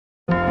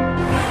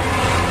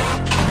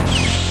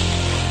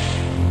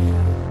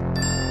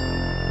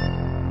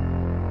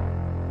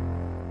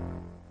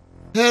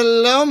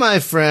Hello, my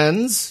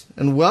friends,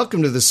 and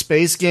welcome to the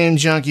Space Game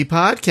Junkie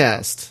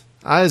podcast.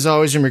 I, as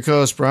always, am your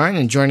co-host, Brian,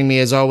 and joining me,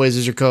 as always,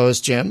 is your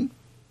co-host, Jim.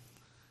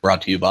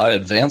 Brought to you by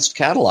Advanced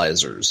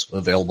Catalyzers,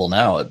 available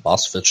now at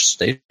Bossfish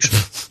Station.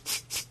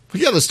 We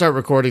got to start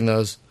recording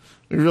those.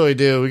 We really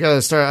do. We got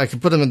to start. I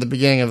could put them at the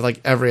beginning of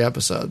like every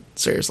episode.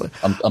 Seriously,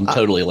 I'm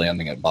totally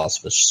landing at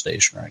Bossfish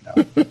Station right now.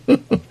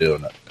 I'm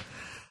doing it,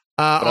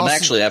 but I'm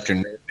actually after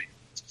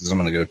because I'm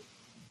going to go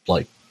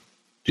like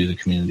do the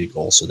community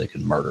goal so they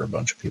can murder a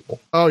bunch of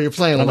people. Oh, you're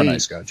playing. I'm a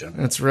nice guy, Jim.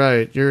 That's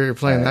right. You're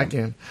playing that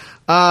game.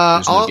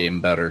 There's no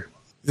game better.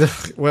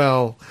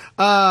 Well,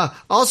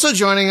 also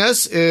joining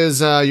us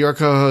is your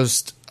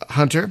co-host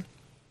Hunter.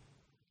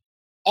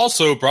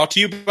 Also brought to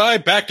you by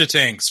Bacta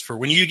tanks. For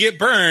when you get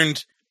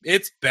burned,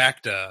 it's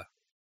Bacta.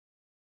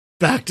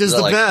 Bacta's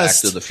the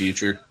best. Back to the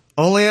future.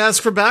 Only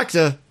ask for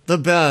Bacta, the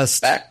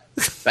best.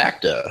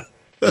 Bacta.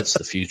 That's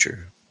the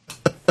future.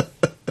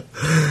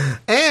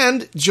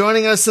 And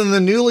joining us in the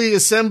newly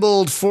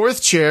assembled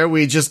fourth chair,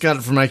 we just got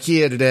it from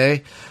IKEA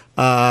today.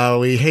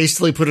 We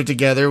hastily put it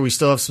together. We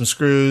still have some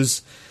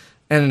screws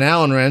and an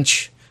Allen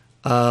wrench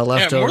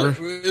left over.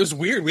 It was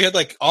weird. We had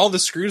like all the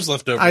screws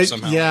left over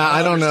somehow. Yeah,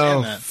 I don't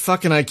know. That.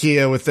 Fucking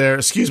IKEA with their,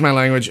 excuse my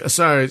language.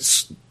 Sorry,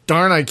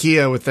 darn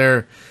IKEA with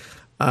their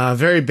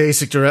very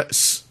basic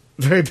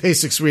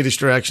Swedish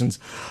directions.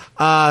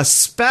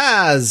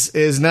 Spaz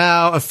is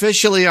now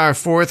officially our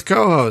fourth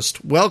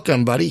co-host.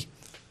 Welcome, buddy.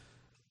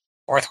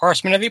 Fourth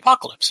Horseman of the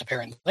Apocalypse,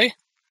 apparently.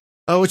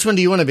 Oh, which one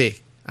do you want to be?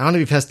 I want to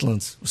be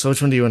Pestilence. So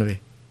which one do you want to be?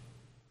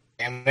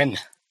 Famine.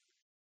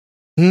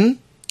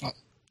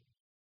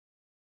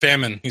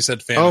 Famine. He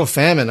said famine. Oh,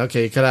 famine.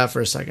 Okay, you cut out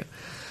for a second.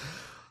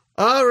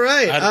 All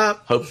right.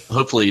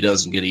 Hopefully he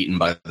doesn't get eaten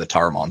by the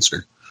tar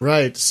monster.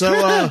 Right.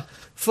 So,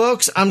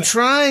 folks, I'm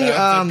trying...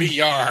 the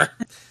VR.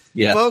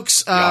 Yeah.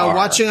 Folks,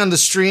 watching on the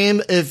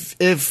stream,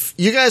 if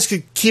you guys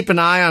could keep an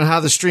eye on how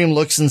the stream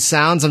looks and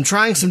sounds, I'm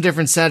trying some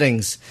different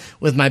settings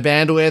with my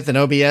bandwidth and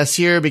OBS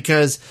here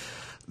because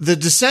the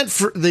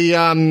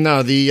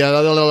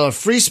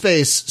Free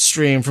Space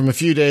stream from a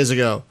few days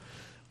ago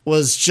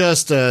was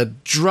just a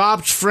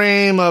dropped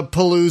frame of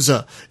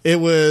palooza. It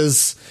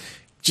was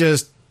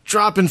just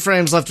dropping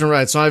frames left and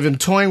right. So I've been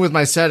toying with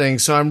my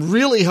settings. So I'm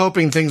really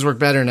hoping things work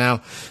better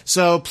now.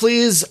 So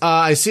please,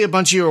 I see a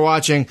bunch of you are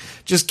watching.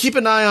 Just keep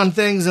an eye on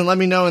things and let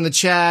me know in the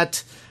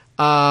chat,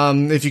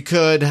 if you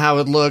could, how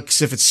it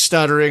looks, if it's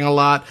stuttering a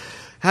lot.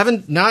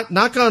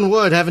 Knock on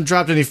wood, haven't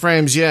dropped any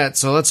frames yet.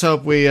 So let's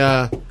hope we,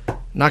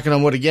 knocking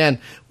on wood again,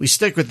 we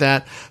stick with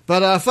that.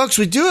 But, folks,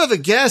 we do have a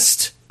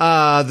guest,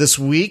 this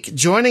week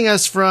joining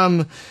us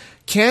from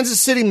Kansas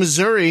City,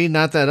 Missouri,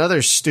 not that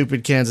other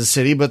stupid Kansas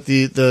City, but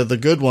the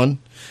good one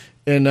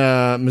in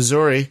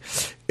Missouri,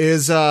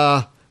 is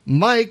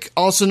Mike,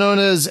 also known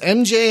as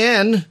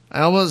MJN.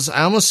 I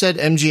almost said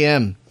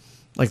MGM,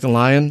 like the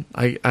lion.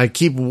 I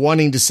keep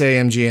wanting to say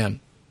MGM.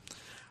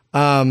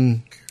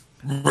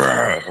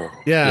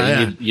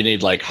 Yeah. You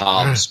need like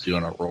Hobbs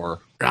doing a roar.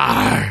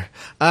 Gonna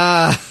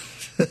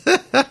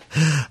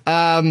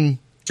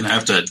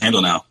have to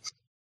handle now.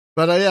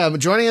 But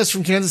joining us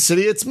from Kansas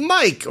City, it's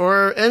Mike,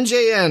 or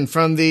MJN,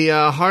 from the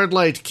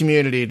Hardlight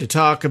community to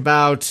talk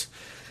about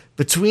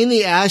Between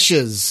the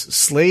Ashes,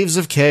 Slaves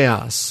of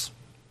Chaos.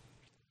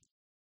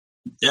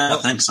 Yeah,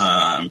 thanks.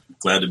 I'm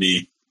glad to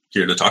be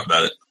here to talk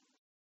about it.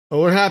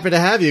 Well, we're happy to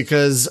have you,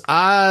 because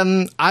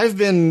I've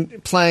been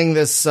playing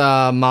this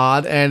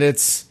mod, and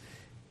it's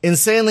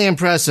insanely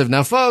impressive.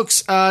 Now,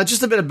 folks,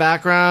 just a bit of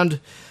background.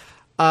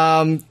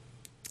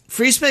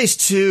 Free Space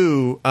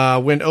 2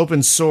 went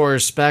open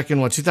source back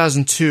in,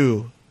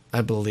 2002,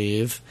 I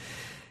believe.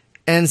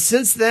 And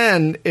since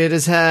then, it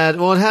had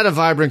a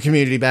vibrant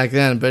community back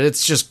then, but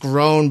it's just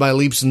grown by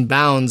leaps and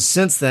bounds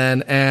since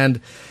then.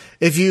 And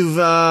if you've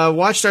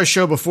watched our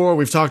show before,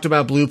 we've talked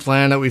about Blue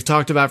Planet, we've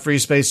talked about Free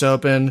Space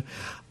Open.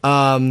 There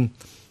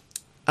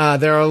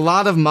are a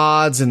lot of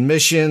mods and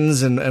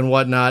missions and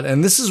whatnot.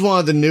 And this is one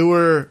of the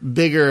newer,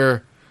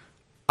 bigger,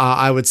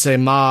 I would say,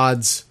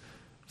 mods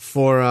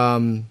for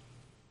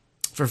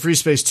Free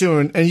Space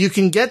 2, and you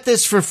can get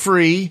this for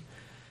free.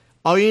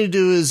 All you need to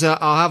do is we'll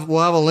have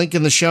a link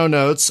in the show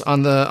notes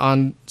on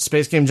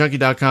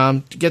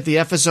spacegamejunkie.com to get the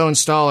FSO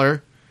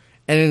installer,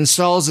 and it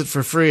installs it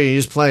for free. You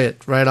just play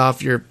it right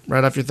off your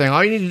thing.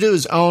 All you need to do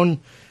is own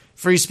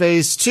Free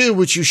Space 2,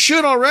 which you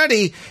should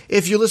already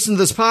if you listen to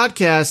this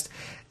podcast.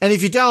 And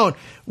if you don't,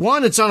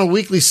 one, it's on a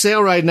weekly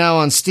sale right now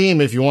on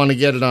Steam if you want to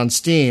get it on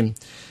Steam,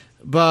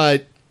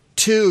 but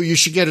two, you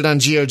should get it on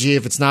GOG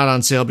if it's not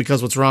on sale,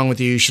 because what's wrong with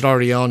you? You should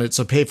already own it,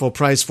 so pay full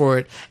price for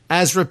it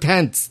as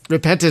repentance.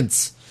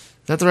 Is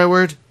that the right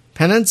word?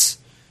 Penance?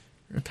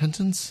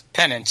 Repentance?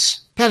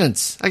 Penance.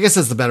 I guess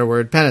that's the better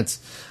word. Penance.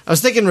 I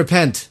was thinking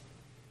repent,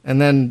 and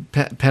then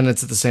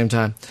penance at the same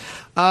time.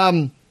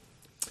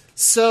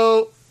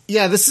 So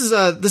yeah, this is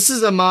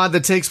a mod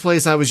that takes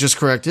place, I was just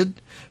corrected,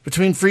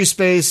 between Free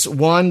Space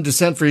 1,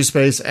 Descent Free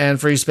Space,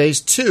 and Free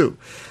Space 2.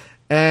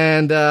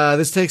 And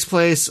this takes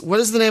place...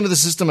 What is the name of the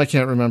system? I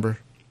can't remember.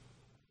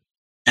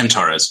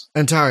 Antares.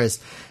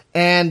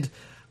 And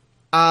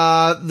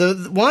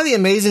the one of the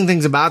amazing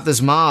things about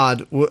this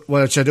mod,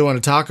 which I do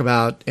want to talk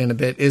about in a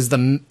bit, is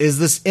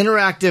this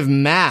interactive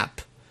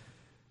map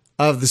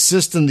of the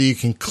system that you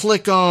can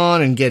click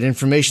on and get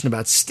information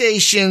about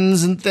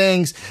stations and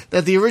things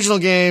that the original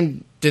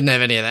game didn't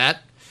have any of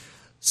that.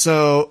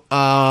 So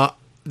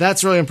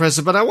that's really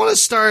impressive. But I want to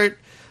start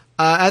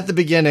at the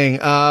beginning.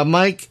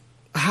 Mike,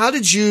 how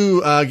did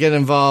you get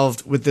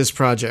involved with this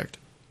project?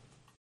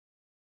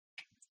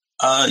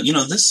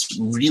 This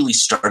really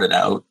started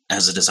out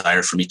as a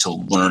desire for me to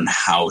learn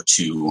how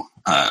to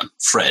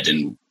Fred.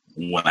 And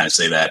when I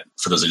say that,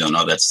 for those who don't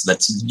know,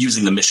 that's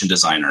using the mission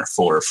designer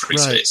for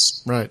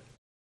FreeSpace. Right.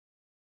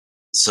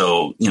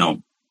 So,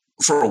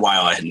 for a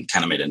while I had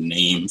kind of made a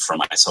name for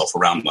myself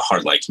around the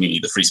Hardlight community,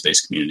 the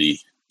FreeSpace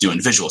community,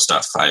 doing visual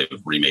stuff. I've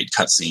remade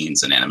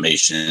cutscenes and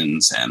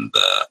animations and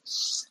the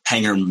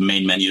hangar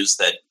main menus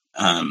that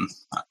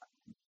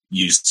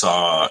you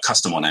saw a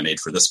custom one I made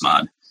for this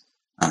mod.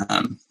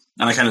 And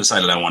I kind of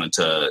decided I wanted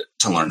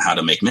to learn how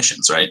to make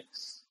missions, right?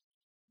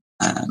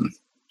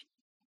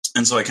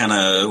 And so I kind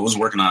of was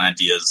working on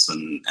ideas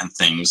and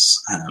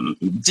things.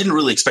 Didn't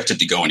really expect it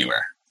to go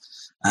anywhere.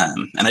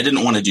 And I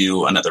didn't want to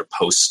do another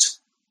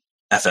post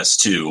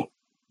FS2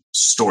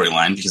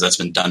 storyline because that's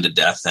been done to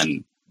death,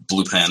 and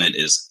Blue Planet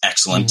is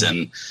excellent,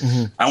 and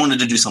I wanted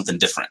to do something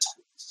different.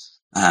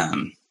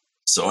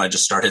 So I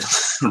just started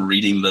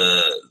reading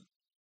the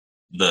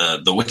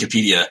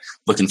Wikipedia,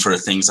 looking for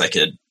things I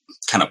could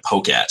kind of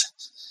poke at,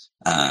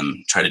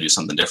 try to do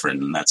something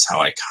different, and that's how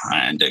I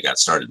kind of got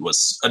started.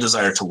 Was a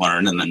desire to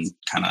learn, and then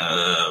kind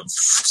of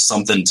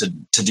something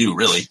to do,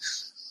 really.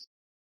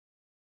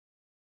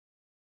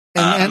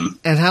 And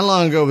how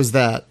long ago was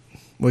that?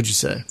 What'd you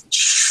say?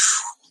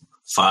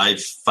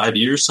 5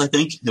 years, I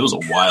think. It was a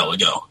while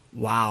ago.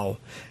 Wow.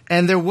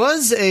 And there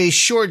was a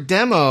short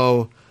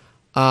demo.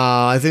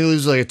 I think it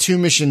was like a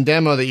 2-mission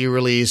demo that you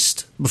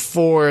released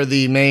before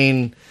the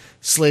main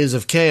Slaves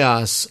of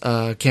Chaos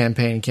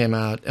campaign came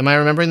out. Am I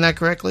remembering that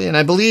correctly? And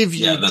I believe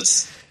you... Yeah,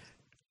 that's...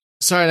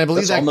 Sorry, and I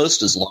believe that's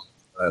almost as long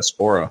as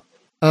Diaspora.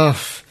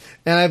 Oh,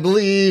 and I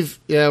believe,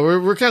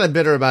 we're kind of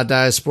bitter about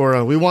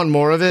Diaspora. We want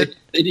more of it.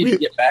 They need to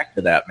get back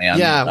to that, man.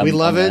 Yeah, we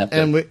love it,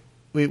 and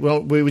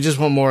we just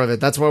want more of it.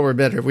 That's why we're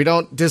bitter. We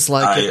don't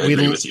dislike it. I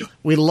agree with you.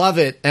 We love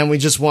it, and we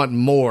just want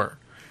more.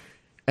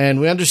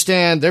 And we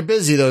understand they're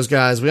busy, those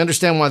guys. We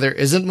understand why there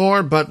isn't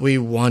more, but we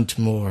want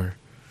more.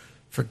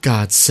 For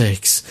God's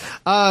sakes.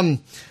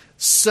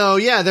 So,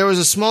 yeah, there was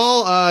a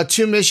small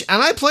 2 mission,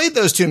 and I played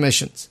those 2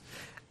 missions,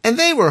 and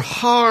they were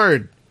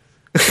hard.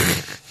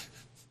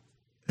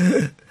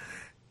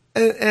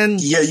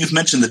 and yeah, you've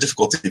mentioned the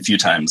difficulty a few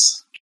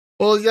times.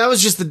 Well, that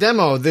was just the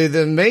demo.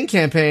 The main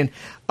campaign,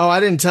 I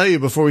didn't tell you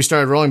before we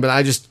started rolling, but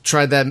I just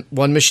tried that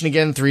one mission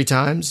again 3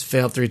 times,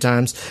 failed 3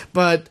 times.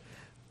 But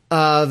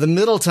the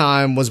middle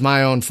time was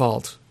my own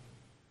fault.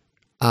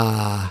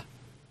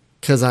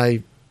 Because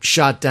I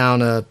shot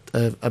down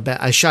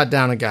I shot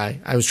down a guy.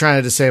 I was trying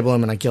to disable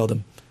him, and I killed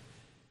him.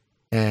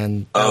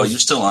 And you're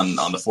still on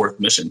the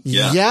 4th mission.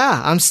 Yeah.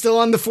 Yeah, I'm still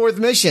on the 4th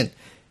mission.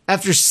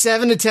 After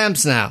 7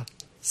 attempts now.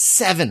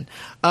 7.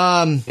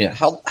 Yeah.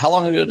 How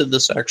long ago did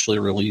this actually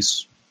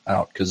release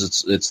out?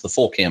 Because it's the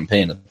full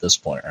campaign at this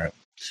point, right?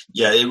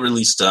 Yeah, it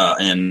released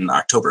in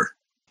October.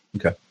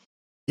 Okay.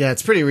 Yeah,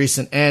 it's pretty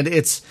recent, and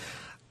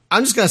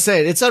I'm just gonna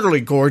say it's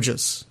utterly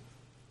gorgeous.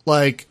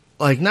 Like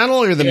not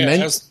only are the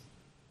menus.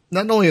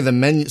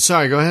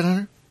 Sorry, go ahead,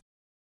 Hunter.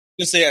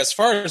 Just say, as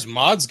far as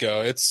mods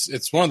go,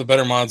 it's one of the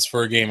better mods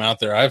for a game out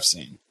there I've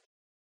seen.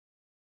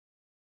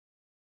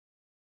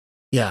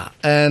 Yeah,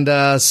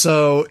 and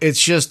so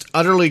it's just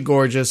utterly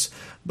gorgeous.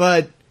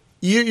 But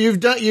you've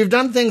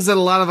done things that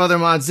a lot of other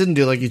mods didn't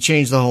do, like you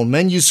changed the whole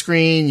menu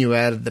screen, you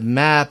added the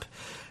map.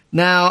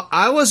 Now,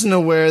 I wasn't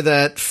aware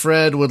that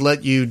Fred would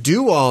let you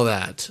do all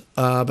that,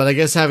 but I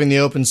guess having the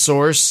open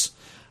source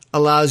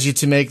allows you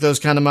to make those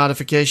kind of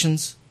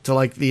modifications to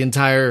like the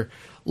entire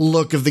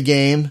look of the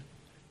game,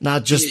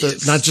 not just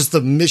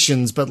the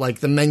missions, but like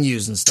the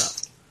menus and stuff.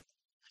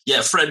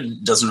 Yeah,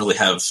 Fred doesn't really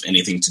have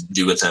anything to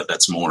do with that.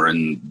 That's more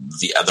in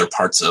the other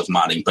parts of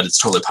modding, but it's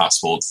totally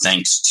possible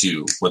thanks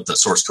to what the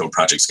source code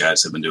projects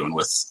guys have been doing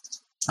with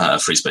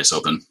FreeSpace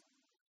Open.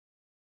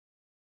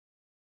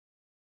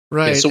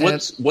 Right. Okay, so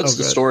what's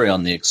the story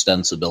on the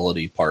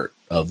extensibility part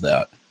of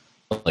that?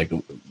 Like,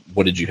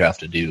 what did you have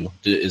to do?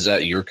 Is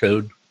that your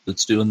code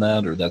that's doing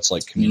that, or that's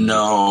like community?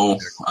 No,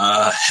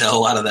 a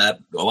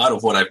lot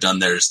of what I've done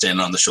there is standing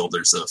on the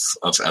shoulders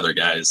of other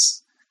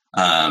guys.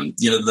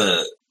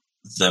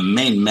 The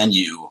main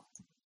menu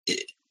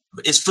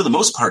is for the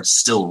most part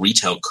still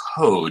retail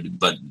code,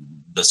 but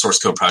the source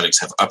code projects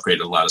have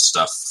upgraded a lot of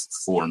stuff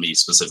for me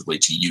specifically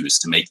to use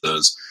to make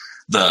those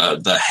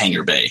the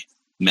hangar bay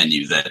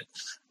menu that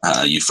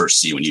you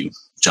first see when you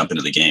jump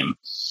into the game.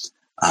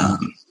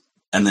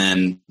 And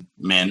then,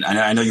 man,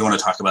 I know you want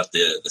to talk about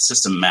the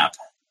system map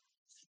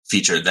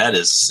feature. That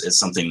is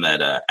something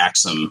that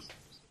Axum,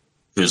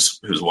 who's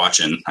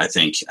watching, I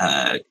think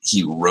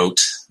he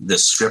wrote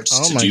this script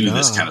to do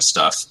this kind of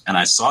stuff. And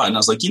I saw it and I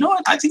was like, you know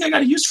what? I think I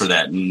got a use for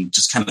that, and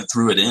just kind of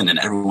threw it in, and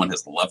everyone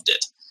has loved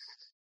it.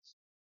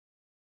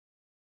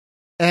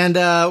 And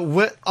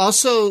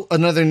also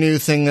another new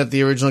thing that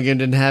the original game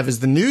didn't have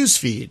is the news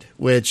feed,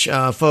 which,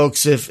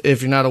 folks,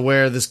 if you're not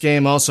aware, this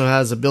game also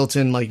has a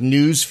built-in like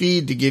news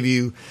feed to give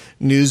you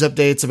news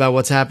updates about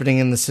what's happening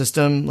in the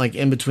system, like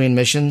in between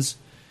missions.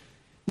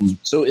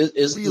 So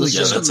is really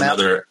that's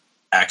another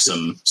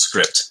Axum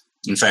script.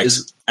 In fact,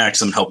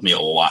 Axum helped me a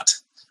lot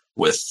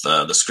with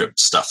the script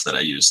stuff that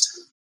I used.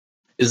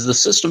 Is the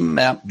system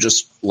map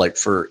just like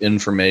for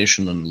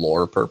information and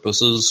lore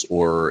purposes,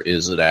 or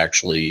is it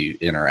actually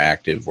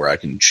interactive where I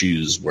can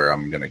choose where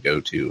I'm going to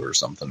go to or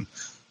something?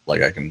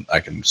 Like I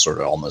can sort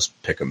of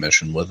almost pick a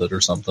mission with it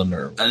or something?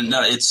 Or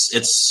no,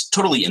 it's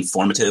totally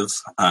informative.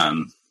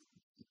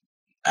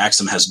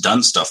 Axum has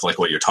done stuff like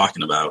what you're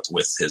talking about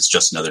with his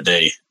Just Another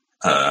Day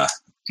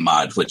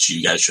mod, which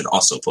you guys should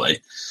also play.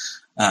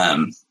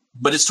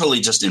 But it's totally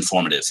just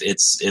informative.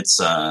 It's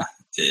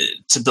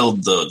to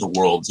build the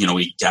world. You know,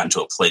 we got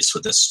into a place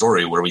with this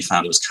story where we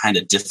found it was kind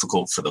of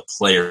difficult for the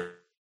player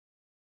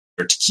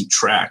to keep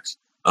track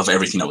of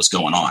everything that was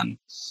going on.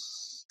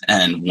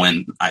 And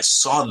when I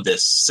saw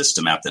this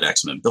system app that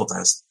Axum had built,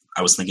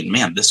 I was thinking,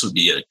 man, this would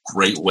be a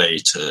great way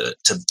to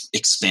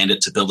expand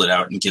it, to build it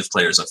out, and give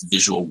players a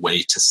visual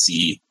way to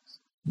see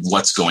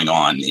what's going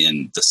on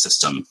in the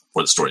system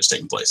where the story is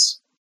taking place.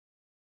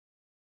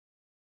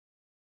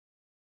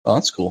 Oh,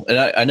 that's cool. And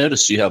I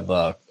noticed you have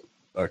a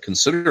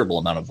considerable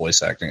amount of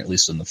voice acting, at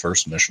least in the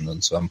first mission,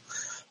 and some.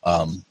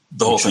 The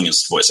whole thing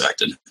is voice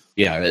acted.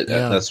 Yeah,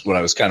 that's what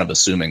I was kind of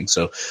assuming.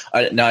 So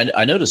I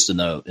noticed in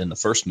the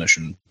first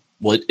mission,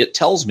 well, it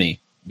tells me,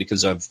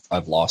 because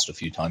I've lost a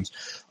few times,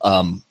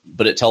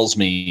 but it tells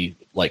me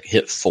like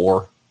hit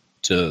 4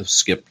 to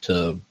skip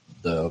to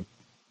the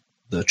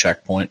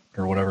checkpoint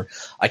or whatever.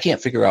 I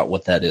can't figure out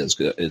what that is.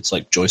 It's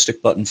like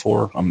joystick button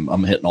 4.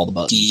 I'm hitting all the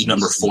buttons. Key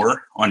number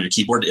 4 on your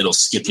keyboard. It'll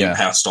skip you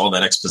past all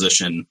that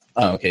exposition.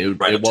 Oh, okay.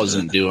 It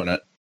wasn't doing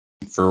it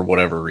for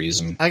whatever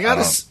reason. I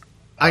gotta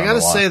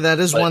say that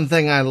is one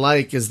thing I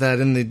like, is that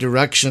in the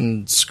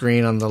direction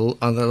screen on the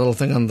little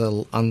thing on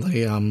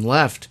the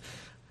left,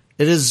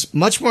 it is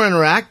much more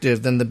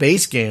interactive than the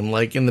base game.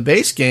 Like in the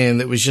base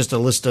game, it was just a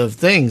list of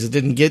things. It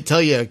didn't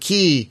tell you a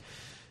key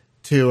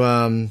to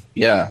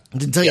it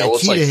didn't tell you a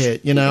key to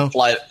hit. You know,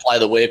 fly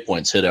the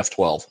waypoints, hit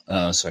F12.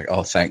 It's like,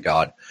 oh, thank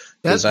God,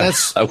 because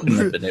I wouldn't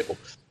have been able.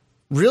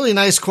 Really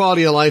nice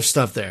quality of life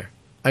stuff there,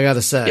 I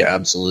gotta say. Yeah,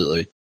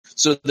 absolutely.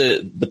 So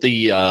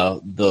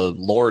the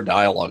lore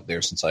dialogue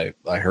there, since I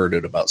heard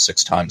it about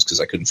 6 times because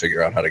I couldn't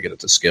figure out how to get it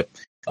to skip.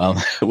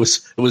 It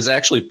was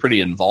actually pretty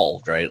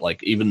involved, right?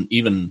 Like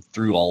even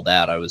through all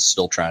that, I was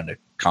still trying to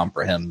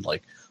comprehend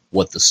like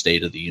what the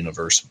state of the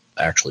universe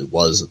actually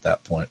was at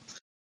that point.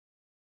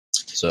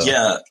 So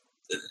yeah,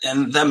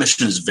 and that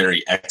mission is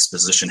very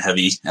exposition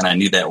heavy, and I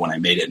knew that when I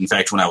made it. In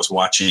fact, when I was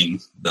watching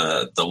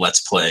the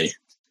Let's Play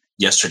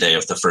yesterday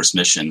of the first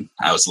mission,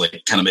 I was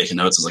like kind of making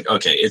notes. I was like,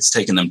 okay, it's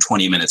taken them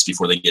 20 minutes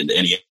before they get into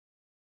any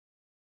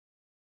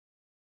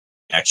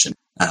action,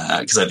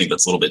 because I think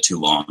that's a little bit too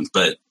long.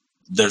 But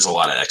there's a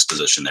lot of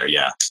exposition there,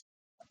 yeah.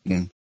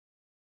 Mm.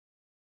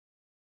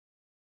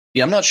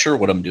 Yeah, I'm not sure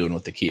what I'm doing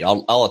with the key.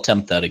 I'll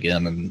attempt that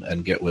again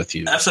and get with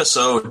you.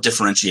 FSO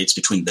differentiates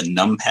between the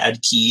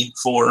numpad key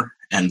 4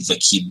 and the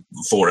key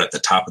 4 at the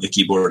top of the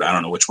keyboard. I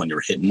don't know which one you're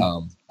hitting.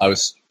 I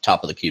was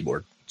top of the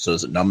keyboard. So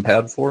is it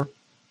numpad 4?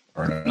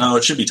 Or no? No,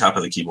 it should be top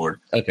of the keyboard.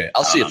 Okay,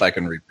 I'll see if I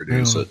can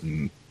reproduce it,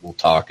 and we'll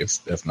talk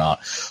if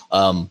not.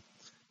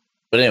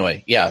 But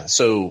anyway, yeah.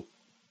 So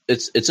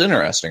it's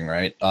interesting,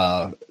 right?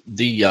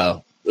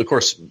 Of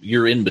course,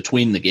 you're in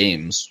between the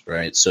games,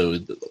 right? So,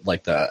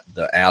 like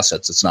the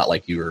assets, it's not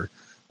like you were,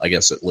 I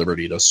guess, at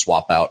liberty to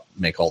swap out,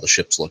 make all the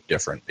ships look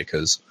different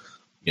because,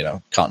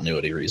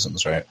 continuity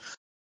reasons, right?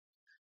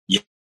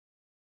 Yeah.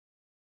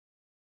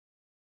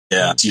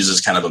 Yeah, it uses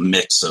kind of a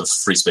mix of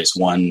Free Space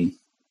 1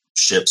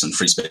 ships and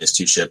Free Space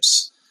 2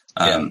 ships.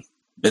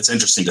 It's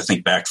interesting to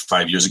think back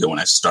 5 years ago when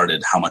I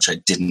started, how much I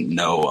didn't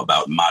know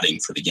about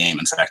modding for the game.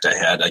 In fact, I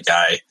had a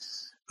guy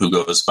who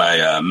goes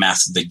by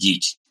Math the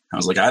Geek. I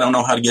was like, I don't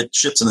know how to get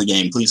ships in the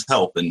game. Please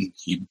help. And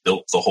he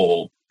built the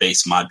whole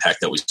base mod pack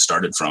that we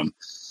started from.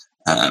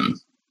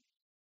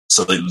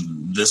 So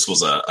this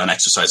was an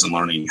exercise in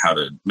learning how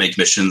to make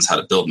missions, how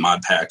to build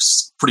mod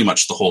packs, pretty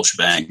much the whole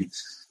shebang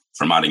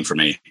for modding for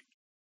me.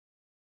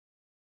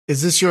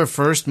 Is this your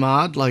first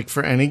mod, like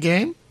for any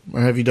game,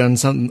 or have you done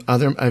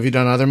other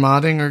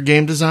modding or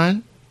game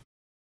design?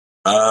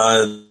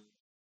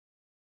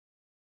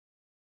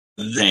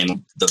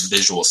 The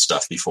visual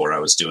stuff before. I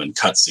was doing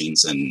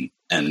cutscenes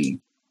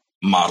and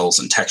models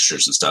and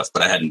textures and stuff,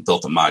 but I hadn't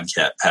built a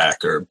modcat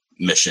pack or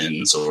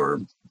missions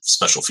or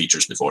special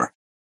features before.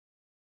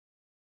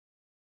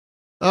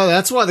 Oh,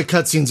 that's why the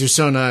cutscenes are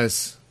so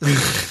nice.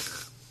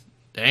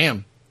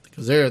 Damn,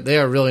 because they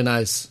are really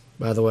nice.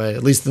 By the way,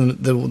 at least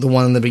the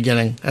one in the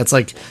beginning. That's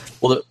like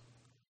the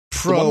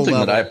one thing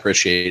that I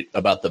appreciate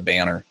about the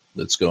banner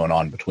that's going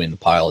on between the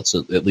pilots,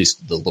 at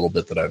least the little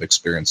bit that I've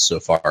experienced so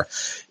far,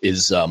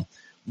 is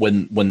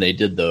when they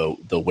did the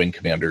Wing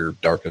Commander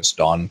Darkest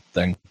Dawn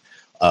thing,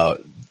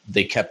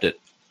 they kept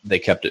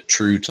it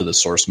true to the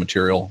source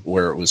material,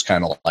 where it was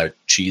kind of like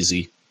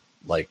cheesy,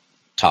 like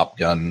Top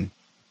Gun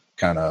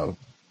kind of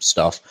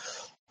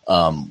stuff,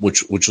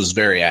 which was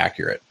very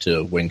accurate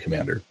to Wing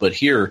Commander. But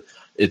here,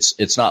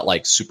 it's not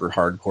like super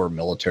hardcore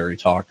military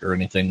talk or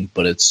anything,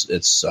 but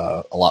it's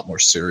a lot more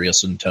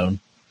serious in tone.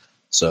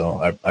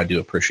 So I do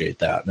appreciate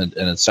that, and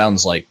it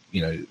sounds like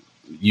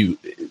you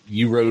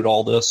wrote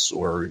all this,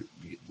 or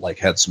like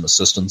had some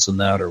assistance in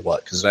that, or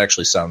what? Because it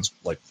actually sounds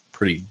like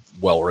pretty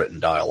well written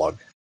dialogue.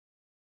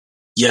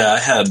 Yeah, I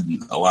had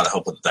a lot of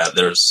help with that.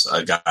 There's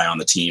a guy on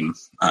the team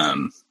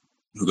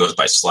who goes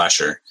by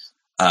Slasher,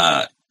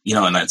 and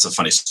that's a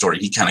funny story.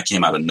 He kind of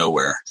came out of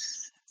nowhere.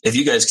 If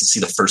you guys could see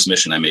the first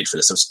mission I made for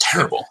this, it was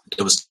terrible.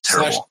 It was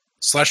terrible.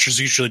 Slashers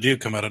usually do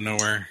come out of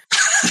nowhere.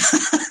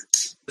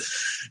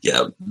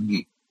 Yeah.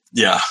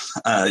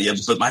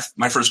 But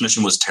my first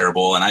mission was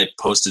terrible, and I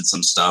posted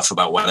some stuff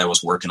about what I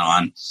was working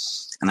on,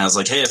 and I was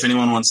like, hey, if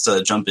anyone wants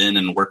to jump in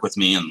and work with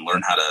me and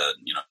learn how to,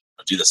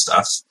 do this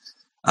stuff,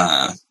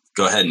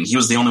 go ahead. And he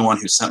was the only one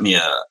who sent me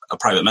a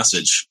private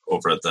message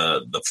over at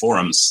the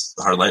forums,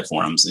 the Hard Light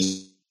forums. And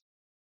he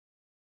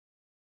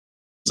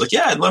was like,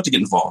 yeah, I'd love to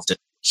get involved.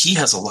 He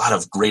has a lot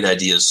of great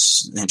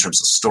ideas in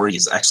terms of story.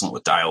 He's excellent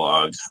with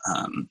dialogue.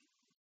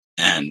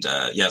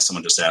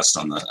 Someone just asked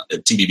on the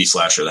TBB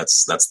Slasher.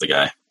 That's the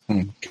guy.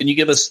 Can you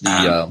give us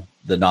the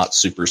not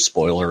super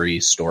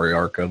spoilery story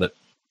arc of it?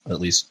 At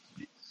least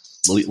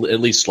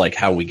like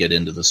how we get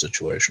into the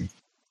situation.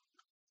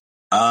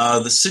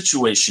 The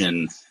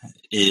situation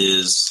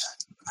is,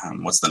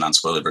 what's the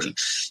non-spoiler version?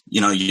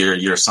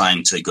 You're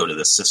assigned to go to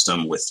this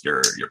system with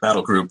your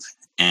battle group,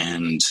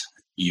 and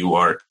you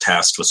are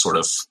tasked with sort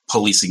of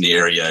policing the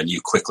area, and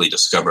you quickly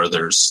discover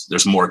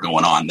there's more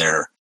going on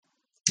there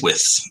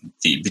with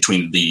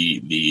between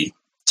the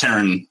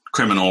Terran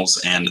criminals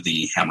and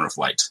the Hammer of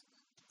Light,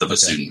 the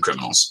Vasudin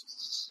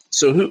criminals.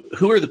 So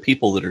who are the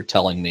people that are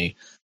telling me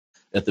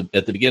at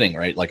the beginning,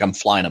 right? Like, I'm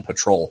flying a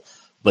patrol,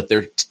 but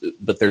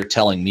they're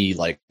telling me,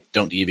 like,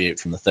 don't deviate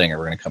from the thing or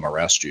we're going to come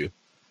arrest you.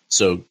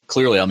 So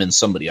clearly I'm in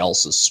somebody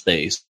else's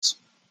space,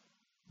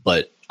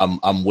 but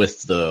I'm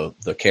with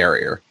the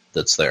carrier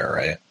that's there,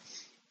 right?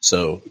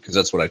 So, because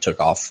that's what I took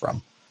off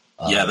from.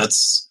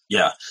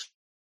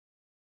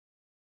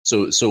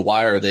 So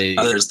why are they?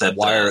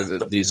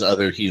 These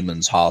other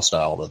humans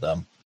hostile to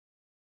them?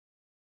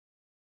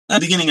 At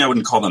the beginning, I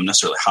wouldn't call them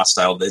necessarily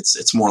hostile.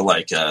 It's more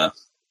like they're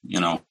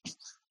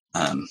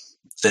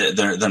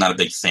not a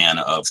big fan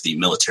of the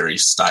military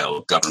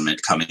style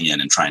government coming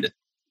in and trying to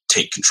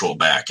take control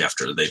back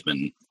after they've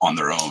been on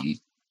their own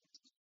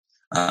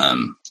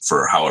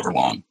for however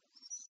long.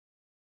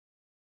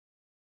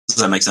 Does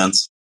that make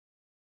sense?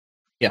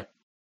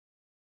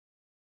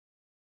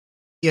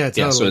 Yeah,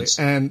 totally.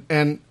 Yeah,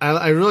 and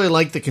I really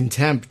like the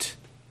contempt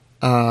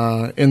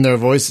in their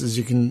voices.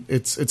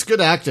 It's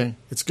good acting.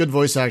 It's good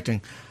voice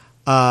acting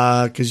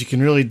because you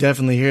can really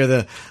definitely hear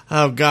the,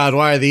 oh God,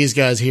 why are these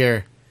guys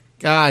here?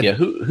 God, yeah.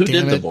 Who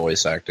did the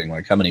voice acting?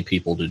 Like, how many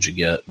people did you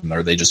get? And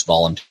are they just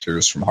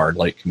volunteers from Hard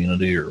Light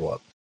community or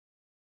what?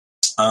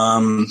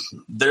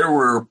 There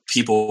were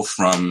people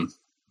from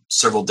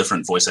several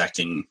different voice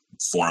acting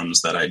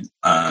forums that I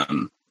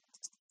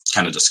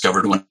kind of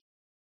discovered when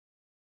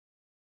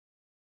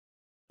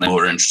people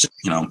were interested,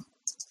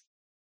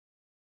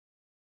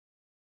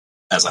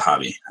 as a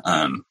hobby.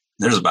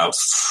 There's about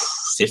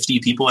 50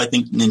 people, I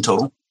think, in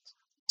total.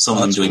 Some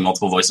of them doing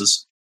multiple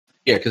voices.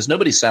 Yeah, because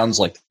nobody sounds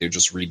like they're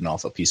just reading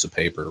off a piece of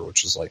paper,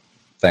 which is like,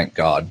 thank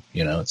God,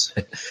 it's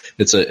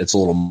a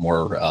little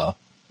more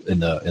in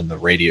the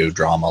radio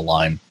drama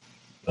line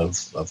of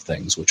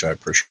things, which I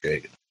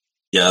appreciate.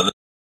 Yeah,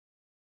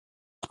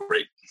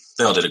 great.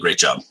 They all did a great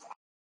job.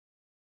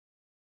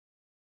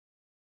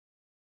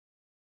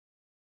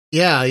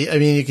 Yeah, I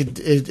mean,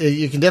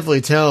 you can definitely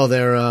tell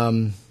they're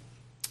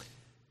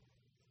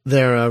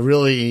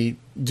really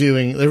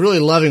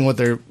loving what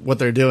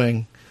they're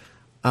doing,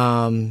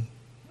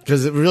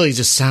 because it really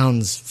just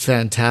sounds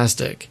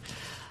fantastic.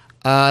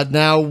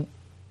 Now,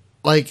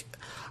 like,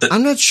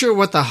 I'm not sure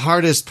what the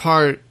hardest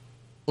part,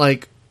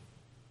 like,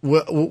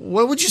 what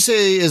would you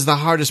say is the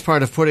hardest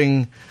part of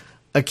putting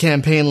a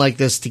campaign like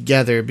this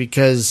together?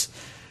 Because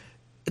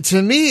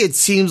to me, it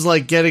seems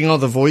like getting all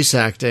the voice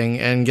acting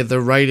and get the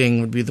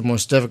writing would be the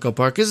most difficult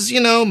part. Because,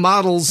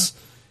 models,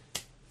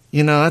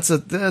 that's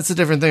a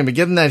different thing. But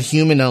getting that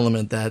human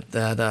element,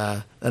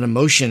 that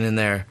emotion in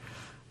there.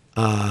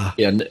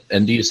 And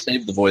do you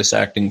save the voice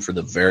acting for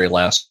the very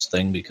last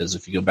thing? Because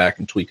if you go back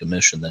and tweak a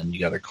mission, then you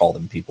got to call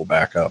them people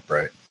back up,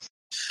 right?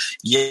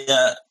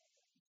 Yeah,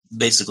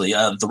 basically.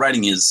 The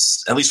writing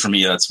is, at least for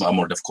me, that's a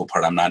more difficult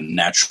part. I'm not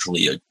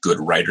naturally a good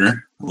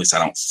writer. At least I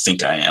don't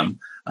think I am.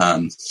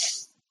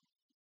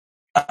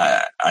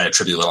 I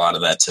attribute a lot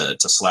of that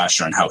to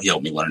Slasher and how he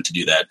helped me learn to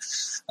do that.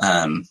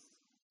 And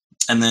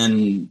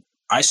then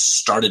I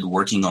started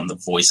working on the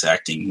voice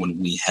acting when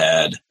we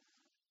had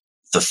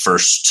the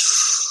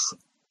first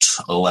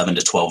 11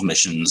 to 12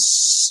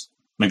 missions,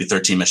 maybe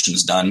 13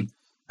 missions done.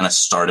 And I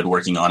started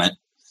working on it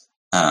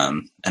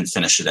and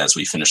finished it as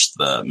we finished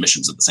the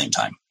missions at the same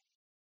time.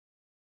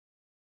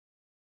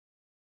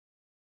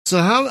 So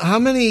how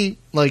many,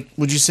 like,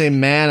 would you say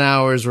man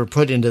hours were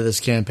put into this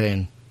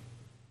campaign?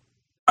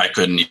 I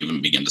couldn't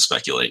even begin to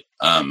speculate.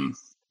 A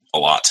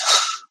lot.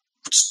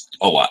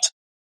 A lot.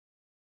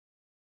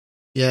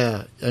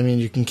 Yeah, I mean,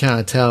 you can kind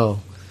of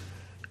tell.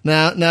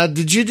 Now,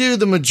 did you do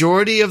the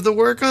majority of the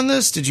work on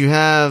this? Did you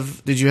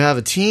have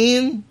a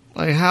team?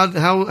 Like,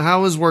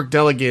 how was work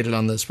delegated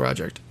on this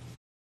project?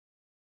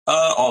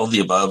 All of the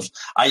above.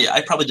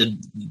 I probably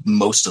did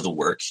most of the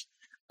work,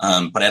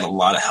 but I had a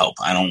lot of help.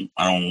 I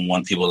don't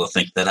want people to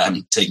think that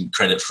I'm taking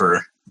credit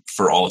for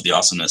all of the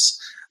awesomeness.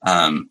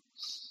 I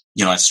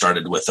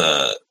started with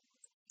a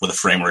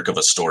framework of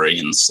a story,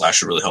 and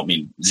Slasher really helped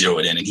me zero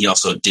it in. And he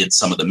also did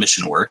some of the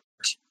mission work.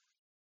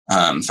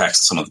 In fact,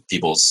 some of the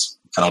people's,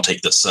 I don't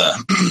take this,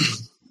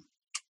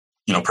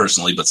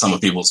 personally, but some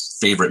of people's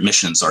favorite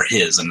missions are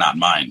his and not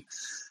mine.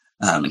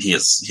 And he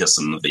has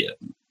some of the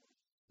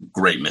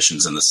great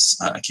missions in this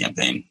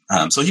campaign.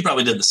 So he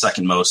probably did the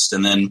second most.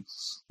 And then,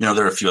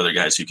 there are a few other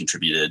guys who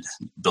contributed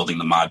building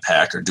the mod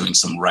pack or doing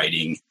some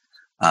writing.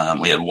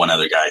 We had one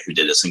other guy who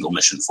did a single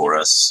mission for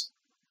us.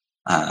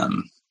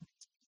 And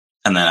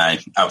then I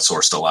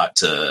outsourced a lot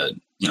to,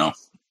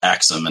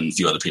 Axum and a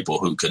few other people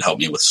who could help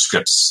me with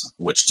scripts,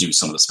 which do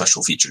some of the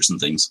special features and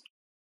things.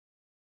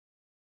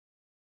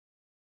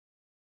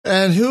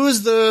 And who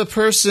was the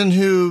person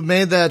who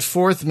made that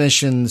fourth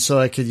mission so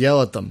I could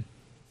yell at them?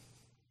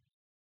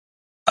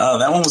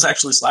 That one was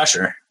actually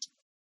Slasher.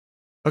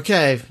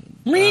 Okay.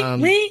 You'll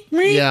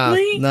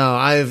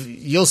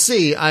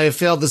see, I have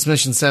failed this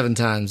mission 7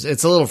 times.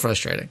 It's a little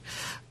frustrating.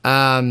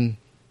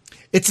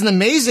 It's an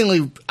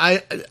amazing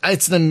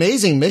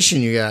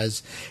mission, you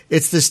guys.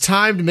 It's this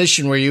timed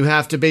mission where you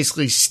have to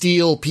basically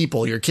steal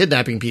people. You're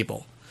kidnapping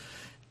people.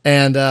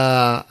 And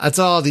that's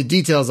all the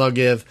details I'll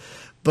give.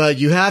 But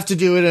you have to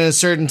do it in a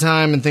certain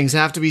time, and things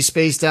have to be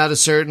spaced out a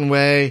certain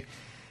way.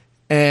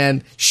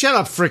 And shut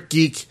up, Frick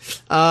Geek.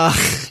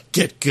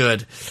 Get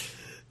good.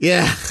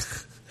 Yeah.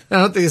 I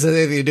don't think this has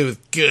anything to do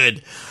with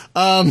good.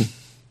 I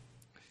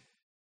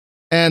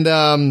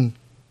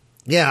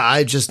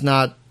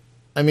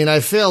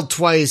failed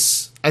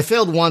twice. I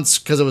failed once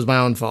because it was my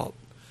own fault.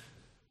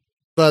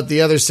 But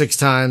the other 6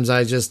 times,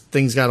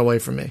 things got away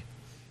from me.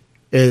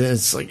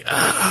 It's like,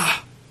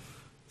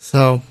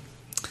 So,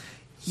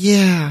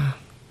 yeah.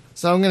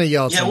 So I'm going to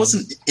yell at it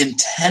wasn't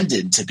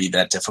intended to be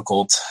that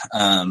difficult.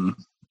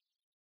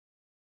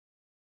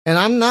 And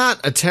I'm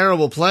not a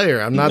terrible player.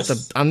 I'm not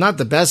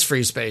the best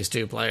Free Space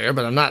 2 player,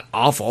 but I'm not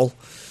awful.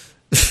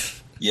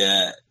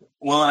 Yeah.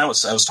 Well, and I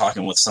was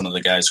talking with some of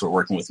the guys who are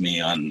working with me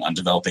on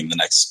developing the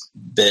next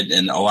bit,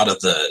 and a lot of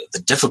the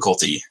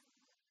difficulty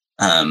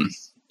in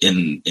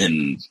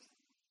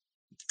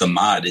the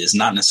mod is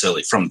not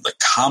necessarily from the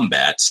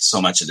combat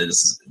so much as it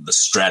is the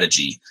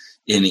strategy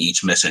in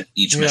each mission.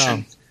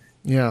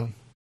 Yeah.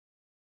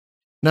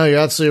 No, you're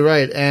absolutely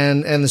right.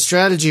 And the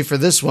strategy for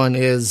this one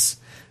is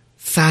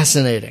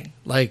fascinating.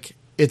 Like,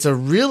 it's a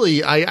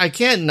really, I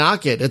can't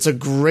knock it. It's a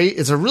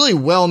really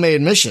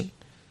well-made mission.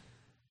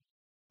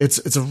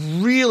 It's a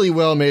really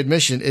well-made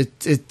mission.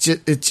 It's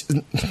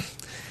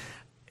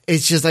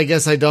just, I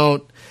guess I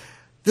don't,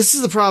 this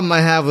is the problem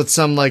I have with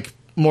some, like,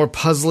 more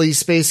puzzly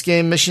space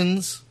game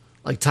missions,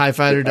 like TIE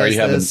Fighter does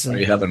this. Are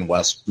you having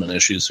Westman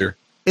issues here?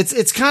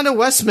 It's kind of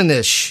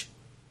Westman-ish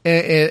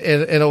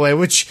in a way,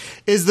 which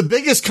is the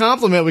biggest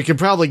compliment we could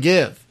probably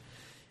give,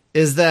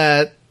 is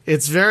that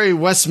it's very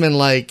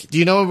Westman-like. Do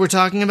you know what we're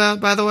talking about,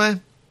 by the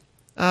way?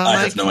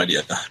 I have no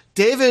idea.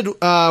 David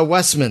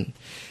Westman.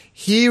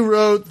 He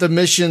wrote the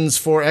missions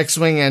for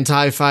X-Wing and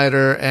TIE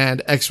Fighter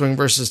and X-Wing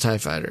versus TIE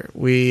Fighter.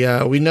 We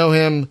know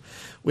him.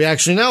 We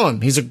actually know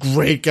him. He's a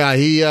great guy.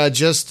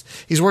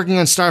 He's working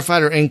on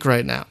Starfighter Inc.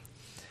 right now.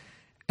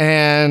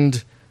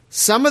 And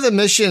some of the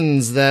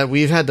missions that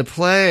we've had to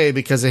play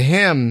because of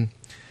him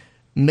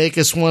make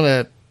us want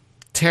to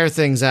tear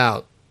things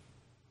out.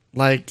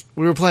 Like,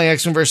 we were playing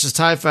X-Wing versus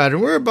TIE Fighter,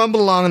 and we were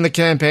bumping along in the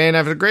campaign,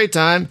 having a great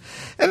time,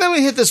 and then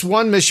we hit this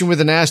one mission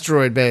with an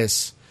asteroid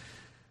base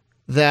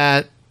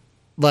that,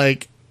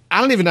 like, I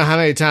don't even know how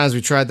many times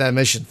we tried that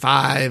mission.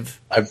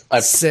 5,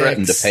 I've 6.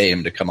 Threatened to pay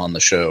him to come on the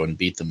show and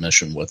beat the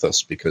mission with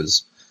us,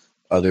 because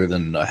other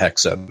than a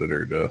hex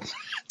editor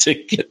to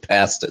get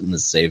past it in the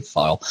save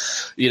file,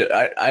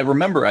 I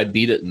remember I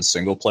beat it in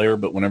single player,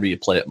 but whenever you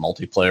play it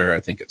multiplayer, I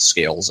think it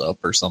scales up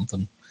or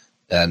something,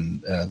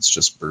 and it's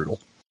just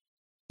brutal.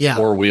 Yeah.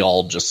 Or we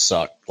all just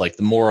suck. Like,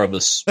 the more of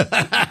us we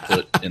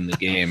put in the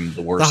game,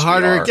 the worse. The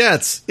harder it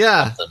gets.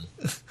 Yeah.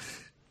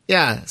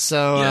 Yeah.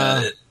 So.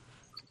 Yeah.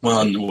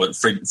 And what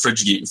Frick, I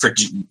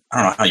don't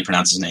know how you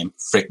pronounce his name,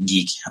 Frick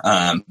Geek,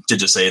 did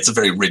just say it's a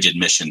very rigid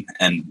mission,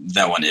 and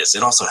that one is.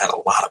 It also had a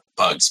lot of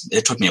bugs.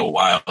 It took me a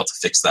while to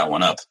fix that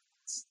one up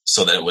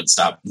so that it would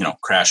stop,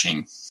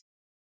 crashing.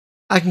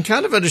 I can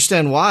kind of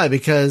understand why,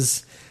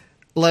 because,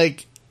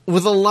 like,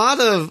 with a lot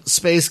of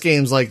space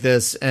games like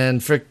this,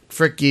 and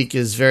Frick Geek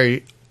is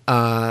very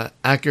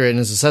accurate in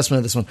his assessment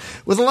of this one.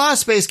 With a lot of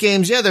space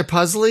games, yeah, they're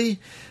puzzly,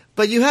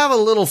 but you have a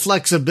little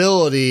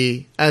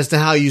flexibility as to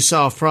how you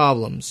solve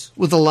problems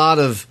with a lot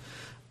of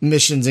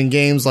missions in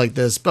games like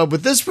this. But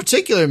with this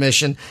particular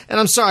mission, and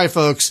I'm sorry,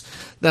 folks,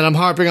 that I'm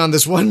harping on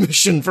this one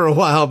mission for a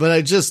while, but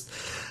I just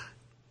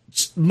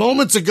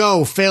moments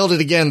ago failed it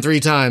again 3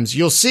 times.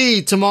 You'll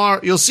see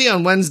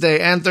on Wednesday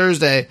and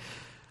Thursday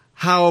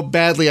how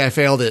badly I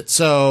failed it.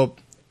 So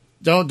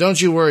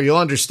don't you worry, you'll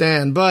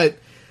understand. But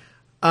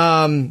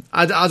I'll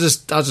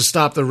just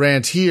stop the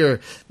rant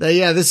here. That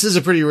yeah, this is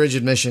a pretty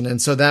rigid mission, and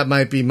so that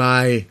might be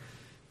my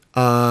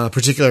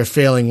particular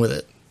failing with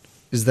it.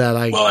 Is that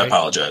I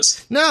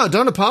apologize. No,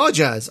 don't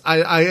apologize.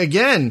 I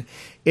again,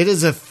 it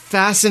is a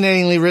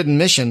fascinatingly written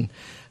mission,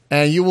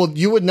 and you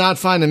would not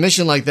find a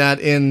mission like that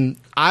in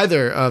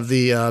either of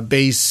the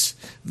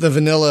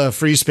vanilla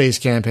free space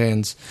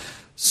campaigns.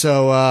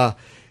 So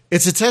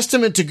it's a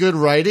testament to good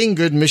writing,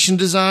 good mission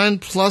design,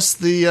 plus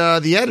the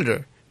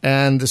editor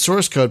and the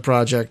source code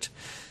project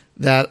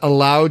that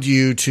allowed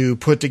you to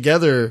put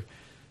together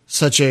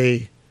such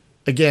a,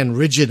 again,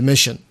 rigid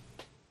mission.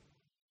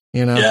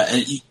 You know? Yeah,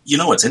 and you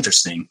know what's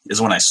interesting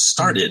is when I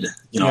started,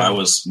 I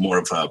was more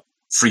of a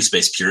free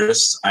space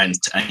purist. I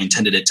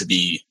intended it to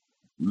be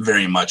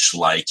very much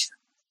like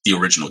the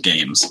original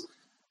games,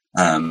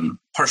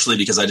 partially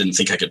because I didn't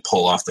think I could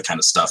pull off the kind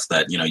of stuff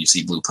that you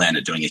see Blue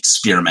Planet doing,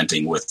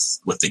 experimenting with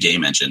the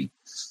game engine.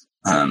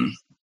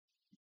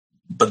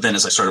 But then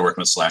as I started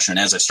working with Slasher, and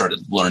as I started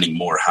learning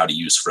more how to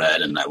use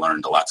Fred, and I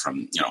learned a lot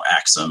from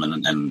Axum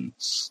and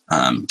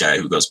guy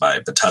who goes by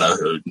Batutta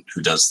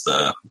who does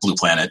the Blue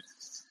Planet.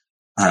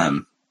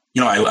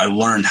 I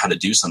learned how to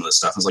do some of this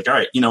stuff. I was like, all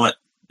right, you know what?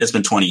 It's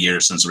been 20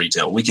 years since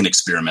retail. We can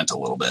experiment a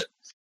little bit.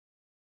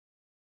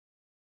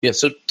 Yeah.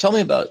 So tell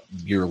me about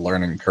your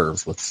learning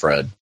curve with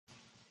Fred,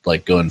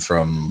 like going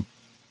from,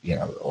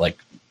 like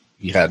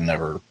you had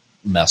never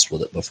messed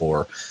with it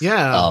before.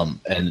 Yeah.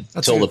 And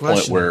till the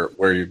point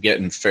where you're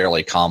getting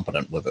fairly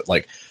competent with it.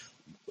 Like,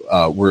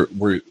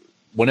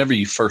 whenever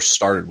you first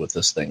started with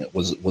this thing,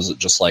 was it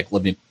just like,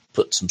 let me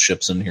put some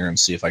ships in here and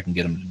see if I can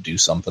get them to do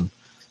something?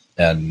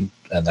 And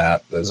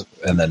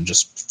then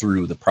just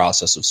through the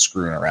process of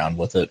screwing around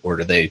with it, or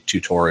do they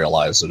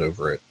tutorialize it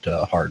over at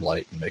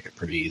Hardlight and make it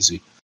pretty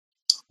easy?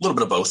 A little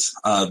bit of both.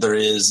 There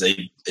is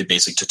a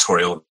basic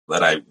tutorial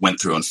that I went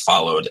through and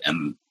followed,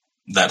 and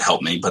that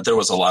helped me. But there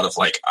was a lot of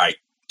like, I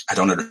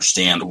don't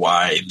understand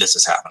why this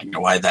is happening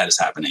or why that is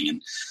happening.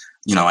 And,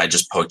 I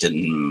just poked it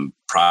and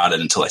prodded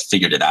until I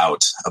figured it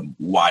out of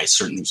why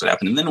certain things would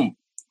happen. And then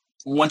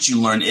once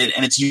you learn it,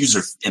 and it's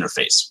user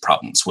interface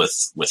problems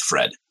with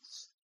Fred.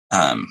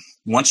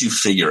 Once you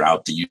figure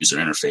out the user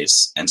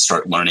interface and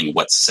start learning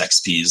what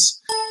SexPs,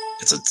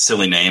 it's a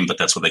silly name, but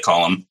that's what they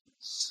call them.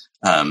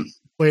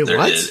 Wait,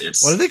 what?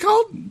 What are they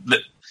called?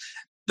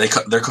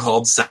 They're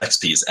called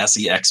SexPs.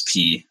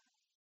 SEXP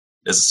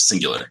is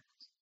singular.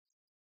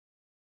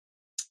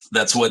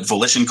 That's what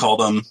Volition called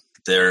them.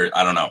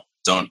 I don't know.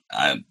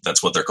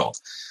 That's what they're called.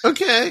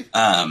 Okay.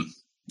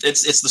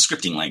 It's the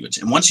scripting language,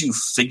 and once you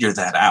figure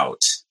that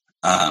out,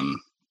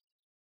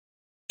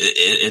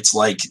 it's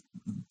like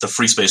the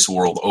free space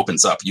world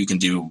opens up. You can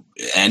do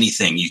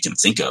anything you can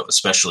think of,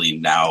 especially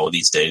now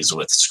these days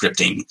with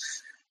scripting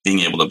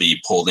being able to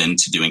be pulled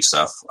into doing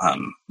stuff.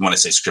 When I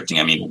say scripting,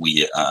 I mean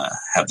we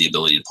have the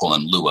ability to pull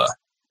in Lua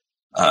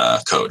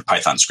code,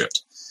 Python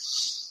script,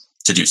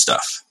 to do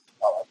stuff.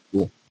 Oh,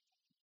 cool.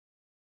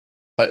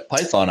 But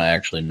Python, I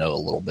actually know a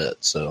little bit,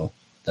 so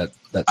that's.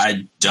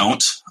 I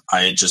don't.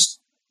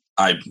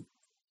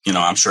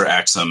 I'm sure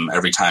Axum,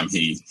 every time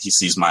he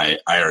sees my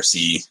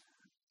IRC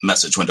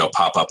message window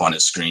pop up on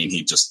his screen,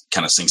 he just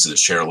kind of sinks in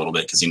his chair a little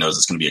bit because he knows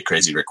it's going to be a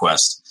crazy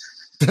request.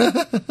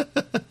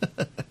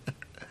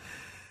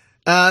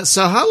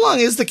 So how long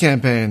is the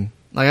campaign?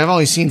 Like, I've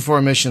only seen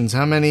 4 missions.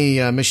 How many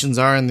missions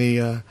are in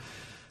the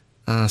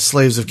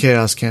Slaves of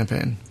Chaos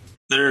campaign?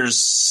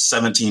 There's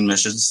 17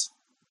 missions.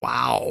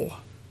 Wow.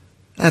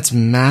 That's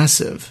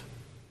massive.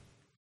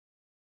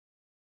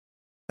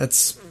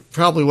 That's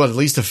probably, at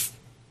least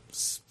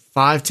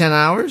 5-10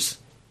 hours?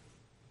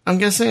 I'm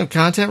guessing, of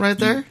content right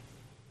there?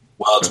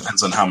 Well, it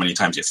depends on how many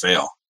times you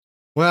fail.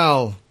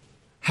 Well,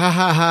 ha.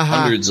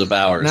 Hundreds of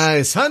hours.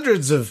 Nice.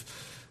 Hundreds of...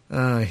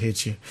 I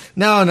hate you.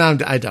 No,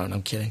 I don't.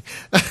 I'm kidding.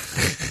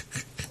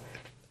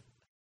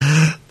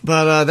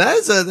 But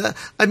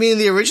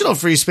the original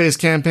Free Space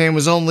campaign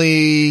was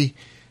only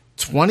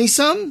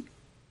 20-some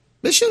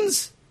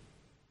missions?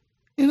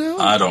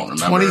 I don't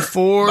remember.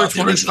 24,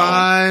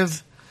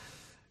 25.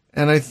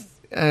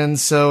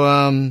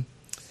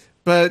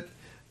 But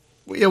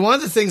one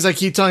of the things I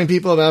keep telling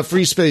people about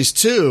Free Space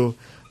 2,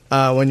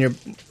 when you're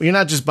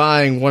not just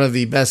buying one of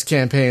the best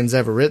campaigns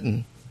ever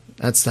written.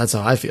 That's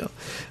how I feel.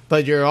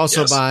 But you're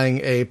also buying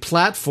a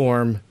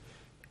platform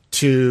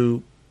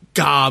to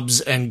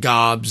gobs and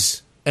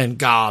gobs and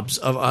gobs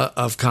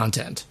of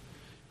content.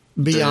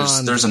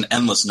 Beyond, there's an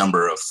endless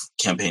number of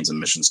campaigns and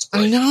missions to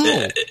play. I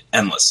know.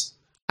 Endless.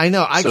 I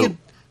know.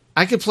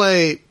 I could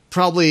play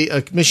probably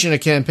a mission, a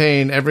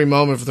campaign every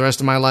moment for the rest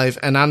of my life,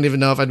 and I don't even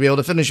know if I'd be able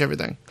to finish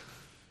everything.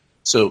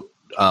 So,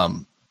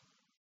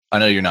 I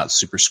know you're not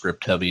super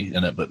script heavy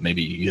in it, but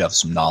maybe you have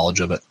some knowledge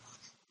of it,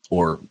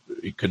 or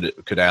you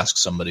could ask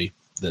somebody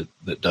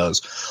that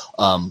does.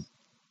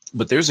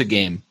 But there's a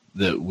game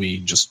that we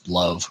just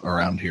love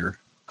around here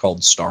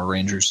called Star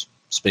Rangers,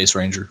 Space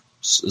Ranger.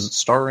 Is it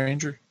Star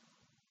Ranger?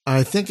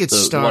 I think it's the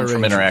Star one Rangers.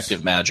 from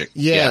Interactive Magic.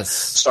 Yes. Yeah,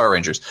 Star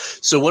Rangers.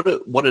 So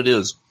what it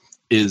is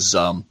it's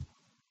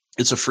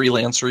a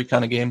freelancery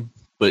kind of game,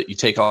 but you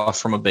take off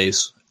from a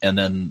base and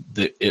then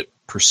it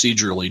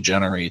procedurally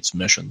generates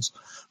missions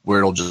where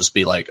it'll just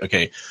be like,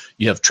 okay,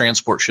 you have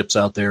transport ships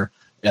out there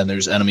and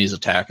there's enemies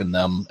attacking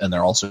them and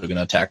they're also going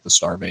to attack the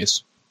star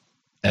base,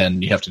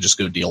 and you have to just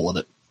go deal with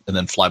it and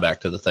then fly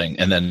back to the thing,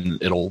 and then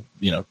it'll,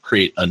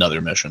 create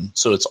another mission.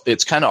 So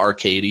it's kind of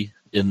arcadey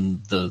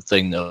in the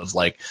thing of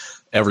like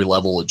every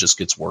level it just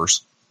gets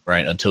worse,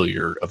 right? Until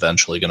you're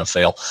eventually going to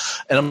fail.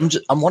 And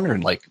I'm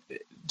wondering, like,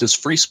 does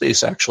Free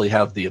Space actually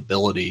have the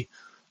ability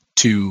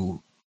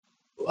to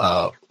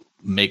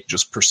make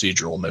just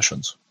procedural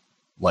missions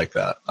like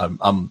that?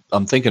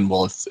 I'm thinking,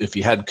 well, if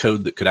you had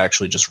code that could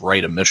actually just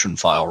write a mission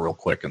file real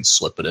quick and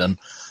slip it in,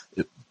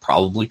 it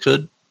probably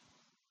could.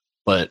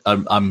 But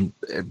I'm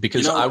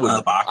because I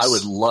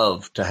would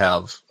love to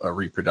have a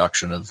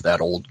reproduction of that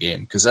old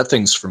game, because that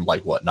thing's from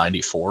like what,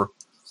 94?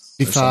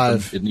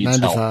 95. It needs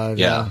 95, help.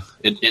 Yeah.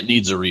 It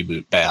needs a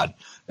reboot bad,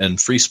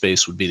 and Free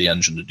Space would be the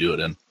engine to do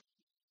it in.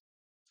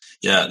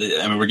 Yeah,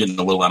 I mean, we're getting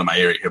a little out of my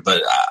area here,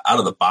 but out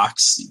of the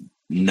box,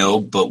 no.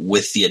 But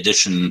with the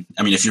addition,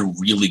 I mean, if you're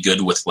really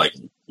good with like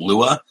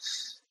Lua,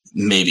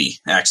 maybe.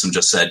 Axum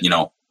just said,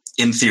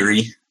 in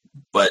theory,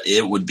 but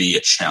it would be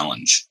a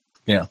challenge.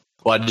 Yeah.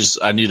 Well,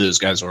 I knew those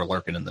guys were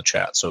lurking in the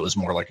chat, so it was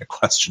more like a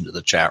question to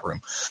the chat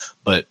room.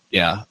 But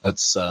yeah,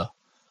 that's I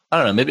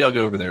don't know. Maybe I'll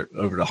go over to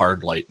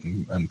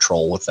Hardlight and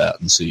troll with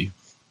that and see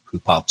who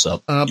pops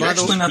up. You're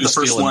actually not the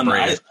first one.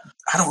 I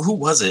don't. Who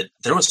was it?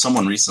 There was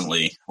someone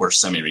recently, or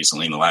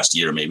semi-recently, in the last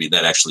year maybe,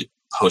 that actually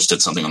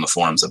posted something on the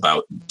forums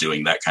about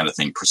doing that kind of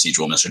thing,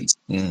 procedural missions.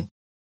 Mm.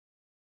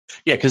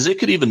 Yeah, because it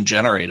could even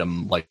generate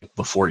them like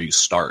before you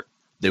start.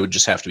 They would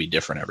just have to be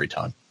different every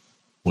time.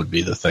 Would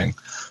be the thing,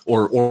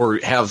 or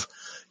have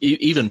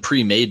even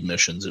pre-made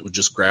missions. It would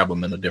just grab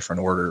them in a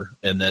different order,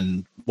 and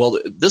then, well,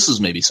 this is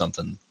maybe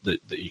something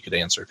that you could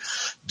answer.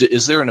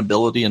 Is there an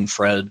ability in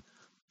Fred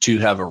to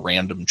have a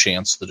random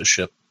chance that a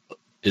ship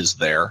is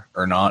there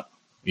or not?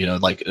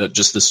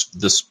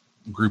 Just this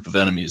group of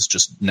enemies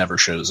just never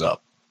shows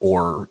up,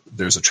 or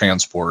there's a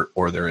transport,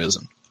 or there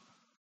isn't.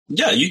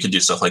 Yeah, you could do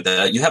stuff like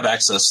that. You have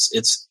access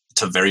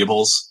to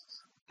variables.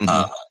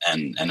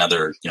 Mm-hmm. And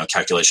other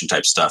calculation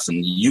type stuff,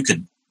 and you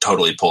could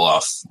totally pull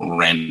off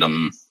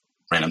random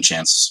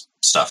chance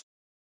stuff.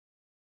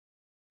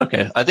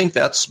 Okay, I think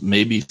that's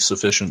maybe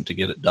sufficient to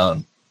get it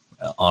done,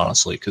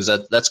 honestly, because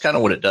that's kind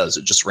of what it does.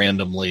 It just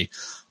randomly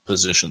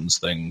positions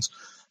things,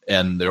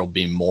 and there'll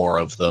be more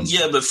of them.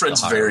 Yeah, but Fred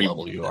and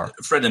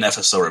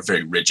FSO are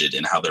very rigid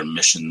in how their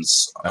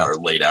missions are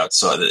laid out.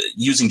 So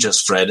using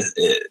just Fred,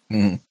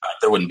 there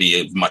wouldn't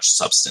be much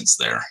substance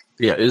there.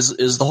 Yeah,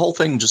 is the whole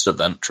thing just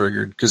event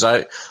triggered? Because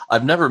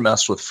I've never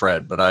messed with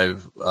Fred, but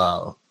I've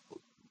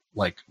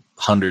like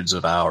hundreds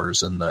of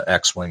hours in the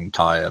X-Wing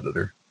TIE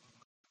editor,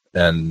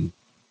 and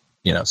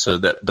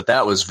but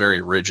that was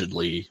very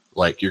rigidly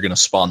like, you're going to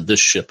spawn this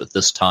ship at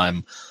this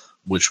time,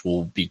 which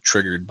will be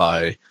triggered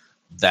by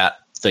that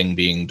thing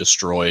being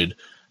destroyed,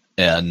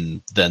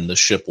 and then the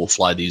ship will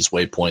fly these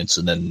waypoints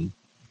and then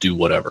do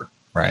whatever,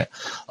 right?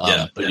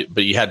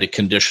 But you had to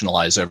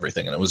conditionalize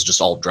everything, and it was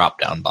just all drop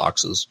down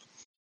boxes.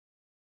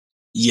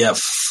 Yeah,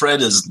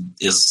 Fred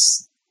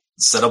is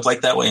set up like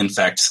that way. In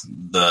fact,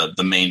 the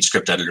main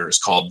script editor is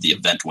called the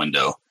event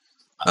window,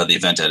 the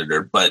event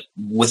editor. But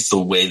with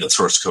the way the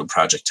source code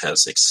project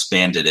has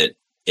expanded it,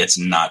 it's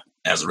not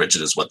as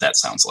rigid as what that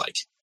sounds like.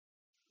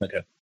 Okay.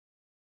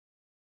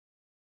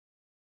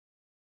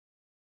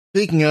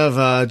 Speaking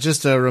of,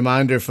 just a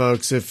reminder,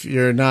 folks, if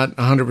you're not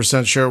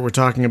 100% sure what we're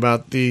talking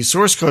about, the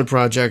source code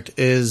project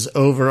is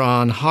over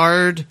on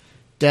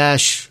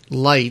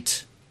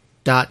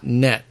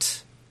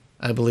hard-light.net,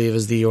 I believe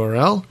is the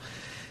URL.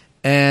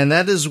 And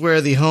that is where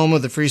the home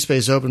of the Free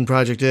Space Open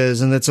project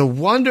is. And it's a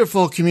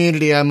wonderful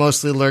community I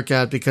mostly lurk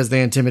at because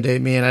they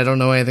intimidate me and I don't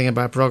know anything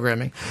about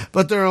programming.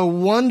 But they're a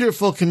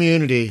wonderful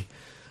community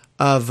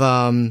of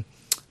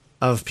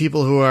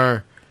people who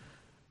are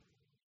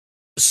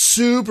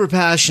super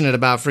passionate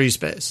about free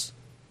space.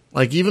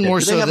 Like even more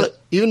so than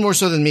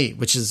me,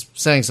 which is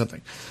saying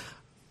something.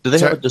 Do they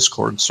have a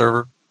Discord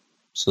server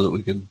so that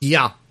we could?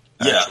 Yeah.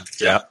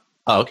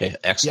 Oh, okay.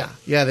 Excellent.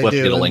 Yeah, they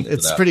do.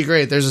 It's pretty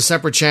great. There's a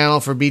separate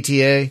channel for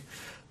BTA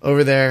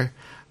over there.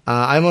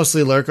 I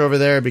mostly lurk over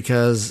there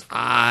because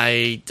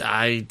I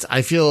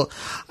feel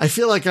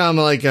like I'm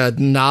like a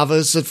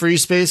novice at free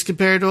space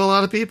compared to a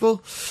lot of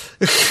people.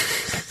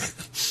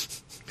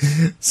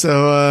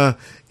 So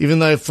even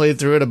though I've played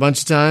through it a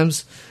bunch of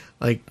times,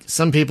 like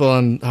some people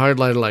on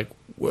Hardlight are like,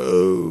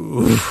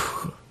 "Whoa."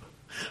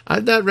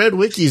 I've not read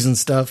wikis and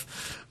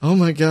stuff. Oh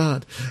my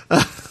god.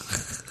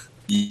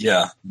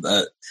 Yeah,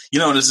 it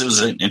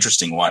was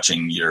interesting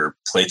watching your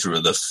playthrough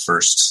of the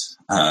first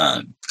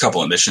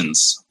couple of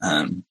missions.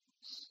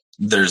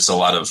 There's a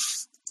lot of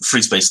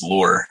free space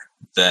lore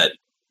that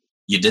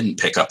you didn't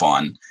pick up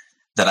on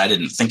that I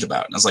didn't think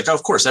about. And I was like, oh,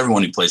 of course,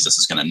 everyone who plays this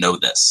is going to know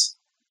this.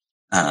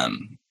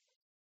 And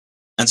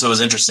so it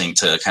was interesting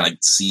to kind of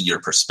see your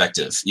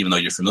perspective, even though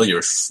you're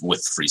familiar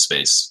with free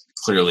space.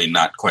 Clearly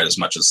not quite as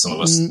much as some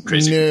of us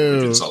crazy people who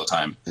do this all the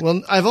time.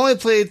 Well, I've only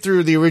played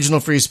through the original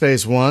Free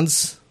Space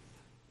once,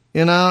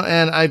 and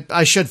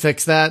I should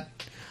fix that.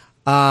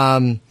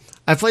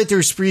 I played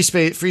through Free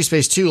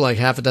Space 2 like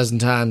half a dozen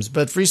times,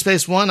 but Free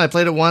Space 1, I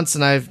played it once,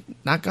 and I've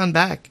not gone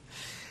back.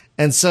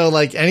 And so,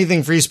 like,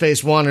 anything Free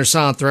Space 1 or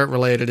Silent Threat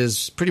related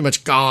is pretty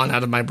much gone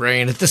out of my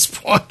brain at this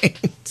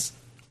point.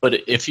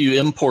 But if you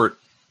import,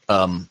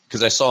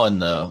 because I saw in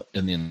the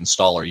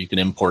installer, you can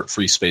import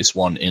Free Space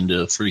 1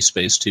 into Free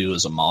Space 2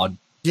 as a mod.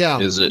 Yeah.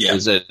 Is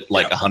it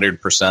like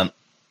 100%,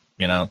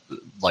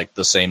 like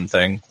the same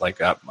thing? Like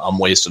I'm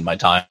wasting my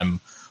time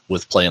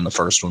with playing the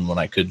first one when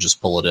I could just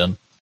pull it in?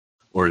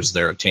 Or is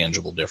there a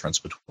tangible difference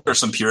between? There are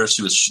some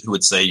purists who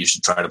would say you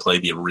should try to play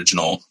the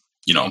original,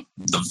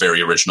 the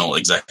very original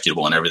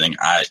executable and everything.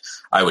 I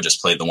would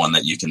just play the one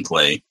that you can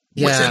play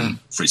within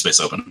Free Space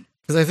Open.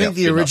 Because I think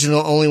the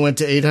original only went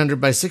to 800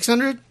 by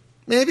 600,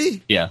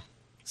 maybe? Yeah.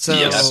 So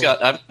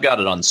I've got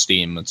it on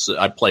Steam.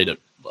 I played it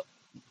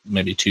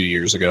maybe 2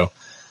 years ago.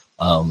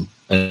 And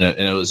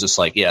it was just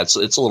like, it's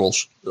a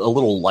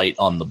little light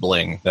on the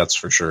bling, that's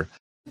for sure.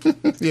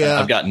 Yeah.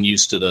 I've gotten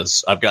used to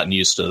this. I've gotten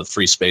used to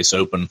Free Space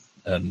Open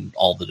and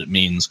all that it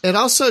means. It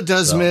also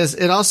does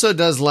it also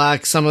does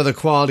lack some of the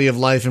quality of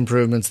life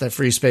improvements that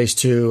Free Space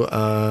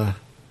 2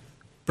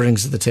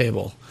 brings to the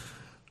table.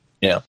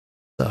 Yeah.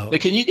 So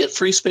can you get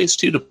Free Space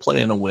 2 to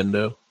play in a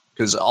window?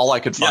 Because all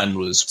I could find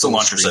was full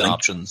screen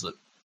options.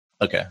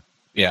 Okay.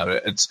 Yeah,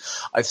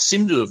 I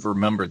seem to have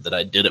remembered that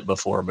I did it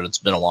before, but it's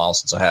been a while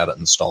since I had it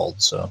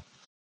installed. So,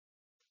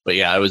 but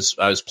yeah, I was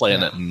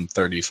playing it in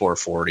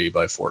 3440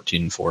 by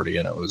 1440,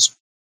 and it was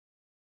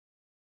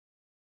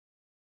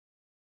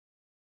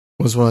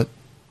what?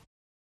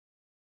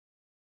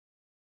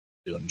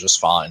 Doing just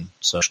fine.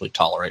 So actually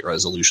tolerate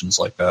resolutions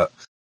like that.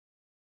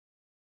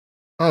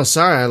 Oh,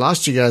 sorry, I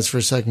lost you guys for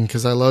a second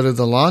because I loaded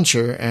the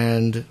launcher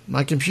and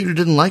my computer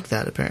didn't like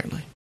that,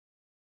 apparently.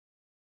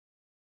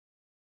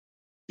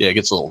 Yeah, it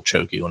gets a little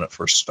choky when it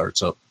first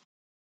starts up.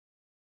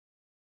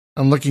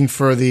 I'm looking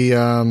for the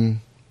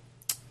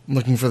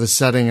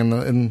setting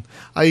and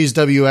I use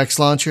WX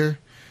launcher,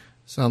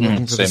 so I'm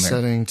looking for the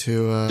setting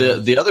to.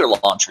 The other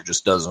launcher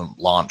just doesn't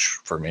launch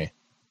for me.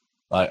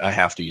 I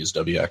have to use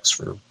WX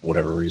for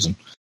whatever reason.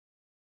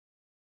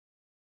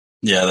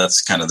 Yeah,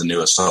 that's kind of the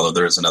newest. Although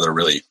there is another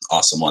really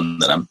awesome one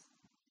that I'm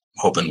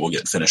hoping will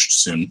get finished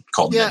soon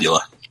called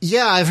Nebula.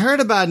 Yeah, I've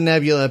heard about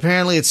Nebula.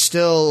 Apparently, it's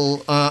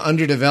still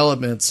under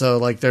development, so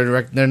like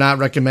they're not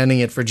recommending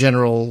it for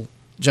general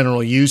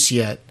use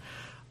yet.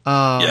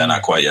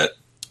 Not quite yet.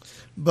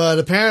 But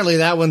apparently,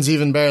 that one's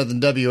even better than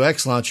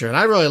WX Launcher, and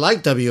I really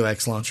like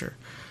WX Launcher.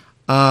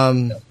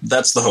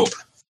 That's the hope.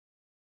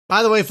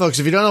 By the way, folks,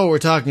 if you don't know what we're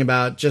talking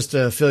about, just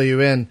to fill you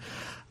in,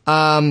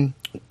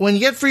 when you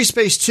get Free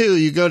Space 2,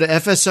 you go to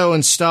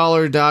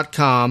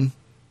fsoinstaller.com.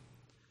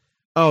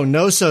 Oh,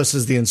 Nosos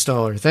is the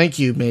installer. Thank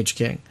you, Mage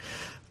King.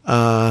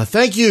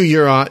 Thank you,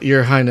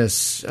 Your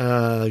Highness,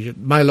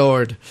 my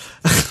lord.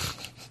 I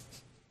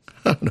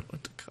don't know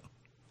what to call.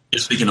 You're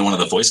speaking to one of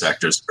the voice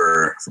actors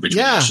for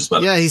Between Ashes,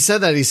 but yeah, he said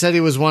that. He said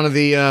he was one of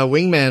the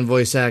Wingman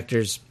voice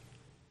actors.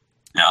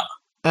 Yeah.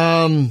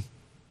 What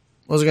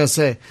was I going to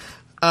say?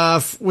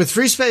 With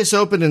Free Space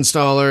Open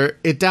installer,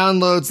 it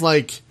downloads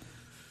like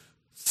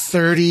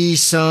 30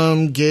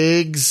 some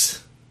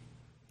gigs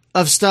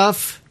of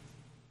stuff,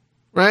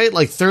 right?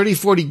 Like 30,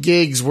 40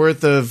 gigs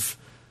worth of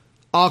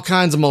all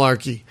kinds of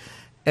malarkey.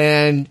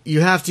 And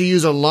you have to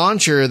use a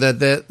launcher that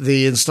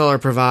the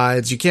installer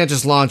provides. You can't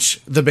just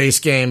launch the base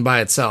game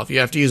by itself. You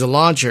have to use a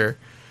launcher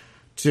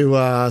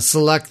to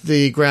select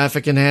the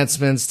graphic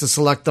enhancements, to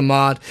select the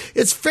mod.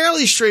 It's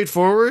fairly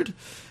straightforward,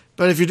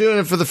 but if you're doing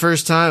it for the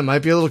first time, it might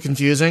be a little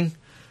confusing.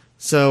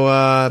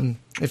 So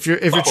if you're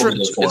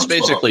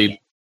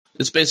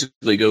it's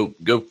basically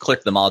go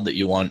click the mod that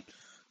you want,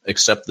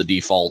 accept the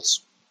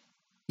defaults.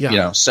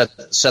 Yeah. Set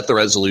the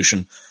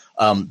resolution.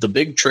 The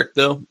big trick,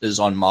 though, is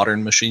on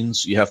modern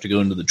machines, you have to go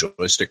into the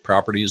joystick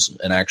properties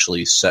and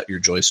actually set your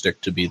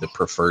joystick to be the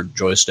preferred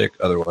joystick.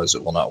 Otherwise,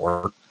 it will not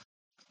work.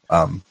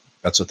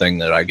 That's a thing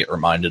that I get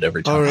reminded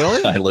every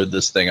time I load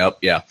this thing up.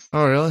 Yeah.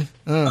 Oh, really?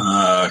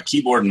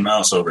 Keyboard and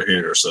mouse over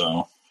here,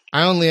 so...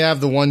 I only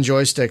have the one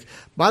joystick.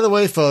 By the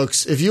way,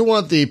 folks, if you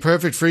want the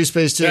perfect Free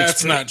Space 2...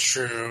 That's not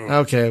true.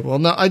 Okay, well,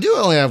 no, I do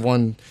only have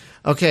one.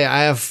 Okay,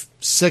 I have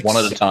 6...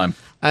 One at a time.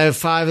 I have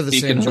 5 of the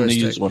same joystick. You can only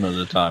use one at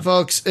a time.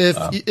 Folks,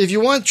 if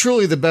you want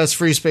truly the best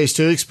Free Space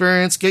 2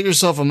 experience, get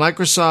yourself a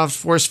Microsoft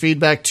Force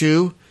Feedback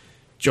 2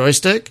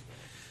 joystick.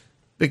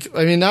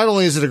 I mean, not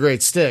only is it a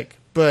great stick,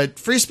 but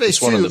Free Space It's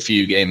 2, one of the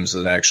few games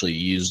that actually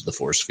used the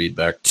force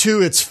feedback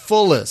to its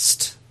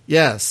fullest.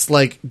 Yes,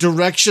 like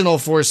directional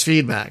force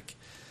feedback.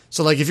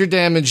 So like if you're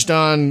damaged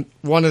on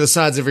one of the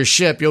sides of your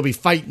ship, you'll be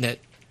fighting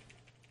it.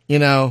 You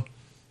know,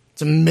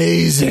 it's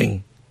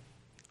amazing.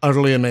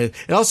 Utterly amazing.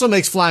 It also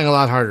makes flying a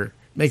lot harder.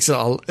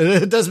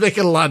 It does make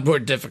it a lot more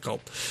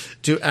difficult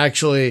to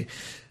actually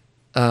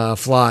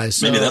fly.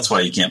 So, maybe that's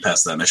why you can't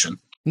pass that mission.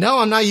 no,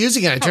 I'm not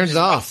using it. I turned it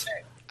off.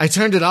 I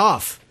turned it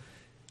off.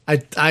 I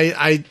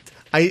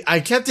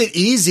kept it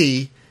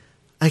easy.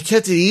 I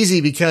kept it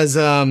easy because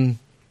I'm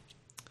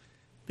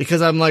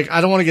like,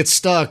 I don't want to get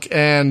stuck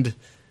and,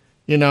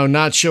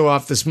 not show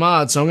off this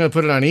mod. So I'm going to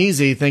put it on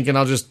easy thinking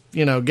I'll just,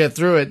 get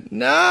through it.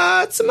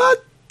 Not so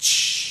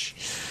much.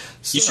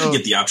 You should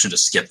get the option to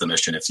skip the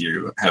mission if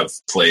you have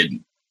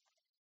played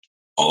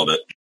all of it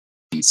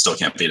and still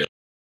can't beat it.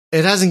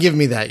 It hasn't given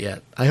me that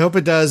yet. I hope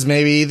it does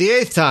maybe the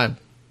 8th time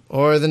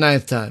or the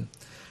 9th time.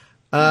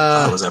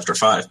 It was after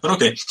 5, but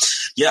okay.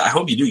 Yeah, I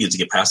hope you do get to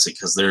get past it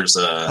because there's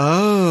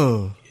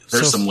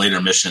some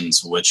later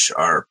missions which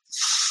are.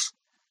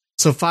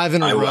 So 5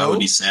 in a row? I would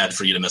be sad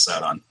for you to miss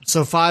out on.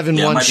 So 5 in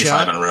one it might shot? be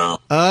 5 in a row.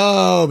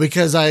 Oh,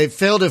 because I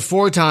failed it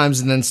 4 times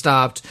and then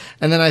stopped,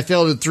 and then I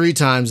failed it 3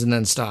 times and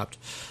then stopped.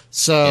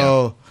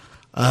 So,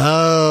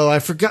 I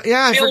forgot.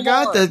 Yeah, I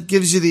forgot that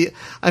gives you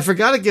I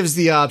forgot it gives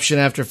the option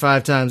after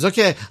 5 times.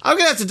 Okay, I'm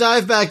gonna have to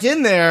dive back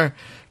in there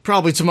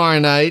probably tomorrow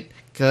night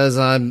because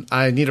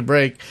I need a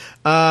break.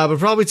 But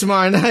probably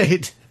tomorrow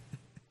night.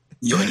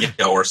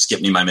 Or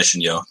skip me my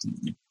mission, yo.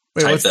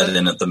 Type that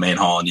in at the main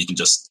hall, and you can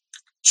just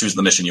choose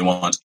the mission you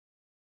want.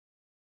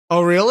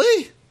 Oh,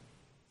 really?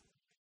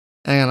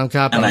 Hang on, I'm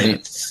copying.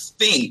 And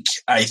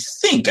I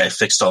think I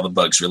fixed all the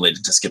bugs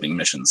related to skipping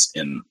missions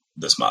in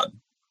this mod.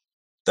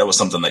 That was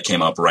something that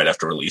came up right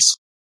after release.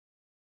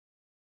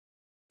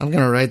 I'm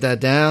going to write that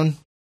down.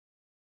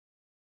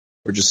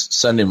 Or just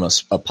send him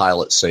a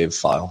pilot save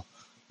file.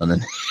 And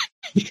then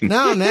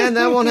no, man,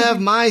 that won't have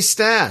my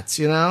stats,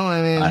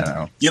 I mean, I don't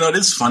know. It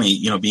is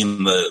funny,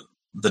 being the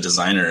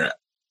designer.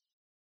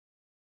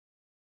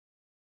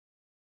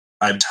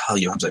 I tell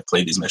you, as I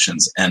played these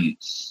missions, and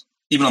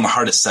even on the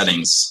hardest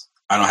settings,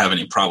 I don't have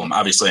any problem.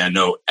 Obviously, I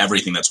know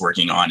everything that's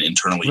working on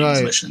internally in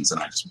these missions,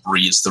 and I just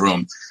breeze through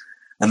them.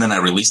 And then I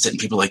released it, and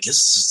people were like,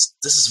 this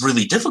is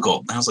really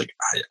difficult. And I was like,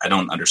 I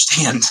don't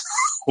understand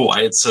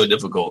why it's so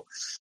difficult.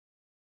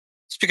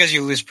 It's because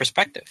you lose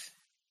perspective.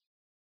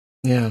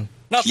 Yeah.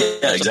 Not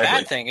that it's a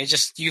bad thing. It's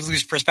just you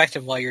lose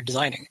perspective while you're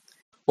designing.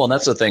 Well, and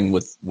that's the thing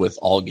with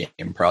all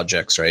game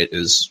projects, right,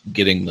 is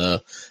getting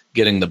the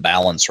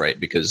balance right,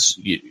 because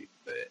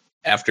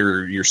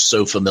after you're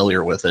so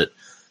familiar with it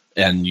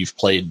and you've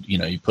played,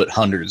 you put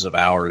hundreds of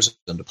hours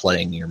into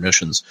playing your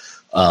missions,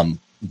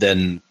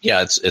 then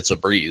yeah, it's a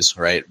breeze,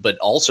 right? But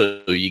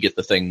also you get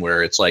the thing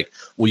where it's like,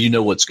 well, you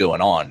know what's going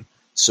on,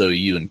 so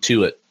you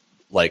intuit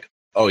like,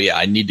 oh yeah,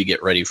 I need to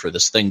get ready for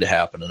this thing to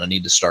happen, and I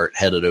need to start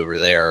headed over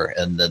there,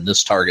 and then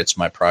this target's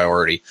my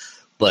priority.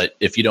 But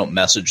if you don't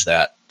message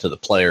that to the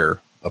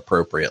player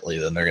appropriately,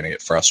 then they're going to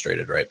get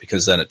frustrated, right?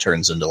 Because then it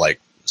turns into like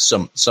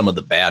some of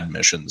the bad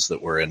missions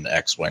that were in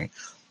X-Wing,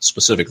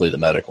 specifically the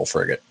medical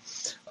frigate,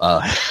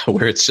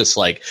 where it's just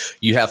like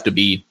you have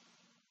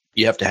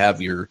to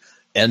have your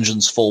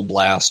engines full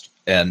blast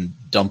and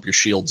dump your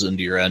shields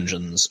into your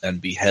engines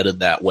and be headed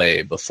that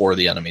way before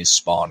the enemies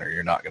spawn, or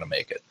you're not going to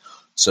make it.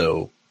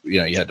 So, you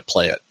had to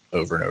play it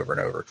over and over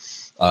and over,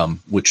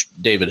 which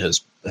David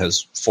has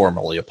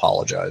formally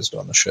apologized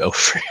on the show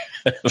for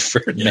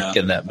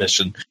making that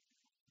mission.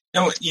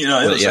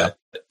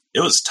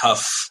 It was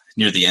tough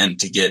near the end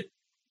to get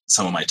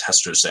some of my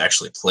testers to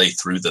actually play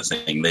through the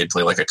thing. They'd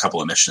play like a couple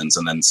of missions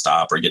and then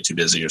stop or get too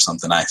busy or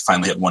something. I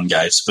finally had one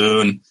guy,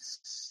 Spoon,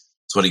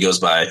 that's what he goes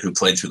by, who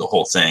played through the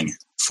whole thing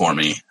for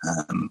me,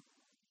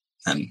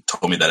 and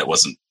told me that it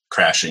wasn't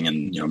crashing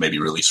and maybe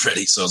release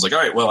ready. So I was like, all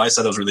right, well, I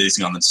said I was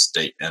releasing on this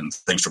date, and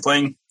thanks for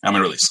playing. I'm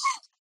gonna release.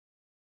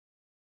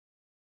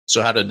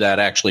 So how did that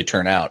actually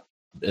turn out?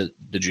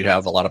 Did you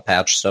have a lot of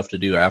patch stuff to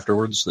do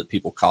afterwards that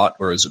people caught,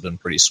 or has it been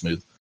pretty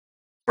smooth?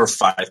 Or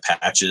 5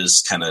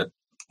 patches, kind of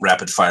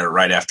rapid fire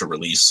right after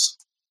release.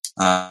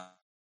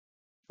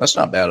 That's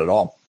not bad at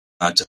all.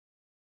 But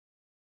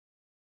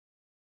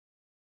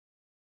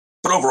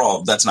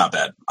overall, that's not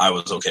bad. I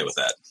was okay with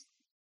that.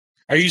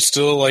 Are you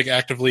still like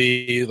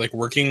actively like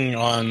working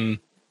on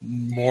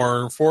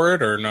more for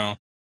it, or no?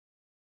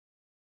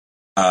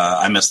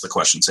 I missed the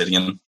question. Say it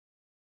again.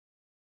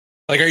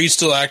 Like, are you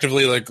still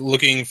actively like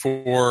looking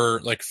for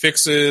like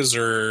fixes,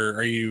 or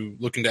are you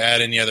looking to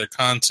add any other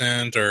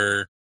content,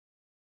 or?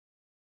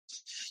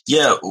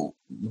 Yeah,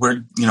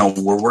 we're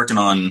working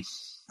on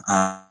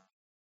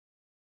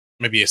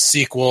maybe a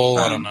sequel.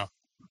 I don't know.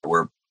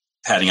 We're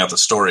padding out the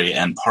story,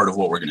 and part of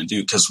what we're going to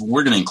do, because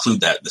we're going to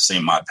include the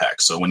same mod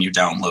pack. So when you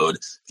download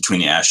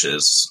Between the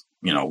Ashes,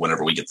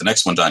 whenever we get the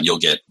next one done, you'll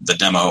get the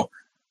demo,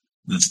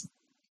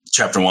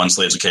 Chapter 1,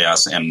 Slaves of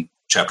Chaos, and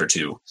Chapter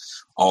 2,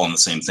 all in the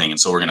same thing. And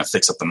so we're going to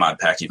fix up the mod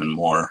pack even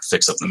more,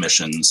 fix up the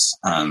missions,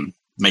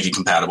 make it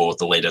compatible with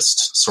the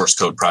latest source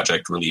code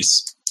project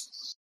release.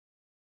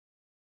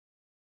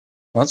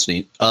 Well, that's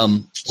neat.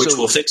 Which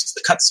will fix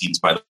the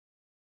cutscenes, by the way.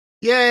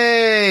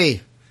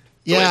 Yay!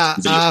 Yeah,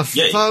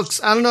 Yay.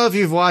 folks, I don't know if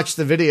you've watched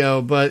the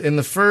video, but in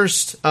the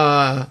first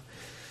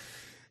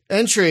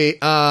entry,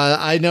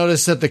 I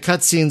noticed that the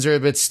cutscenes are a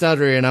bit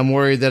stuttery, and I'm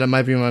worried that it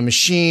might be my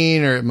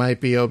machine or it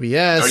might be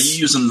OBS. Are you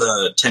using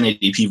the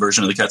 1080p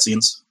version of the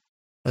cutscenes?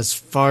 As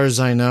far as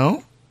I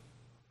know.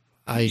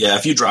 Yeah,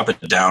 if you drop it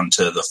down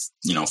to the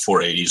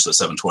 480s, the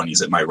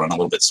 720s, it might run a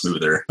little bit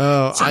smoother.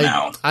 Oh,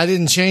 now. I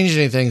didn't change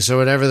anything, so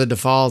whatever the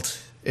default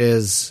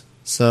is.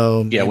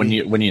 So yeah, when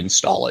you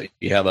install it,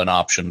 you have an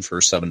option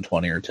for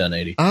 720 or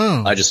 1080.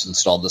 Oh, I just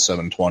installed the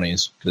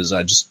 720s because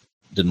I just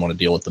didn't want to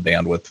deal with the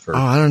bandwidth for. Oh,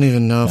 I don't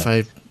even know if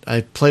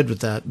I played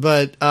with that,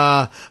 but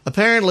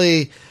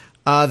apparently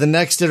the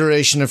next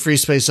iteration of Free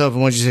Space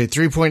Open, what did you say,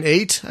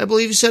 3.8? I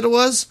believe you said it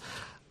was.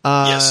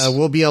 Yes.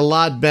 Will be a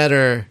lot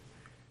better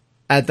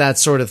at that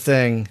sort of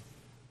thing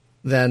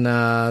than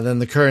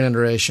the current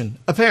iteration,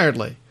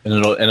 apparently. And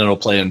it'll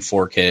play in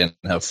 4K and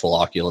have full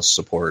Oculus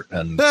support.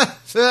 And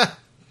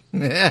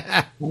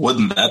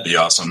wouldn't that be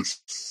awesome?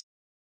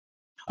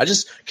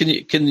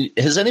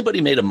 Has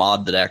anybody made a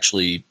mod that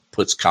actually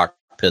puts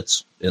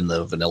cockpits in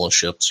the vanilla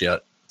ships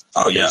yet?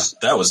 Oh yeah,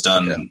 that was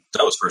done. Yeah.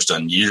 That was first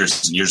done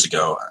years and years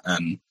ago,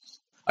 and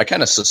I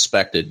kind of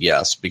suspected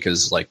yes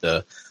because like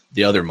the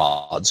other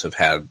mods have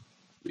had,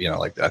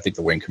 like I think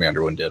the Wing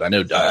Commander one did. I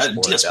know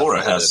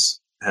Diaspora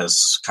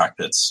has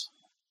cockpits.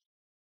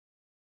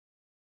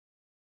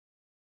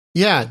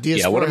 Yeah,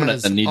 Diaspora what I'm going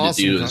to need to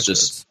do cockpits.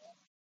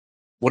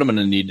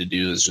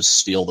 is just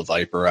steal the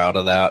Viper out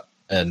of that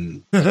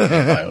and make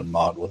my own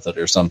mod with it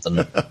or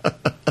something.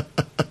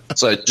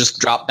 So I just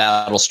drop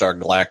Battlestar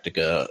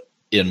Galactica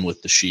in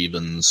with the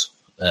Shevans,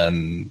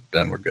 and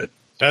then we're good.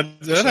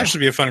 That'd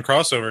actually be a fun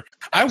crossover.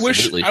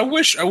 Absolutely. I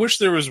wish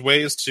there was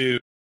ways to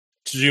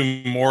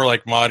do more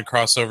like mod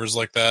crossovers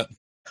like that.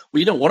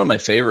 Well, one of my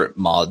favorite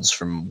mods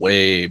from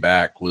way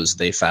back was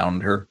They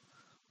Found Her,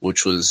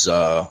 which was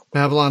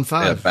Babylon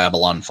 5.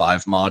 Babylon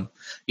 5 mod.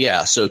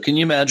 Yeah, so can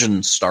you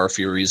imagine Star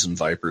Furies and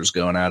Vipers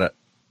going at it?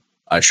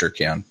 I sure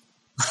can.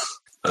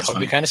 That would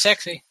be kind of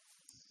sexy.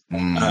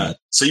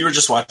 So you were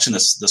just watching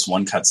this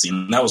one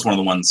cutscene. That was one of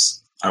the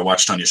ones I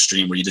watched on your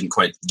stream where you didn't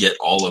quite get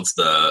all of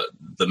the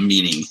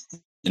meaning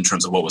in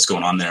terms of what was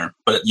going on there,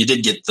 but you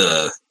did get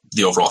the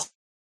overall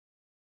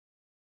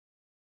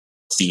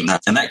theme.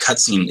 And that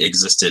cutscene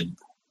existed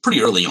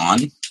pretty early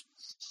on.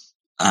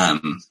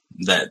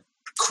 That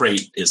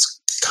crate is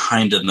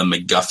kind of the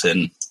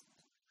MacGuffin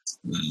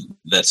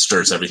that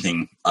stirs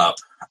everything up.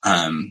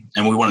 And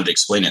we wanted to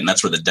explain it, and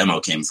that's where the demo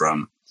came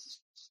from.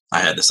 I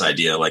had this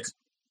idea like,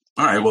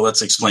 all right, well,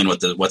 let's explain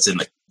what's in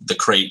the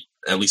crate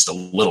at least a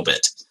little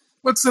bit.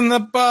 What's in the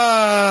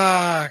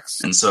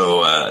box? And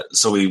so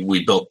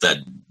we built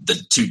the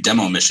two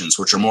demo missions,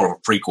 which are more of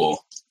a prequel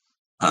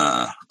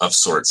of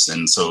sorts.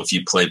 And so if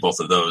you play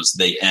both of those,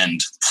 they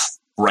end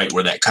right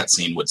where that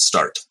cutscene would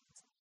start.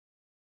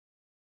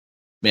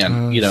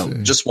 Man,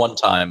 just one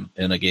time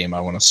in a game,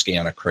 I want to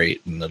scan a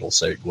crate and it'll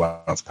say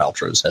Gwyneth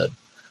Paltrow's head.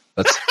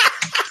 That's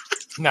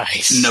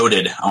nice.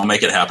 Noted. I'll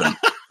make it happen.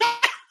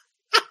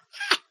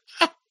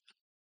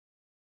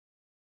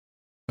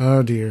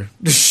 Oh dear.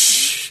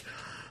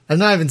 I've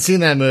not even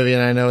seen that movie,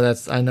 and I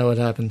know what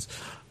happens.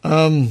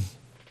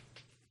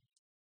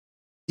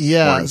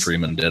 Yeah. Morgan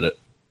Freeman did it.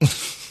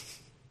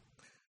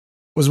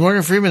 Was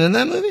Morgan Freeman in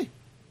that movie?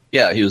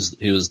 Yeah, he was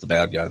the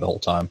bad guy the whole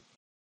time.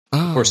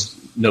 Oh. Of course,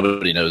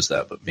 nobody knows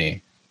that but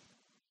me.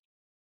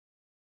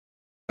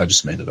 I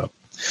just made it up.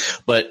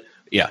 But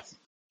yeah,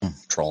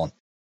 trolling.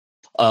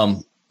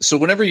 So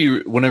whenever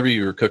you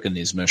were cooking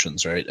these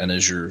missions, right, and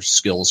as your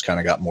skills kind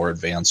of got more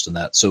advanced in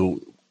that,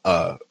 so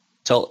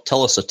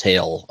tell us a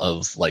tale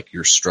of like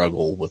your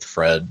struggle with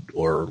Fred,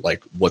 or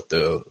like what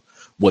the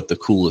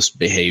coolest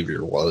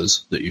behavior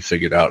was that you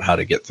figured out how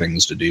to get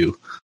things to do.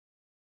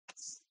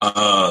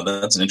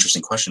 That's an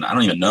interesting question. I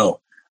don't even know,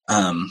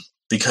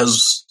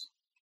 because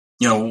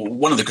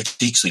one of the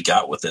critiques we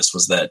got with this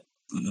was that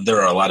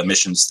there are a lot of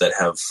missions that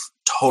have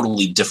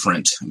totally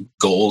different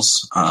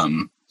goals,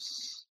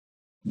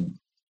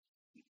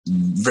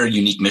 very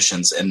unique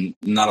missions, and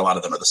not a lot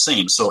of them are the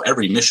same. So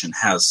every mission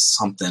has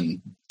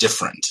something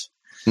different.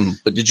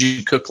 But did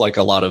you cook like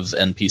a lot of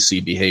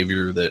NPC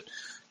behavior that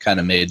kind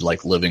of made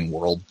like living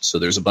world? So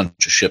there's a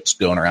bunch of ships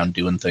going around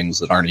doing things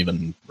that aren't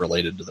even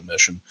related to the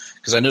mission.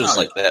 Because I noticed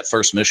that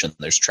first mission,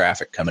 there's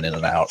traffic coming in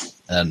and out,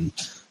 and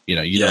you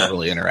don't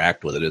really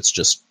interact with it. It's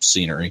just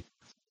scenery.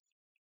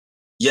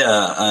 Yeah.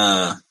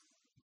 I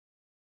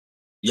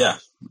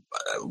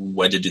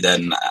did do that,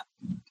 and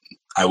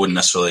I wouldn't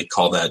necessarily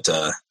call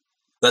that.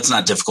 That's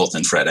not difficult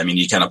in Fred. I mean,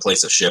 you kind of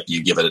place a ship,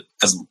 you give it,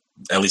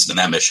 at least in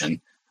that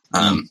mission,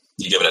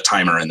 you give it a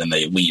timer, and then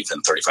they leave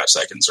in 35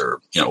 seconds or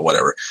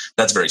whatever.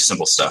 That's very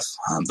simple stuff.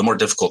 The more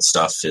difficult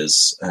stuff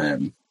is,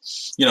 in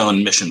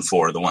mission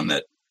 4, the one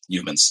that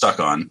you've been stuck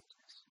on,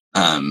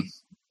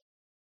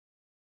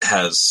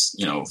 has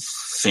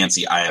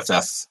fancy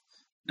IFF.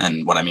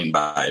 And what I mean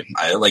by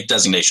like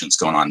designations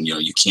going on,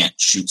 you can't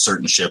shoot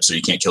certain ships or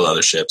you can't kill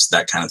other ships,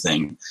 that kind of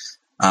thing.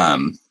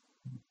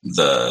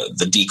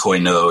 the decoy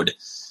node.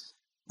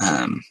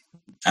 And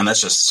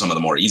that's just some of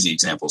the more easy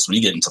examples. When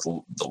you get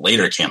into the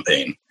later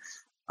campaign,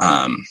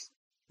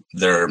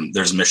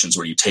 there's missions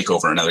where you take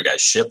over another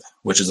guy's ship,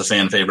 which is a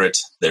fan favorite.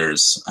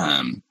 There's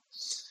a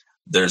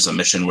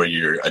mission where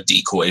you're a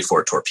decoy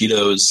for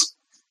torpedoes.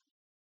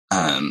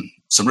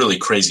 Some really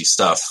crazy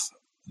stuff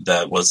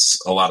that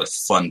was a lot of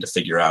fun to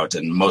figure out,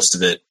 and most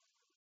of it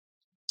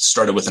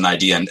started with an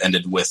idea and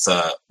ended with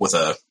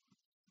a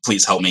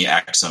 "please help me"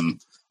 Axum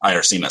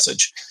IRC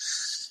message.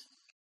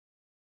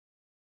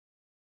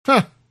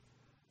 Huh.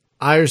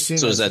 IRC.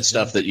 So is that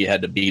stuff that you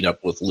had to beat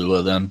up with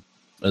Lua then?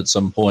 At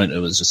some point, it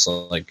was just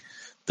like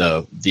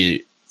the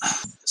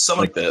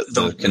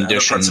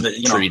condition parts of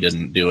it, tree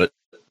didn't do it.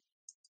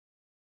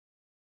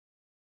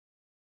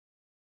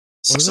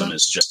 System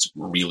is just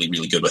really,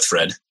 really good with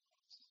Fred.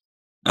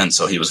 And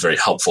so he was very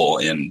helpful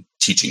in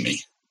teaching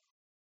me.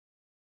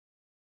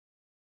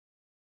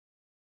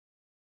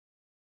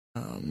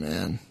 Oh,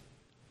 man.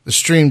 The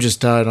stream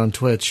just died on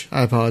Twitch.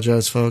 I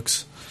apologize,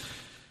 folks.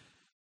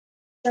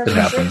 It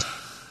happens.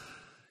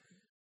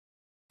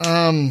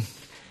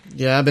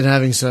 Yeah, I've been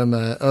having some...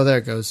 there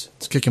it goes.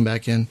 It's kicking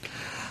back in.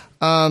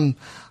 I'm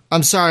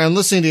sorry. I'm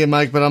listening to you,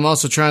 Mike, but I'm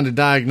also trying to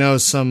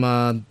diagnose some...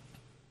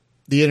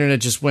 the internet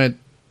just went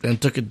and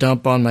took a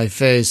dump on my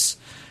face.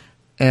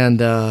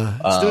 And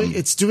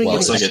it's doing well,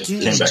 it like it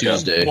came back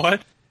Tuesday.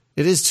 What?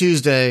 It is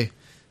Tuesday,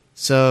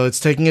 so it's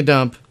taking a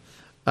dump.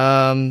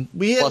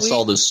 Plus,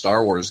 all those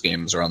Star Wars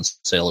games are on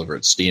sale over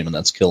at Steam, and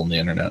that's killing the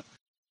internet.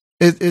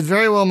 It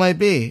very well might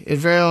be. It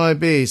very well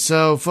might be.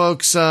 So,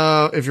 folks,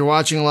 if you're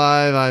watching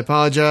live, I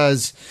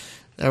apologize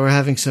that we're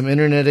having some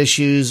internet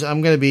issues.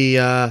 I'm going to be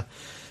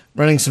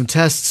running some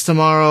tests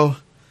tomorrow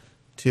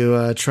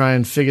to try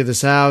and figure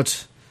this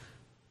out.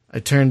 I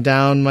turned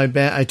down my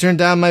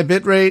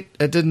bit rate.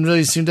 It didn't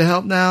really seem to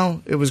help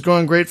now. It was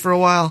going great for a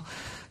while.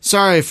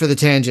 Sorry for the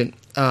tangent.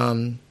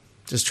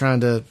 Just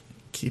trying to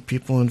keep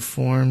people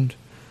informed.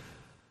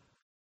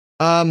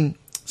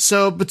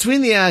 So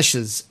Between the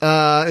Ashes,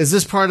 is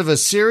this part of a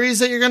series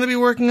that you're going to be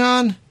working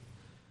on?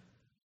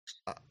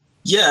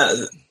 Yeah.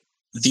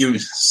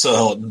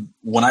 So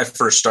when I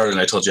first started,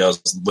 I told you I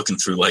was looking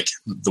through like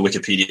the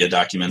Wikipedia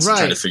documents and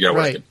trying to figure out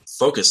what I could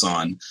focus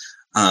on.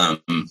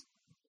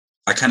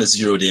 I kind of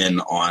zeroed in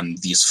on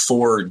these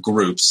 4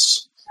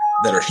 groups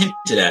that are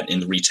hinted at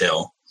in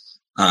retail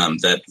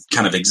that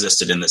kind of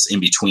existed in this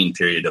in-between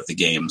period of the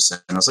games.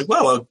 And I was like,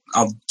 well,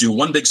 I'll do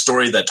one big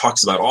story that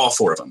talks about all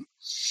 4 of them.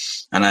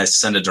 And I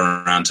sent it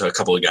around to a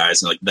couple of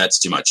guys and like, that's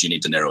too much. You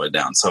need to narrow it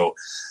down. So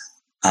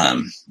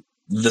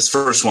this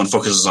first one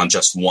focuses on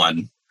just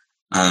one.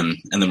 And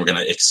then we're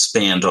going to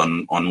expand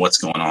on what's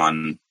going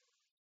on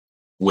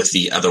with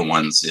the other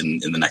ones in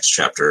the next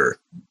chapter.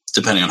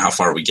 Depending on how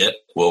far we get,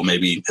 we'll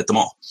maybe hit them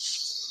all.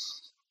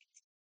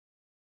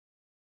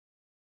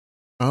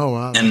 Oh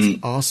wow, that's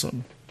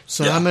awesome!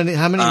 So how many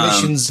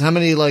missions? How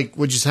many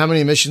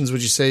missions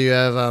would you say you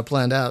have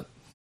planned out?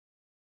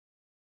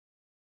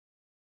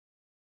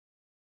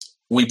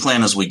 We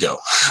plan as we go.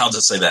 I'll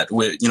just say that.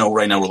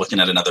 Right now we're looking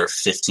at another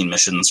 15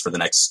 missions for the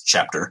next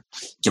chapter,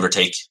 give or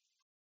take.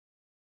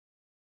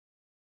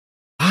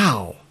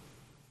 Wow,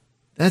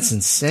 that's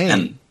insane!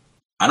 And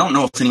I don't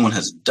know if anyone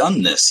has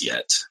done this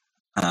yet.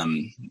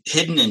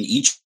 Hidden in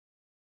each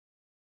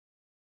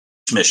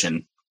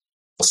mission,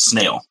 a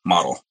snail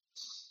model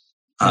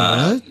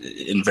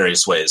in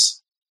various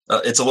ways.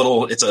 It's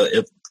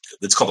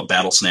called a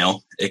battle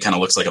snail. It kind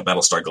of looks like a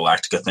Battlestar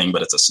Galactica thing,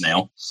 but it's a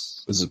snail.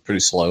 Is it pretty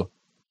slow?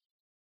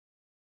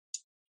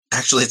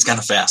 Actually, it's kind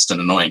of fast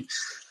and annoying.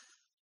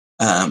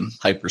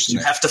 Hyper snail.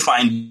 You have to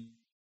find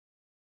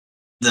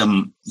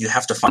them. You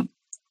have to find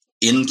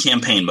in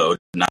campaign mode,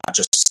 not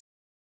just.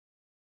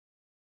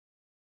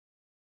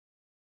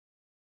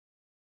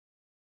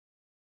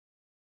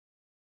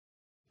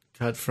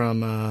 Cut from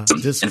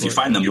Discord. And if you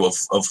find them, you'll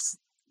get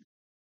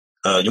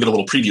a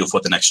little preview of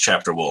what the next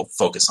chapter will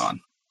focus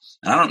on.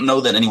 And I don't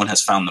know that anyone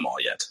has found them all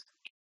yet.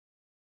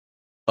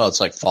 Oh, it's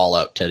like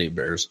Fallout teddy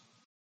bears.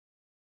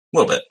 A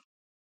little bit.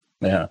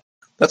 Yeah.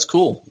 That's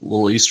cool.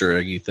 Little Easter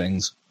eggy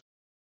things.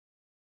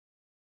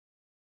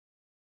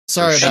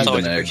 Sorry That's about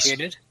always that.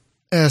 appreciated.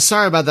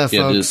 Sorry about that,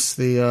 Yeah, folks.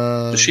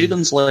 the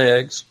Sheevens lay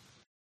eggs.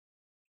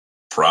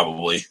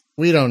 Probably.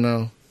 We don't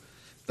know.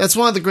 That's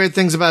one of the great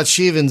things about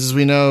Sheevens is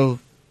we know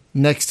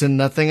next to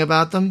nothing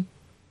about them.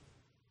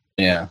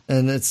 Yeah.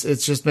 And it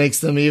just makes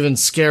them even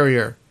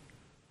scarier,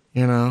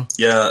 you know?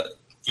 Yeah,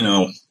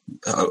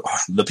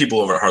 the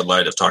people over at Hard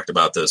Light have talked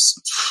about this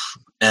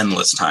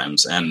endless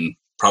times and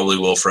probably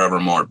will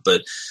forevermore.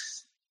 But,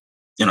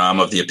 I'm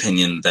of the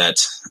opinion that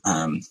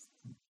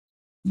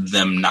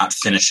them not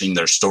finishing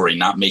their story,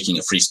 not making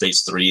a Free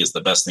Space 3 is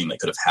the best thing that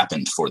could have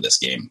happened for this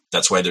game.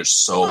 That's why there's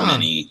so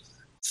many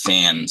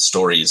fan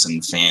stories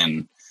and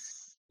fan,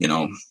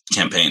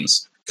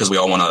 campaigns. Because we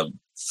all want to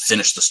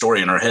finish the story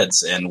in our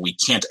heads, and we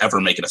can't ever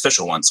make an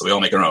official one, so we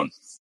all make our own.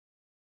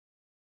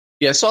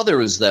 Yeah, I saw there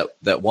was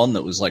that one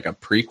that was like a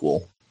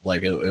prequel.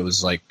 Like it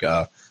was like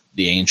the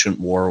Ancient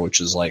War, which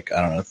is like,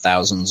 I don't know,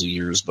 thousands of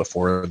years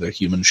before the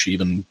human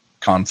Sheevan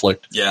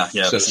conflict. Yeah,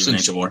 So the Shivan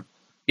Ancient War.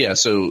 Yeah,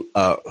 so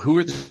who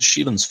were the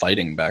Shivans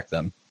fighting back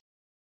then?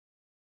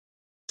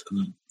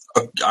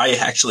 I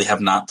actually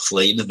have not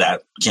played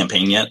that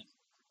campaign yet,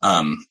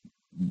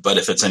 but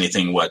if it's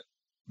anything what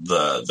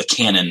the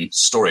canon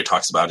story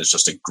talks about, is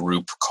just a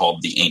group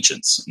called the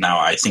Ancients. Now,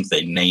 I think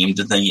they named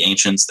the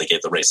Ancients. They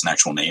gave the race an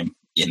actual name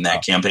in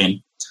that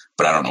campaign,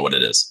 but I don't know what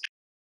it is.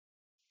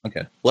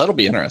 Okay, well, that'll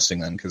be interesting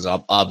then, because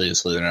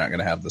obviously they're not going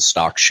to have the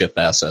stock ship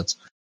assets.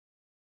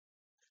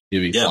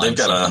 They've got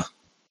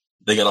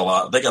a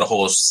lot. They got a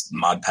whole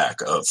mod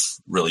pack of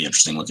really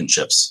interesting looking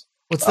ships.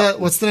 What's that?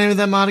 What's the name of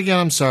that mod again?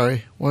 I'm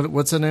sorry.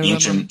 What's the name?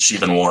 Ancient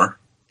Shivan War.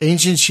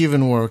 Ancient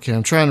Shivan War. Okay,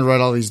 I'm trying to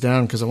write all these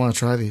down because I want to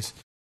try these.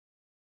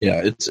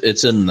 Yeah,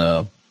 it's in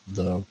the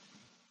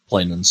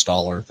plain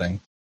installer thing.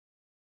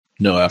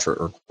 No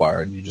effort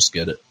required. You just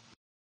get it.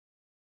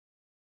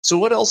 So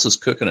what else is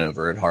cooking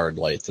over at Hard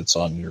Light that's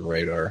on your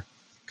radar?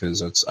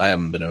 Because I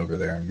haven't been over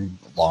there in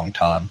a long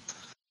time.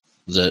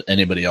 Is it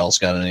anybody else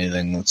got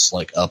anything that's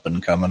like up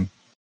and coming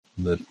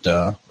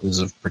that is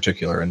of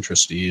particular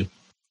interest to you?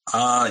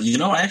 I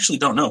actually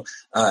don't know.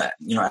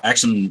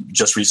 Action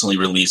just recently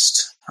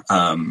released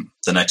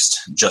the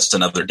next Just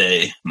Another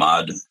Day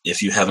mod.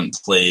 If you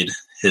haven't played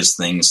his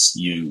things,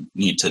 you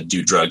need to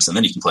do drugs and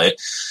then you can play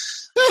it.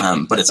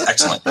 But it's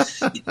excellent.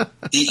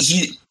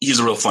 He's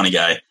a real funny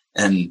guy,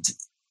 and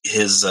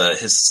his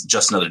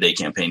Just Another Day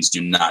campaigns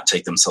do not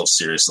take themselves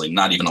seriously,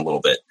 not even a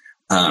little bit.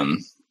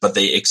 But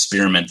they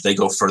experiment. They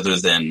go further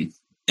than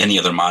any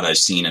other mod I've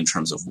seen in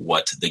terms of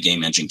what the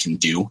game engine can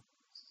do.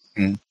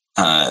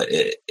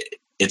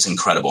 It's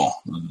incredible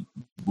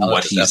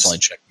what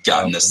he's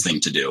gotten this thing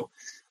to do,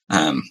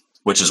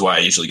 which is why I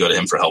usually go to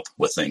him for help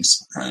with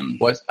things.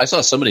 I saw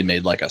somebody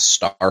made like a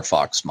Star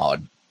Fox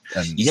mod.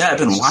 And I've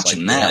been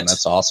watching that. Man,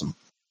 that's awesome.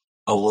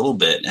 A little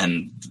bit,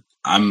 and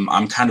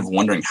I'm kind of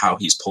wondering how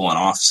he's pulling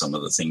off some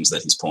of the things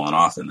that he's pulling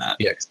off in that.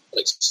 Yeah,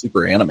 like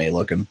super anime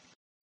looking.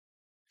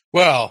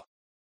 Well,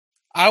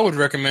 I would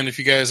recommend, if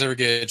you guys ever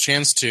get a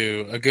chance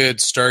to, a good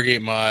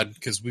Stargate mod,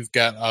 because we've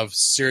got a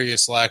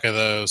serious lack of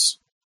those.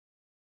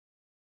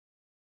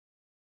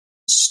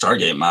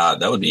 Stargate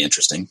mod, that would be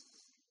interesting.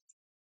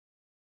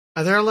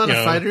 Are there a lot of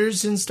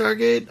fighters in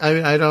Stargate? I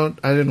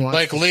didn't watch.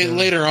 Like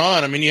later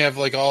on, I mean, you have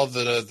like all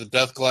the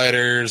Death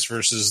Gliders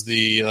versus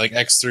the like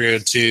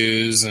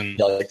X-302s, and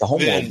like the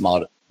Homeworld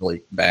mod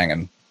really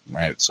banging,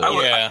 right? So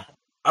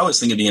I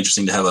was thinking it'd be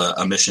interesting to have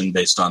a mission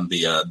based on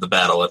the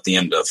battle at the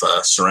end of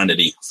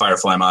Serenity,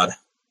 Firefly mod.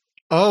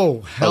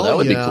 Oh, hell that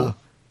would be yeah. cool.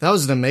 That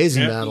was an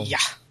amazing battle.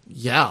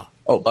 Yeah.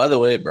 Oh, by the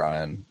way,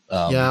 Brian,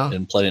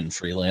 in playing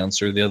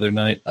Freelancer the other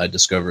night, I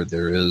discovered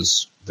there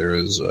is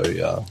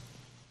a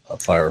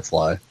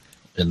Firefly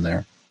in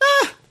there.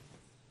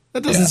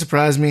 That doesn't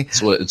surprise me.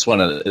 It's one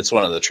of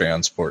the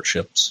transport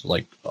ships,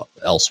 like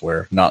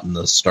elsewhere, not in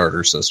the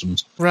starter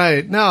systems.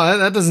 Right. No,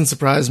 that doesn't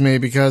surprise me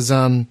because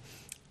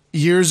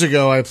years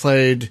ago I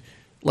played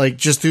like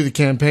just through the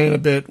campaign a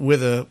bit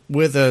with a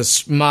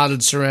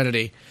modded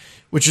Serenity,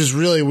 which is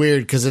really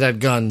weird because it had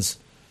guns.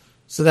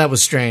 So that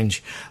was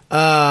strange.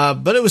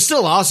 But it was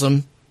still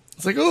awesome.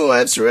 It's like, oh, I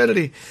have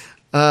Serenity.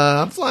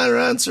 I'm flying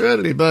around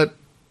Serenity, but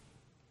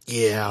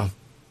yeah,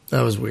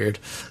 that was weird.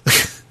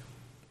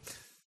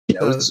 It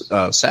was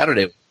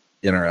Saturday was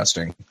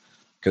interesting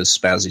because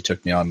Spazzy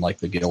took me on like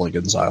the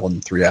Gilligan's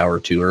Island 3-hour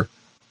tour,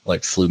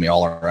 like flew me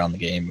all around the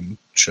game and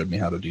showed me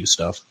how to do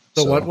stuff.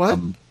 What?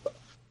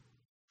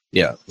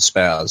 Yeah,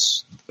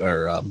 Spaz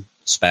or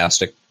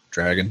Spastic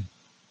Dragon,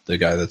 the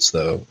guy that's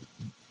the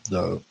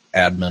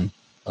admin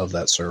of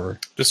that server.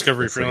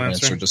 Discovery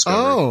Freelancer.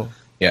 Discovery. Oh,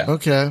 yeah.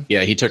 Okay.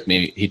 Yeah, he took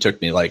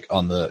me like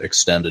on the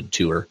extended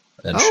tour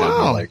and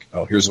showed me like,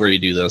 oh, here's where you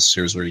do this,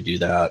 here's where you do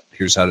that,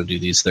 here's how to do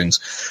these things.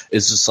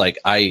 It's just like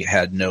I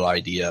had no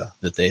idea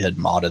that they had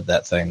modded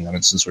that thing. I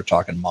mean, since we're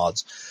talking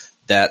mods,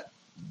 that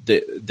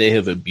they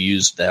have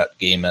abused that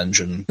game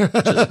engine to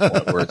the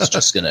point where it's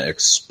just going to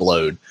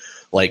explode.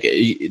 Like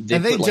they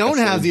don't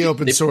have the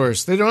open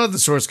source. They don't have the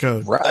source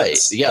code. Right.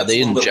 Yeah,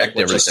 they inject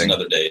everything. Just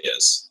Another Day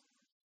is.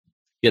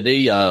 Yeah,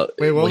 they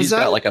wait, what was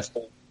that? Got like a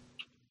full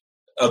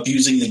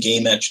abusing the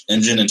game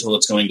engine until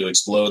it's going to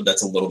explode.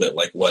 That's a little bit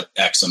like what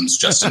Axum's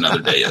Just Another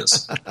Day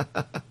is.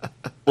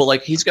 Well,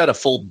 like he's got a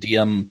full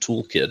DM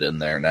toolkit in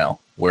there now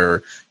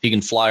where he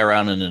can fly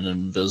around in an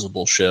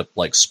invisible ship,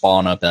 like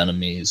spawn up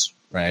enemies,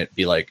 right?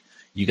 Be like,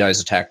 you guys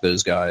attack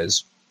those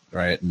guys,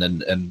 right?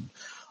 And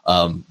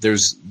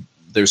there's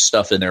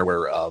stuff in there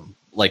where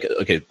like,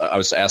 okay, I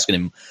was asking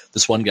him,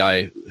 this one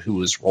guy who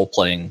was role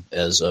playing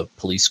as a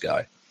police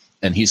guy,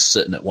 and he's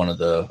sitting at one of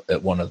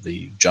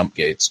the jump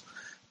gates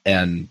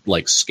and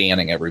like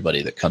scanning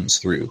everybody that comes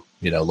through,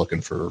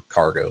 looking for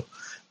cargo.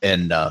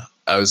 And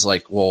I was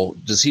like, well,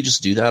 does he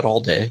just do that all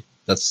day?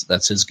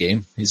 That's his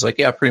game. He's like,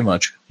 yeah, pretty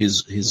much.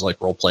 He's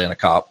like role playing a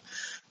cop.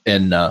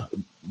 And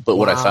but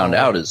what I found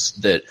out is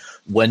that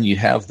when you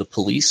have the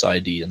police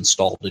ID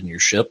installed in your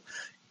ship,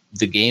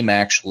 the game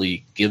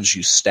actually gives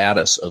you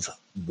status of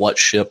what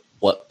ship,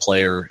 what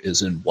player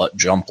is in what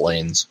jump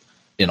lanes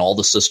in all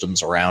the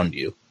systems around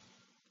you.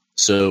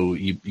 So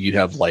you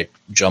have like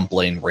jump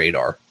lane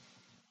radar,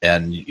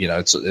 and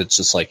it's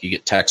just like you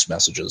get text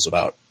messages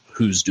about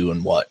who's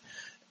doing what,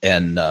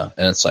 and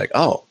it's like,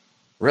 oh,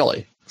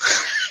 really?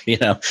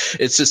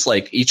 It's just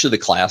like each of the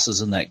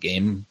classes in that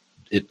game,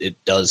 it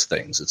does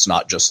things. It's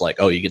not just like,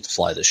 oh, you get to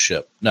fly this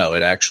ship. No,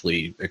 it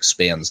actually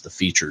expands the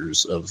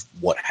features of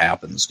what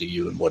happens to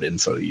you and what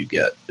info you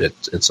get.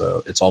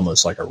 It's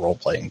almost like a role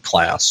playing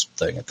class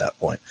thing at that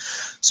point.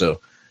 So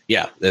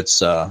yeah, it's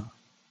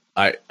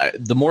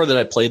the more that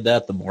I played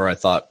that, the more I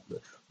thought,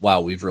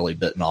 wow, we've really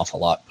bitten off a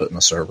lot putting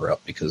the server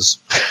up, because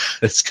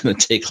it's going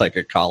to take like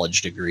a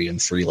college degree in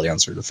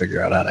Freelancer to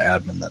figure out how to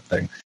admin that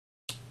thing.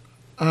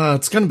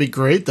 It's going to be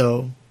great,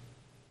 though.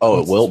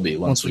 Oh, it will be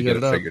once we get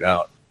it figured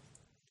out.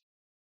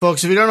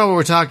 Folks, if you don't know what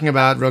we're talking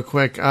about, real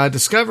quick,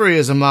 Discovery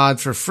is a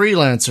mod for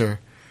Freelancer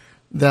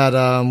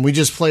that we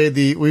just played.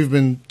 We've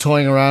been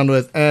toying around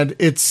with, and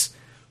it's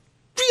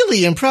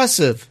really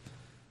impressive.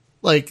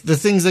 Like the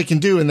things they can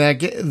do in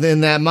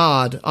that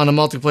mod on a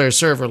multiplayer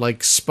server,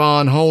 like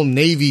spawn whole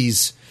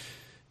navies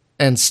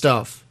and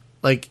stuff,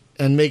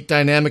 and make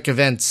dynamic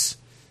events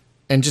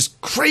and just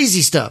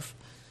crazy stuff.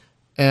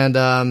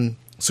 And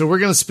so we're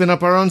going to spin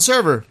up our own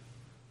server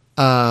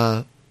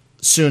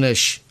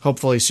soonish,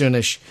 hopefully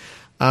soonish.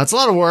 It's a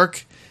lot of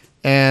work,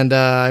 and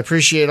I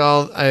appreciate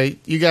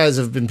you guys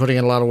have been putting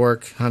in a lot of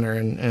work, Hunter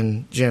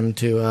and Jim,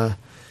 to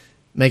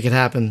make it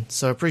happen.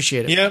 So I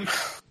appreciate it. Yep.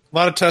 A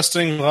lot of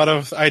testing, a lot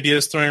of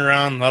ideas thrown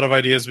around, a lot of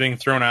ideas being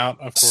thrown out,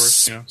 of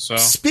course. So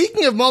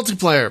speaking of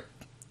multiplayer,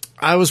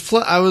 I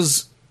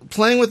was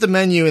playing with the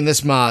menu in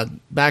this mod,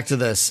 back to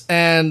this,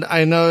 and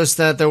I noticed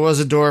that there was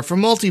a door for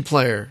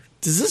multiplayer.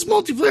 Is this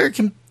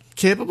multiplayer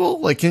capable?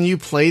 Like, can you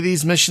play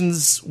these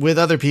missions with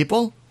other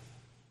people?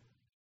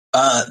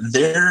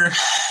 There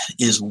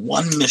is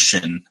one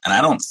mission, and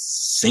I don't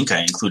think I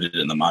included it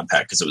in the mod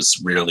pack because it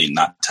was really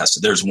not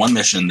tested. There's one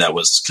mission that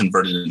was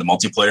converted into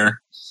multiplayer,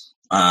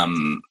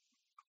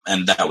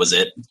 and that was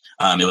it.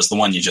 It was the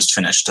one you just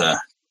finished,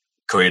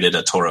 created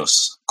a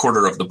Tauros,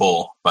 quarter of the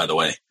bowl, by the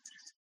way.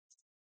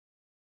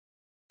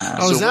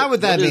 Is that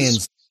what that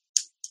means?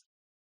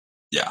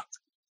 Yeah.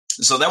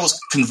 So that was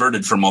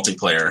converted for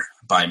multiplayer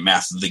by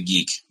Math the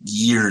Geek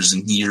years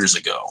and years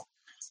ago.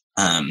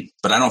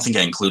 But I don't think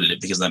I included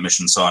it because that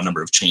mission saw a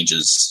number of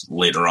changes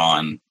later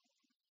on.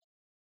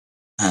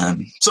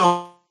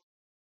 So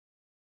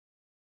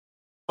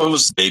it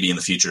was maybe in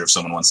the future if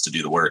someone wants to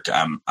do the work.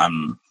 I'm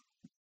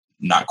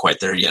not quite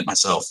there yet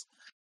myself.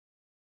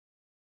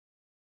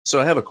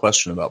 So I have a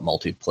question about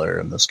multiplayer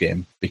in this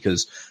game,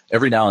 because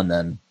every now and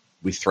then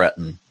we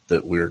threaten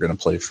that we're going to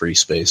play free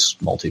space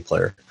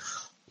multiplayer,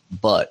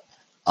 but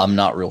I'm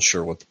not real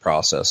sure what the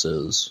process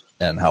is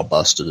and how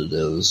busted it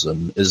is.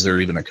 And is there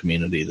even a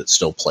community that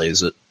still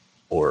plays it,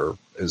 or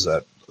is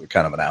that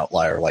kind of an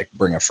outlier? Like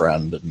bring a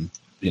friend and,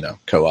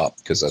 co-op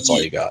because that's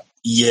all you got.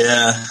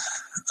 Yeah.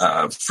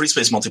 Free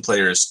space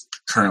multiplayer is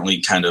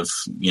currently kind of,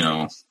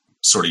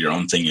 sort of your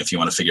own thing if you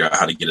want to figure out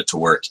how to get it to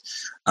work.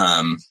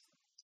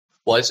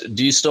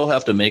 Do you still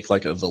have to make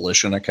like a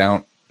Volition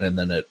account and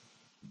then it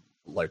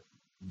like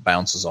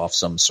bounces off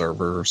some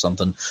server or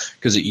something?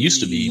 Because it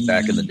used to be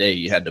back in the day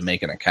you had to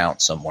make an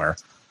account somewhere.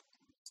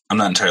 I'm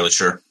not entirely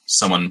sure.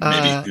 Someone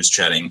maybe who's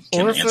chatting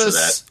can answer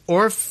that.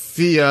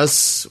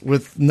 Orpheus,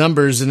 with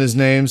numbers in his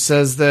name,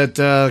 says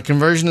that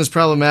conversion is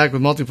problematic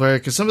with multiplayer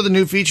because some of the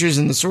new features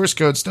in the source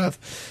code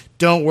stuff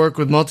don't work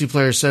with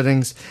multiplayer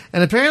settings.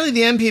 And apparently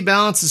the MP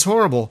balance is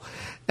horrible.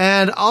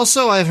 And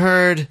also I've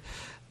heard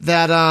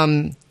that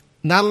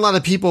not a lot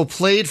of people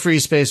played Free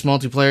Space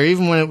multiplayer,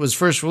 even when it was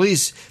first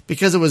released,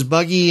 because it was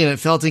buggy and it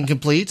felt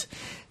incomplete.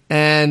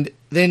 And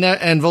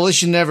and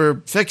Volition never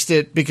fixed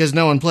it because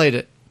no one played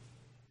it.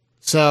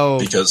 So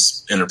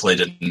because Interplay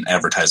didn't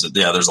advertise it.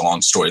 Yeah, there's a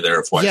long story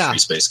there of why Free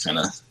Space kind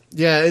of.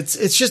 Yeah,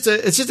 it's just a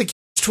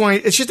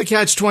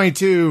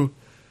catch-22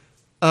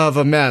 of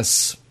a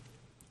mess,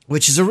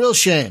 which is a real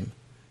shame.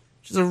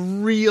 Which is a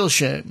real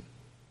shame.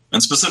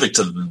 And specific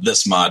to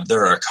this mod,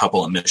 there are a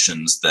couple of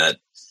missions that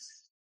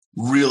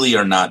really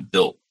are not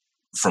built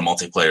for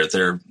multiplayer.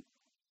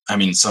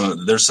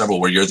 There's several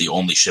where you're the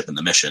only ship in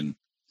the mission,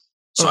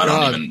 so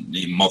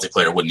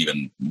multiplayer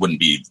wouldn't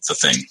be the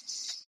thing.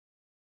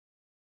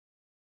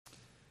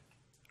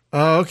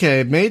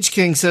 Okay, Mage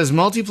King says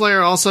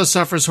multiplayer also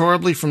suffers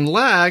horribly from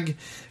lag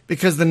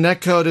because the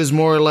netcode is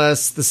more or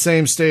less the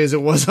same state as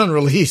it was on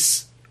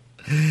release.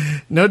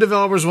 No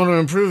developers want to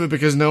improve it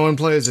because no one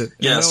plays it.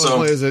 Yeah, one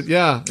plays it.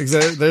 Yeah,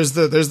 exactly. There's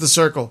the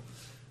circle.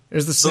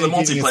 There's the so the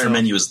multiplayer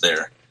menu is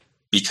there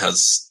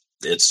because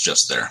it's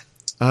just there.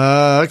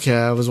 Okay,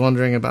 I was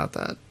wondering about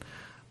that.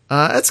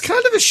 It's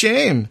kind of a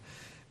shame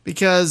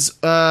because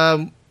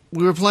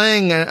we were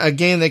playing a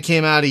game that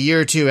came out a year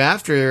or two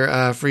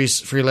after Free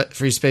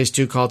Space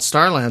 2 called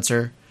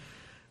Starlancer,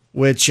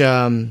 which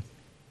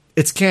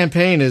its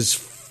campaign is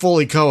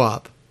fully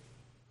co-op,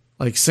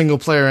 like single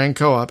player and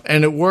co-op,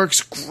 and it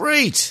works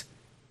great.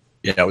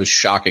 Yeah, it was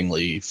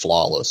shockingly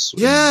flawless.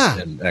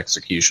 Yeah. in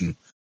execution.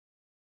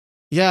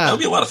 Yeah. That would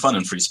be a lot of fun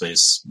in free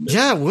space.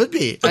 Yeah, it would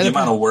be. But the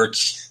amount of work,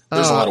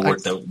 there's a lot of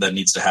work that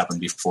needs to happen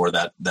before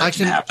that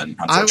can happen,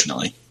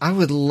 unfortunately. I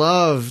would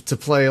love to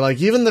play, like,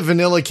 even the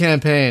vanilla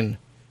campaign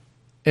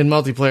in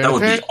multiplayer. That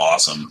would be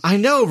awesome. I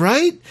know,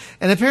 right?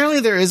 And apparently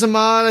there is a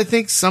mod. I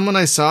think someone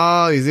I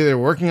saw is either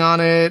working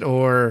on it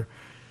or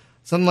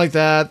something like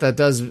that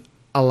does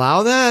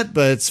allow that,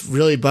 but it's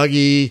really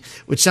buggy,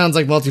 which sounds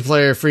like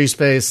multiplayer free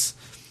space.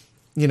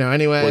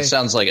 Anyway. Well, it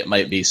sounds like it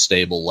might be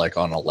stable, like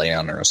on a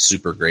LAN or a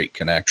super great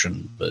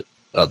connection, but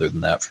other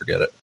than that,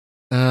 forget it.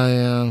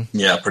 Yeah.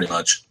 Yeah, pretty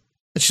much.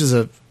 Which is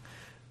a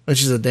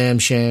damn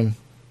shame.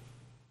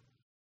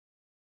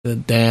 A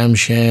damn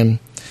shame.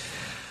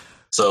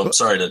 So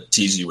sorry to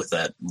tease you with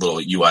that little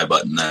UI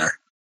button there.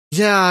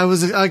 Yeah,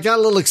 I got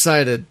a little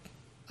excited.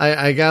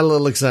 I got a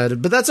little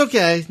excited, but that's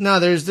okay. No,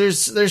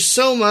 there's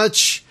so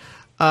much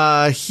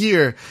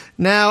here.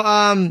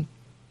 Now,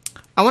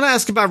 I want to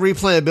ask about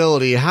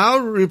replayability. How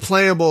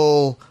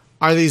replayable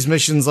are these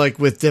missions, like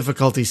with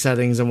difficulty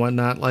settings and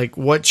whatnot? Like,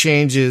 what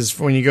changes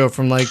when you go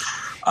from like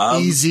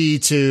easy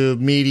to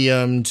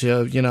medium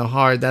to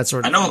hard, that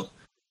sort of thing?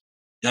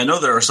 I know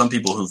there are some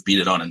people who've beat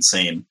it on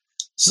insane.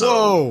 So,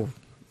 whoa,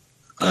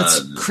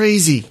 that's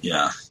crazy.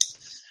 Yeah,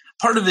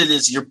 part of it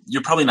is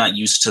you're probably not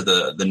used to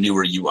the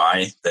newer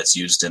UI that's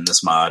used in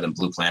this mod and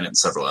Blue Planet and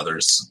several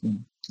others.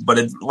 But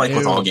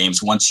with all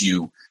games, once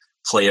you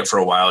play it for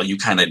a while, you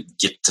kind of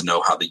get to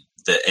know how the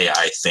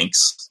AI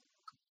thinks.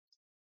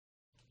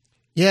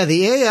 Yeah,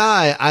 the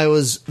AI, I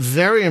was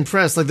very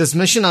impressed. Like this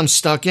mission I'm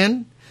stuck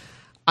in,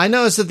 I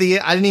noticed that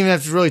I didn't even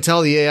have to really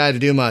tell the AI to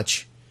do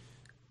much.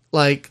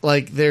 Like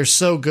they're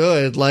so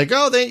good. Like,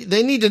 oh, they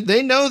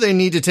know they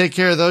need to take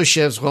care of those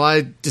ships while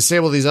I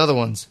disable these other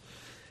ones.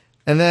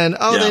 And then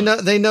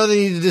they know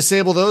they need to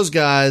disable those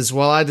guys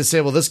while I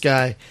disable this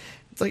guy.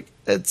 It's like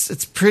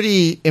it's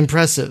pretty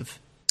impressive.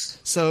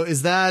 So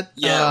is that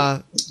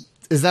a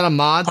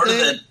mod part thing?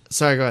 Of that,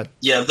 sorry, go ahead.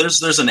 Yeah,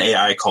 there's an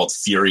AI called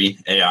Fury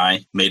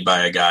AI made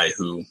by a guy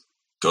who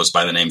goes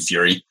by the name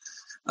Fury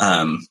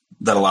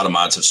that a lot of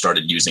mods have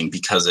started using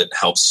because it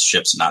helps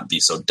ships not be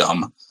so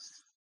dumb.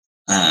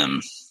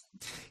 Then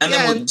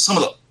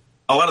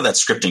a lot of that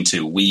scripting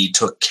too, we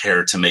took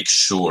care to make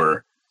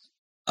sure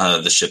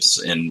the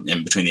ships in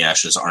Between the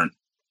Ashes aren't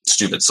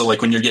stupid. So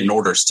like when you're getting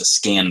orders to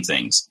scan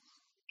things,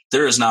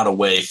 there is not a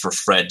way for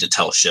Fred to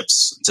tell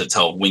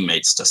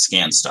wingmates to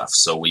scan stuff.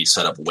 So we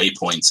set up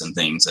waypoints and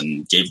things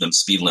and gave them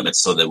speed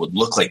limits so that it would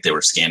look like they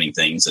were scanning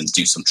things and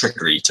do some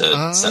trickery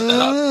to set that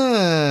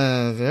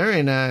up.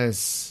 Very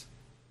nice.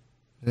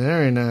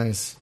 Very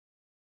nice.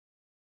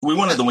 We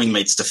wanted the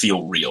wingmates to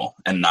feel real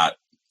and not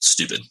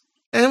stupid.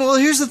 And well,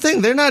 here's the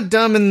thing. They're not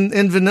dumb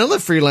in vanilla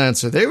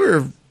Freelancer. They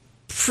were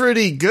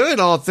pretty good,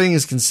 all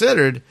things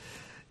considered,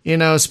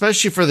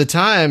 especially for the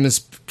time as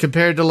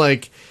compared to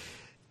like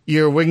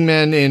your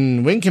wingmen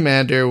in Wing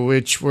Commander,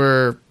 which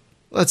were,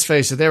 let's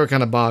face it, they were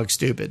kind of bog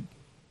stupid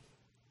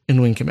in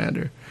Wing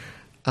Commander.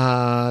 What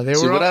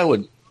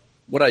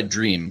I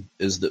dream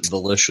is that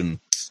Volition,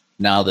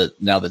 now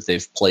that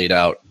they've played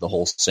out the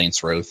whole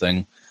Saints Row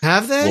thing,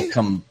 have they?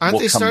 Aren't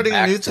they starting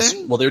a new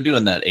thing? Well, they're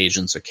doing that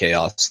Agents of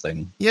Chaos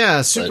thing. Yeah,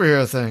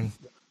 superhero thing.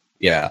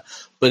 Yeah,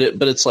 but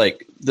it's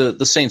like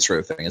the Saints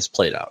Row thing is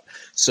played out.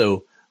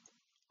 So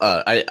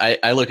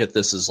I look at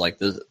this as like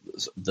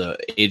the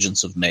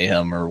Agents of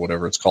Mayhem or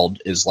whatever it's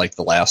called is like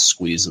the last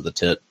squeeze of the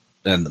tit,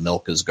 and the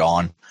milk is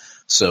gone.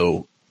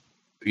 So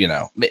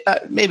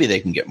maybe they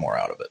can get more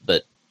out of it,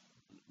 but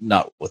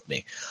not with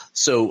me.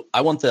 So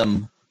I want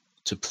them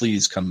to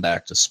please come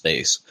back to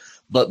space,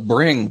 but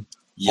bring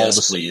all the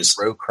Saints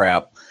Row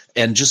crap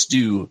and just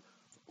do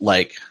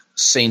like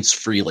Saints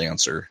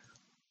Freelancer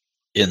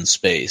in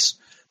space.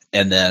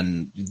 And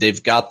then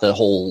they've got the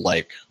whole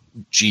like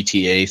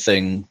GTA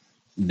thing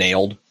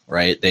nailed,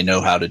 right? They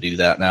know how to do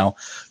that now.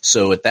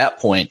 So at that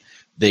point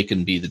they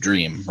can be the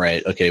dream,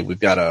 right? Okay, we've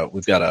got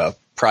a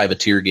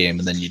privateer game,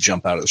 and then you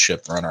jump out of the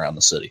ship and run around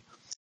the city.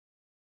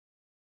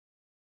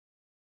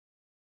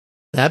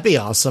 That'd be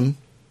awesome.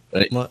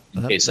 In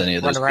case any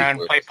of those run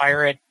around, play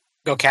pirate,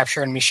 go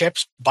capture enemy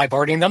ships by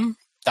boarding them.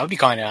 That would be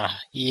kind of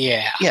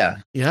yeah.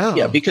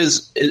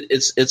 Because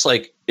it's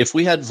like if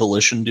we had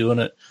Volition doing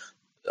it,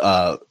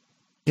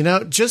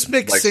 just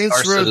make like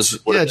Saints Row.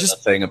 Yeah, just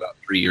a thing about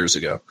 3 years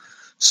ago.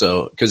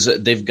 So because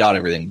they've got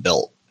everything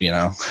built,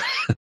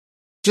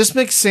 Just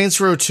make Saints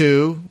Row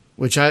 2,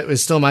 which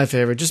is still my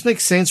favorite. Just make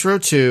Saints Row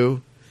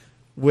 2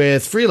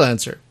 with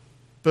Freelancer.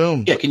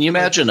 Boom. Yeah, can you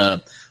imagine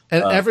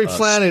every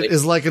planet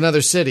is like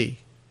another city,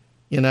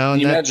 Can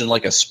you imagine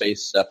like a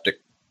space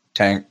septic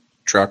tank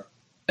truck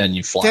and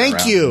you fly around?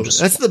 Thank you.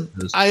 That's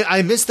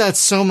I missed that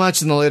so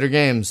much in the later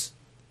games.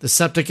 The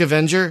Septic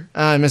Avenger.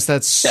 I missed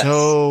that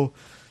so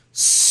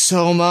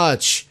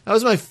much. That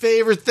was my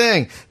favorite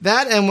thing.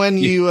 That and when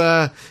you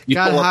got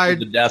hired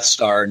the Death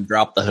Star and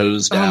drop the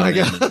hose down. Oh my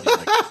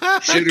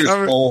god! Shooter's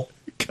full.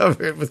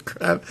 Cover it with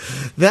crap.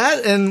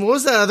 That and what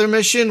was that other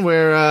mission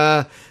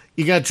where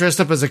you got dressed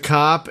up as a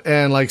cop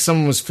and like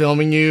someone was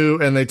filming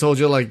you and they told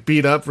you to like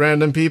beat up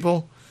random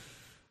people?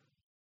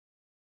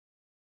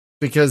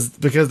 because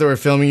they were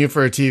filming you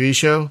for a TV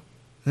show.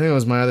 I think it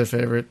was my other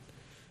favorite.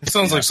 It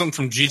sounds like something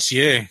from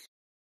GTA.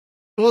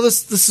 Well,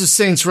 this is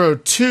Saints Row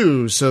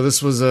 2, so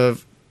this was a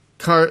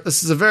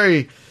This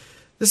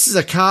is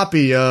a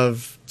copy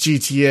of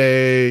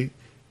GTA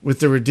with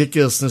the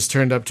ridiculousness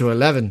turned up to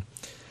 11.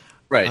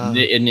 Right,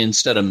 and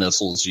instead of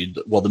missiles,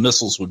 the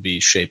missiles would be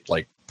shaped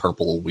like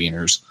purple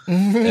wieners,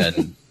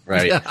 and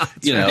right,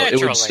 yeah,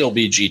 it would still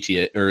be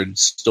GTA, or it'd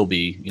still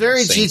be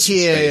very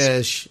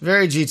GTA-ish,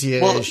 very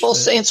GTA-ish. Well,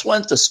 Saints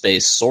went to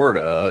space,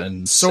 sorta,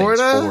 and sorta,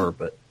 Saints 4,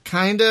 but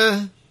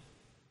kinda,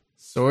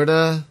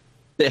 sorta.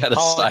 They had a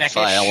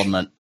sci-fi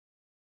element.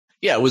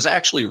 Yeah, it was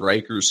actually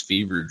Riker's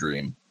fever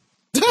dream.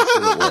 That's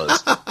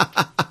what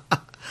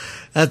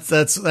it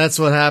was. That's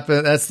what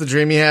happened. That's the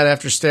dream he had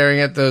after staring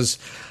at those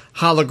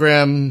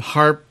hologram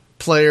harp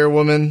player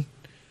woman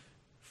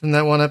from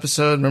that one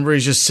episode. Remember,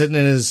 he's just sitting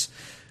in his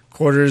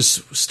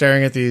quarters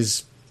staring at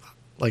these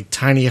like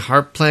tiny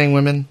harp playing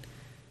women.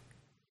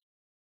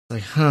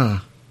 Like,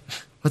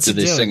 what's Did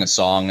he they doing? sing a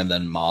song and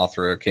then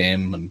Mothra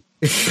came and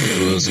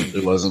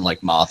it wasn't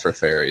like Mothra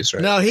fairies,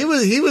 right? No, he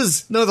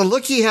was no, the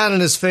look he had on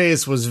his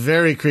face was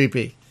very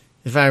creepy,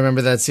 if I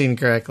remember that scene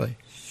correctly.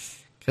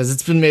 Because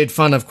it's been made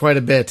fun of quite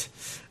a bit.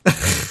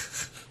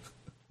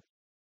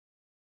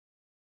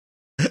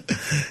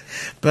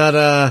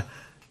 But,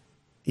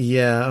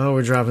 yeah. Oh,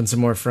 we're dropping some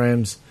more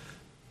frames.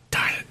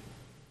 Darn it.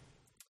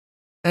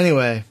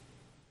 Anyway.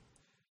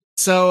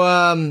 So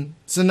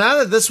now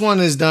that this one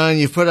is done,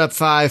 you've put up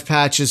 5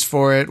 patches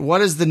for it.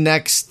 What is the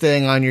next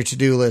thing on your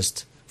to-do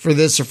list for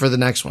this or for the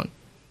next one?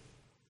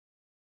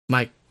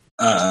 Mike?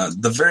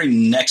 The very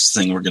next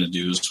thing we're going to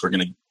do is we're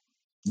going to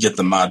get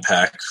the mod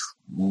pack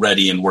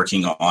ready and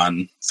working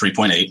on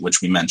 3.8,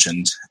 which we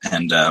mentioned.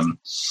 And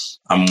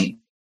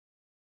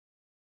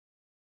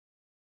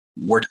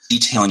we're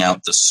detailing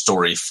out the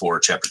story for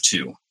Chapter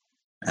 2.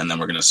 And then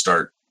we're going to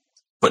start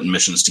putting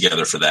missions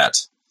together for that.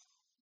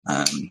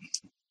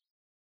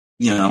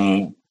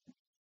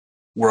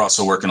 We're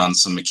also working on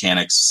some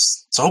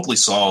mechanics to hopefully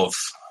solve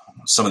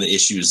some of the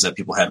issues that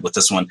people had with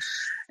this one.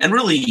 And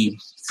really,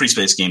 free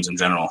space games in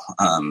general.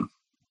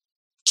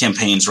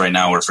 Campaigns right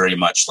now are very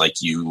much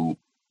like you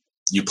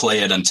play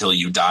it until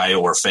you die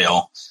or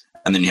fail,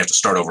 and then you have to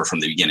start over from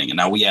the beginning. And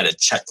now we added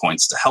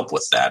checkpoints to help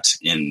with that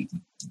in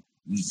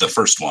the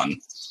first one.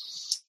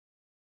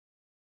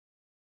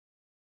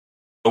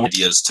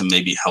 Ideas to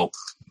maybe help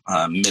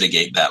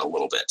mitigate that a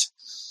little bit,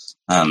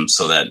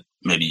 so that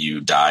maybe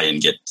you die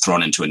and get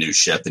thrown into a new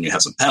ship and you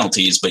have some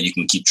penalties, but you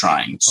can keep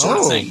trying, sort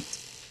of thing.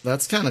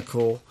 That's kind of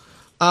cool.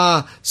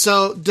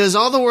 So does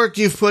all the work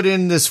you've put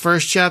in this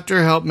first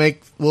chapter help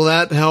make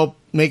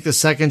the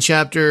second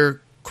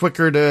chapter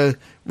quicker to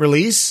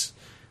release?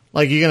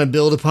 Like, you're going to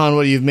build upon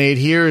what you've made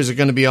here? Or is it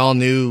going to be all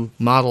new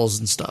models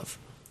and stuff?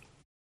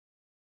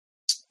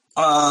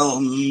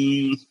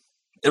 It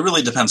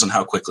really depends on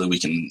how quickly we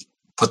can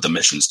put the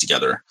missions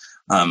together.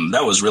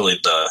 That was really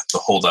the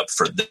holdup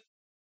for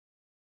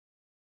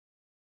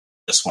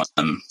this one,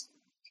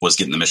 was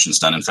getting the missions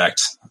done. In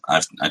fact,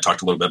 I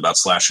talked a little bit about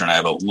Slasher, and I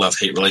have a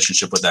love-hate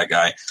relationship with that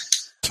guy.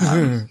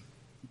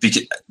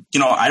 Because,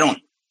 I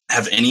don't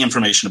have any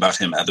information about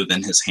him other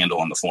than his handle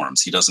on the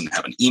forums. He doesn't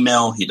have an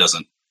email. He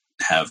doesn't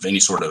have any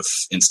sort of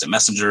instant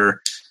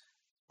messenger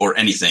or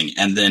anything.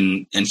 And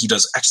he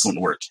does excellent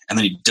work. And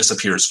then he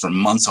disappears for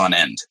months on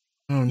end.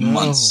 Oh, no.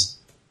 Months.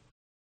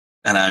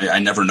 And I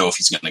never know if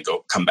he's going to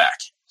come back.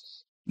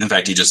 In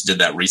fact, he just did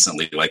that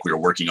recently. Like, we were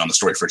working on the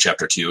story for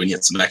Chapter 2, and he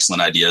had some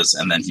excellent ideas,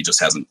 and then he just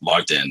hasn't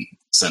logged in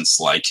since,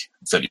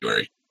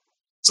 February.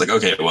 It's like,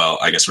 okay, well,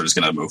 I guess we're just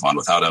going to move on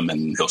without him,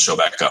 and he'll show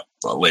back up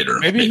later.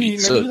 Maybe he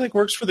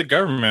works for the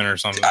government or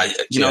something.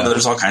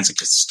 There's all kinds of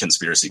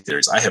conspiracy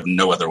theories. I have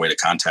no other way to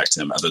contact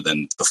him other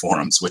than the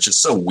forums, which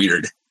is so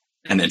weird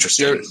and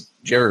interesting.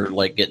 Do you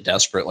ever, get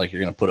desperate, like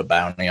you're going to put a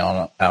bounty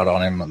out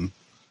on him and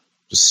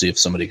just see if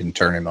somebody can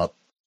turn him up?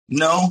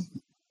 No.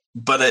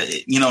 But,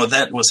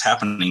 that was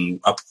happening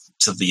up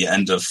to the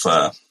end of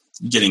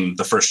getting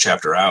the first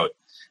chapter out.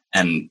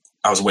 And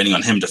I was waiting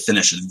on him to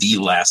finish the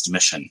last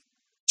mission,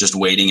 just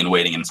waiting. And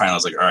finally I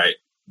was like, all right,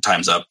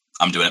 time's up.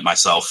 I'm doing it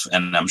myself.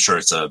 And I'm sure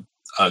it's a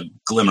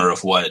glimmer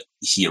of what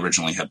he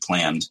originally had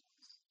planned.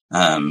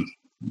 But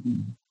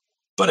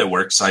it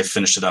works. I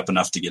finished it up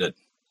enough to get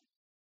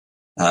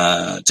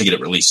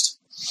it released.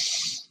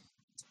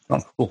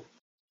 Oh, cool.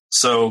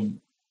 So,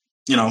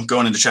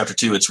 going into Chapter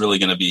 2, it's really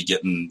going to be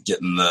getting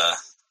the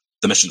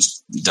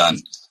missions done.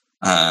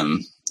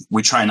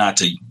 We try not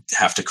to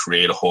have to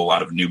create a whole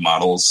lot of new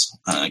models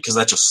because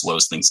that just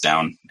slows things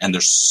down. And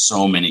there's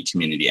so many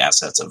community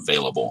assets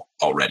available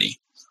already.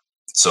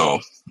 So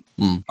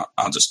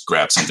I'll just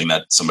grab something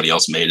that somebody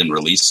else made and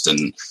released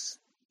and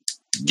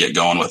get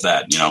going with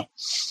that,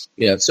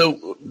 Yeah. So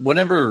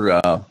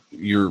whenever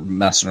you're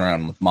messing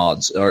around with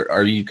mods,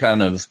 are you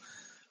kind of,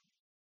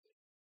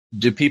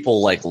 do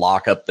people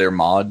lock up their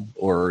mod,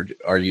 or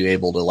are you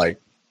able to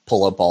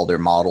pull up all their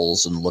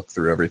models and look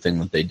through everything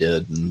that they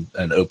did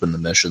and open the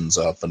missions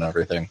up and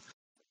everything?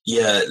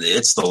 Yeah,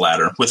 it's the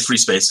latter. With free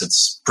space,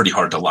 it's pretty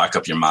hard to lock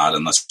up your mod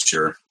unless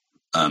you're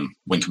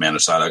Wing Commander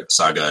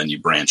Saga, and you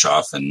branch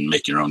off and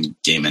make your own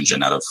game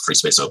engine out of Free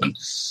Space Open.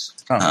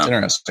 Oh,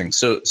 interesting.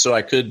 So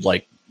I could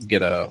like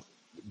get a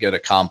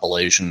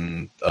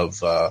compilation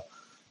of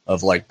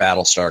like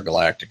Battlestar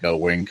Galactica,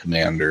 Wing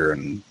Commander,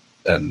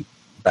 and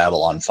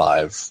Babylon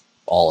 5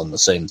 all in the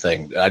same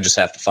thing. I just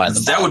have to find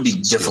them. That would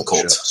be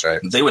difficult. Ships, right?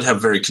 They would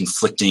have very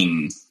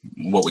conflicting,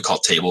 what we call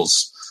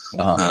tables.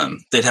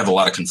 They'd have a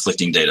lot of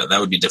conflicting data. That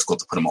would be difficult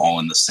to put them all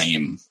in the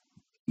same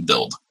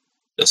build,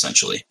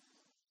 essentially.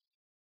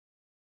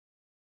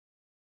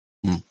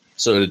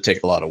 So it'd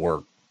take a lot of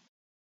work.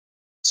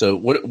 So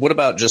what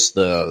about just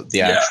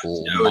the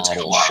actual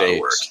model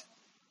shapes,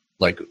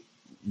 like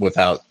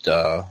without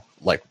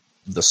like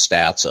the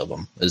stats of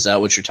them? Is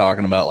that what you're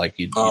talking about? Like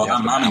you'd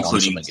have to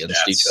balance them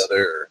against each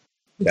other? Or?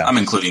 Yeah, I'm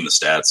including the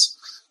stats.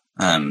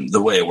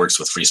 The way it works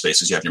with Free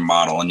Space is you have your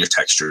model and your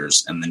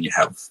textures, and then you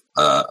have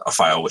a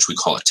file which we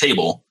call a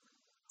table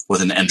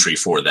with an entry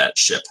for that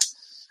ship,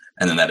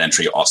 and then that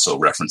entry also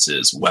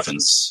references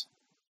weapons,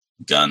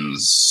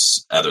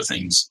 guns, other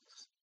things.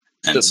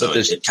 And so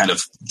it kind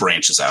of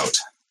branches out.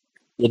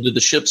 Well, do the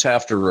ships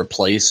have to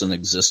replace an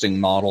existing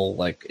model?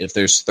 Like if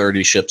there's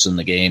 30 ships in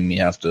the game,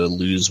 you have to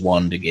lose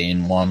one to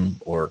gain one,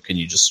 or can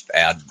you just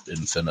add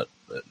infinitum?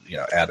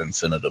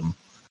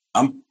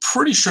 I'm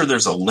pretty sure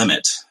there's a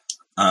limit.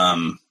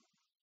 I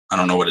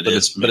don't know what it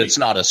is. But it's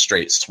not a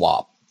straight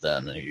swap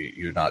then.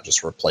 You're not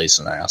just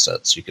replacing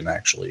assets. You can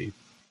actually...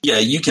 Yeah,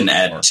 you can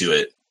add to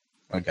it.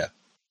 Okay.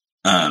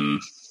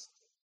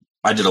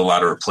 I did a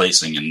lot of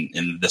replacing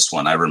in this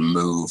one. I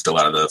removed a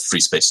lot of the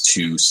Free Space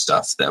 2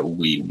 stuff that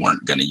we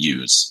weren't going to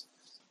use.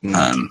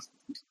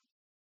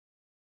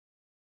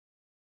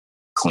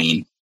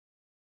 Clean.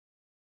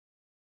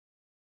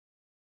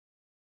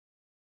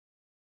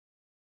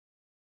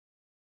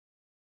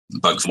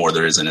 Bugs, more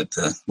there is in it,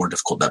 the more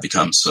difficult that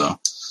becomes. So, well,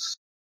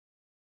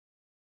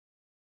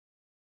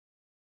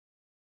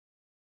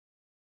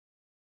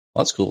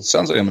 that's cool. It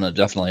sounds like I'm going to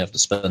definitely have to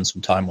spend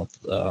some time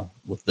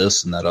with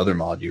this and that other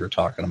mod you were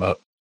talking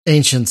about.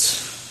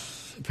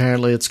 Ancients,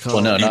 apparently it's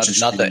called. Well, no,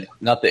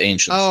 not the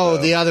Ancients. Oh,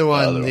 the other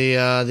one.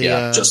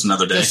 Just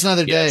Another Day. Just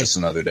Another Day. Just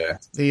Another Day.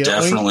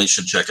 Definitely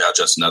should check out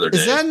Just Another Day.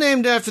 Is that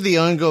named after the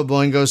Oingo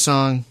Boingo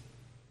song?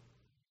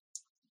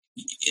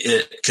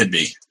 It could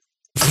be.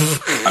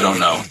 I don't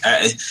know.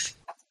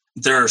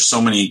 There are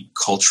so many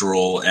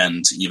cultural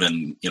and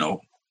even,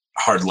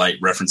 hard light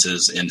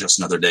references in Just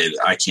Another Day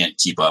that I can't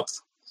keep up.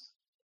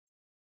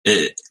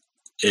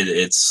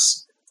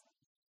 It's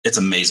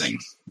amazing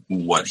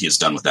what he has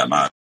done with that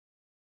mod.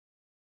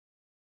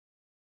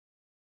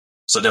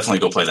 So definitely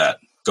go play that.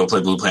 Go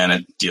play Blue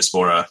Planet,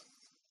 Diaspora,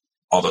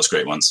 all those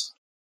great ones.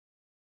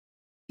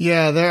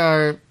 Yeah, there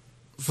are,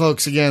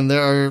 folks, again,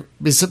 there are,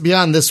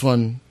 beyond this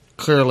one,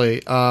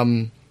 clearly,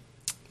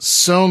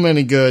 so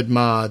many good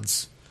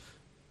mods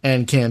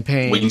and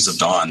campaigns. Wings of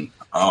Dawn.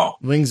 Oh,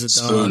 Wings of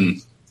Spoon.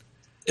 Dawn.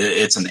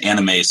 It's an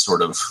anime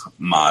sort of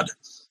mod.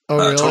 Oh,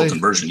 really? Total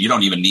conversion. You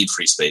don't even need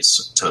Free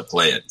Space to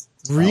play it.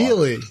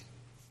 Really?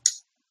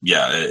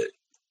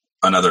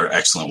 Another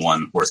excellent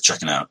one worth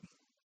checking out.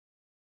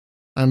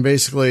 I'm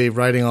basically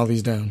writing all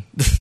these down.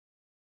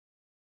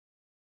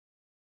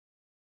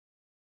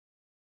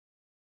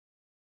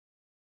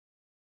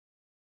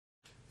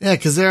 Yeah,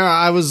 because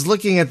I was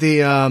looking at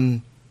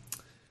the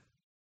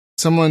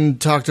someone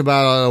talked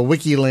about a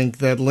wiki link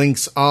that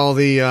links all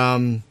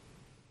the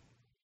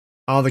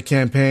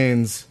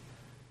campaigns,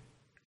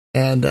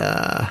 and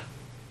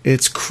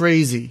it's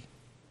crazy.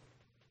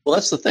 Well,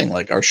 that's the thing.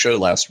 Like our show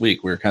last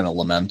week, we were kind of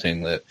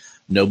lamenting that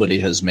nobody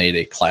has made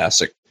a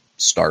classic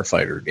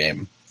Starfighter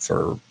game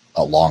for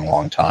a long,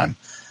 long time.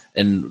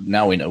 And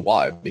now we know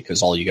why,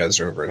 because all you guys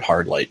are over at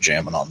Hardlight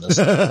jamming on this.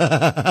 If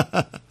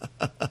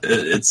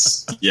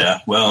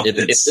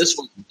this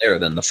wasn't there,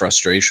 then the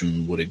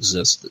frustration would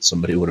exist that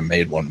somebody would have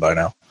made one by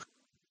now.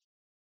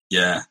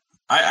 Yeah.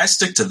 I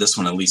stick to this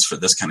one, at least for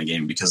this kind of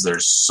game, because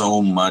there's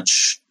so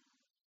much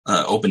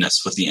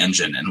openness with the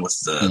engine and with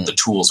the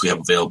tools we have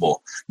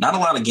available. Not a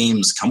lot of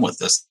games come with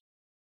this.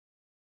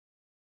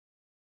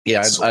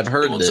 Yeah, I've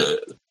heard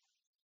that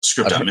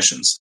script out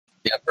missions.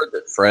 Yeah, I've heard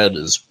that Fred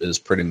is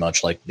pretty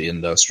much like the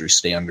industry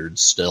standard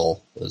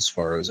still as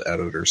far as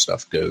editor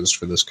stuff goes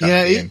for this kind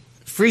of game.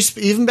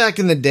 Even back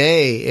in the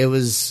day, it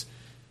was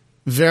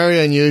very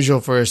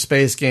unusual for a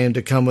space game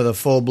to come with a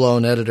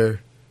full-blown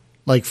editor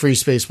like Free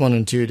Space 1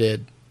 and 2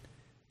 did.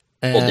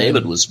 And well,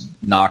 David was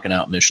knocking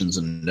out missions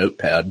in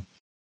Notepad.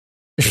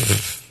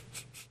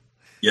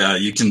 Yeah,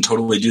 you can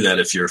totally do that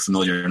if you're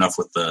familiar enough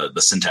with the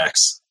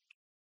syntax.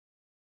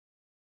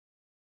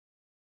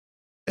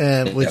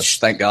 Which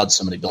thank God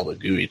somebody built a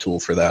GUI tool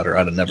for that, or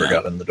I'd have never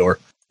got in the door.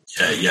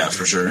 Yeah,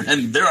 for sure.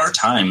 And there are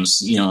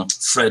times,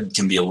 Fred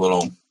can be a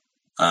little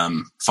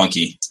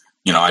funky.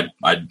 I'd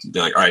be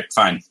like, all right,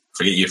 fine,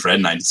 forget you, Fred,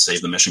 and I'd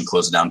save the mission,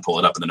 close it down, pull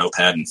it up in the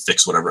Notepad, and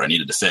fix whatever I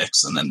needed to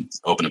fix, and then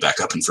open it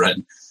back up in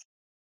Fred.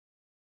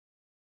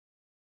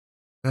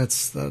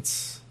 That's.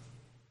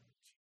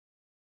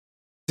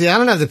 See, I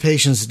don't have the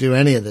patience to do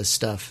any of this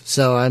stuff,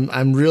 so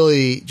I'm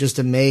really just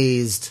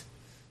amazed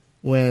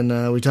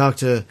when we talk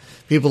to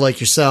people like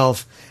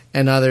yourself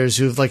and others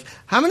who've like,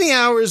 how many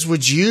hours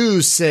would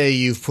you say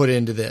you've put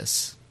into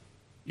this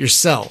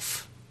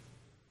yourself?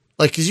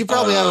 Like, because you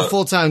probably have a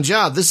full-time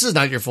job. This is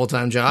not your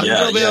full-time job. You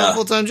probably have a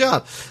full-time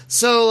job.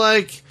 So,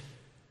 like,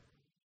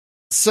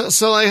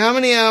 how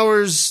many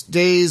hours,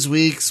 days,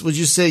 weeks would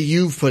you say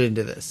you've put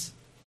into this?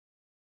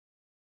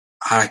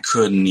 I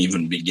couldn't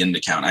even begin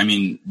to count. I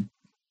mean,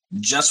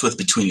 just with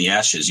Between the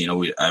Ashes,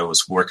 I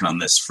was working on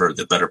this for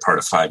the better part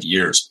of 5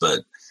 years,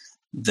 but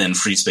then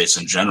Free Space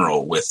in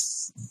general, with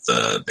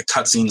the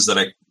cutscenes that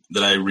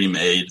I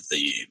remade,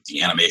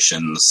 the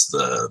animations,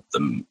 the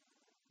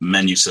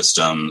menu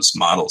systems,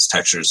 models,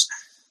 textures.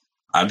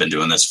 I've been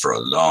doing this for a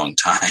long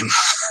time,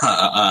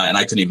 and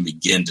I couldn't even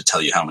begin to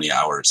tell you how many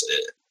hours.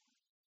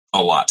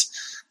 A lot.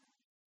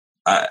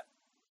 I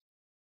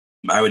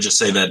would just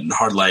say that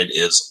Hardlight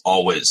is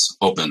always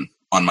open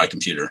on my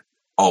computer,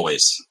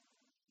 always.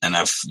 And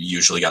I've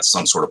usually got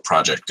some sort of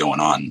project going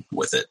on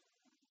with it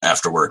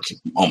after work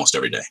almost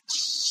every day.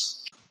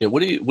 Yeah,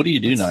 what do you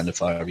do 9 to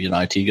 5? Are you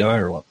an IT guy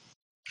or what?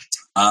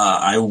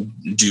 I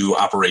do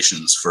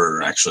operations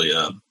for actually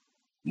a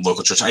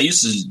local church. I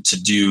used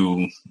to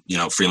do,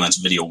 freelance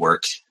video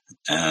work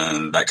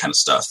and that kind of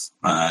stuff.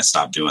 I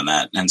stopped doing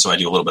that. And so I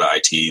do a little bit of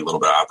IT, a little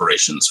bit of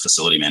operations,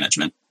 facility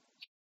management.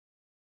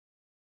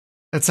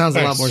 That sounds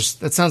Nice.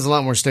 a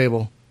lot more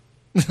stable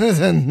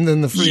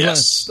than the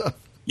freelance stuff.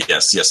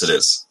 Yes, it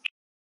is.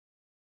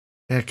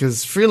 Yeah,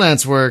 because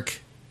freelance work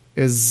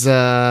is, and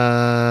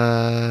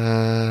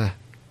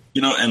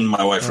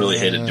my wife really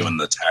hated doing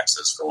the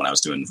taxes for when I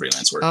was doing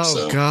freelance work.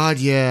 Oh God,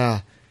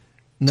 yeah.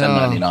 No,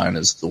 1099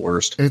 is the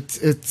worst.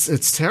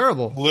 It's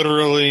terrible.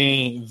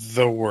 Literally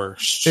the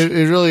worst.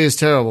 It really is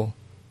terrible.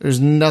 There's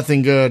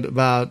nothing good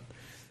about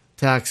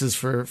taxes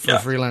for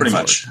freelance pretty work.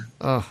 much.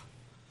 Oh,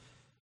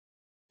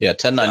 Yeah,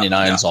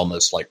 1099 is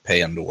almost like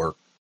paying to work.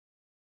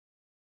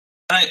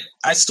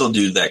 I still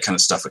do that kind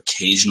of stuff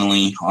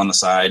occasionally on the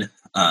side.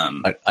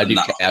 I do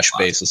cash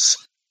basis.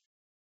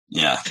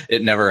 Yeah.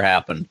 It never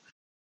happened.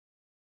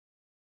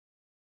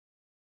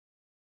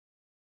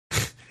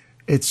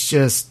 it's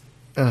just,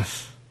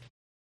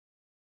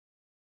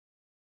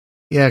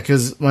 yeah,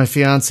 because my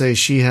fiance,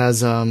 she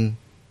has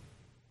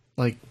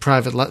like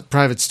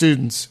private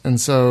students, and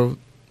so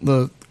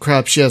the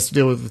crap she has to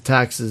deal with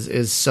taxes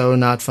is so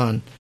not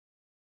fun.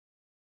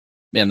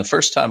 Man, the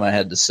first time I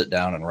had to sit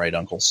down and write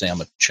Uncle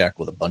Sam a check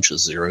with a bunch of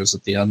zeros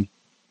at the end,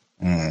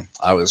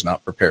 I was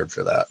not prepared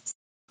for that.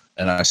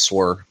 And I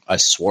swore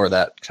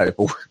that type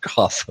of work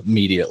off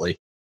immediately.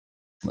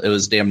 It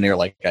was damn near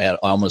like I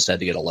almost had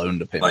to get a loan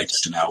to pay. Like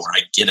now where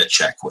I get a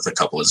check with a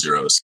couple of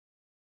zeros.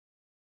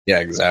 Yeah,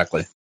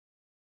 exactly.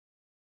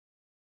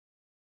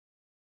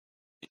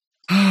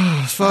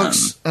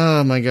 Folks,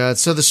 oh my God.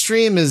 So the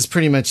stream is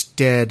pretty much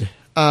dead.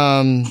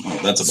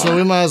 That's a so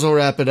we might as well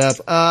wrap it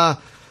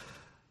up.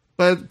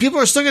 But people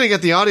are still going to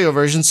get the audio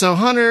version. So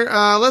Hunter,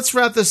 let's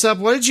wrap this up.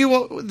 What did you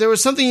want? There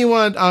was something you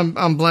wanted.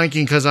 I'm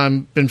blanking because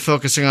I've been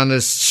focusing on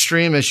this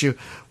stream issue.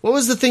 What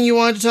was the thing you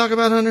wanted to talk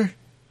about, Hunter?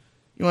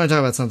 You want to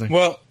talk about something?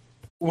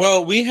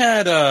 Well, we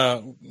had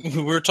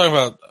we were talking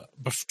about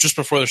just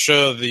before the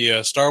show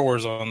the Star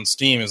Wars on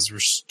Steam is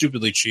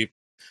stupidly cheap.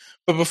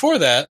 But before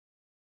that,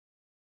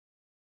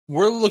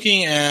 we're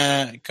looking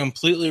at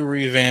completely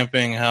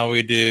revamping how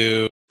we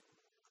do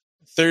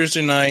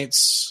Thursday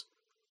nights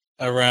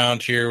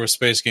around here with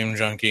Space Game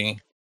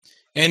Junkie.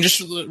 And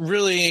just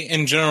really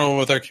in general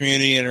with our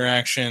community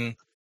interaction,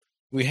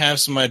 we have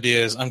some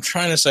ideas. I'm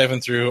trying to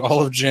siphon through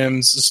all of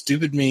Jim's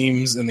stupid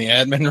memes in the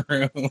admin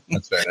room.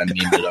 That's right. I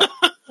memed it up.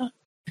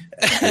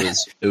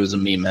 It was a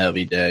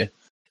meme-heavy day.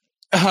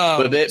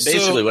 But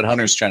basically what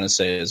Hunter's trying to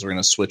say is we're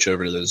going to switch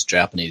over to those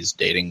Japanese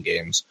dating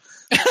games.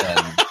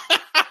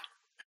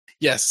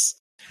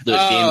 Yes.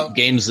 The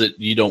games that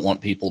you don't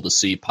want people to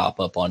see pop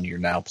up on your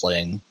now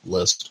playing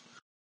list.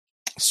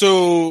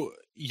 So,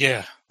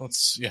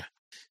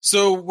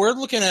 So we're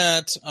looking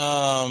at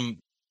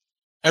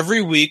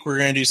every week we're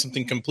going to do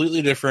something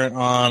completely different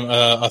on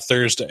a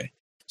Thursday.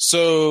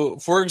 So,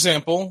 for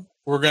example,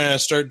 we're going to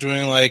start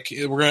doing I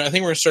think we're going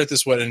to start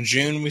this in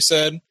June, we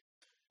said.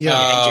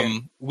 Yeah.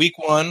 June. Week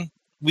one,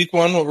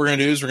 what we're going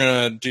to do is we're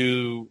going to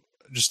do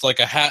just like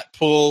a hat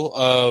pull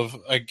of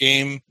a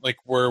game,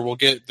 where we'll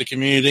get the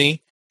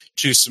community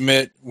to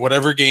submit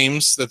whatever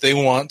games that they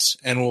want,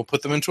 and we'll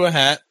put them into a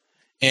hat,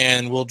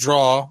 and we'll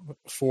draw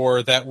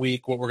for that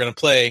week what we're going to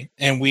play.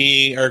 And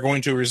we are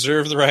going to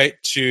reserve the right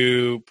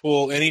to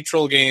pull any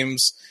troll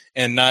games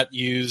and not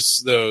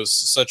use those,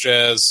 such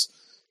as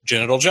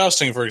Genital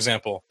Jousting, for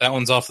example. That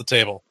one's off the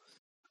table.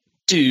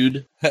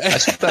 Dude,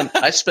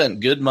 I spent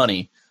good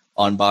money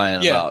on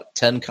buying about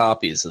 10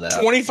 copies of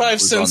that. 25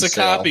 cents a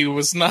copy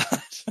was not.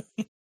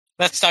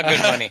 That's not good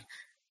money.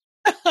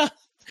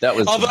 That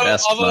was the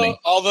best money.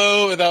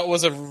 Although that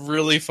was a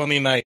really funny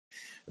night.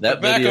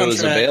 That video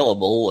is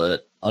available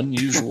at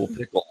Unusual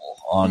Pickle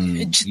on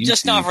YouTube.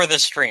 Just not for the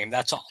stream,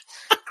 that's all.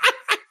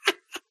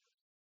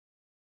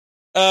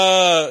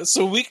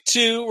 So week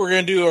 2, we're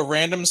going to do a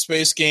random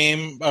space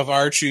game of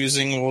our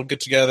choosing. We'll get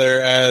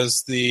together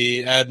as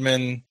the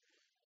admin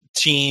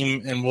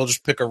team, and we'll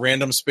just pick a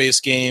random space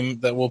game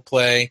that we'll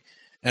play,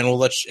 and we'll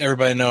let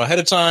everybody know ahead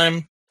of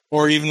time,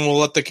 or even we'll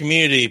let the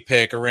community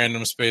pick a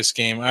random space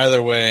game.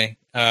 Either way,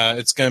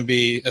 it's going to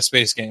be a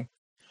space game.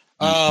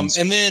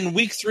 And then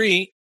week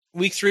 3,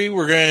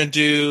 we're going to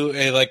do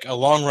a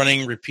long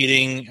running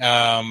repeating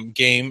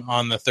game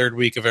on the 3rd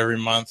week of every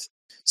month.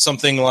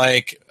 Something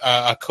like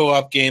a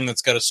co-op game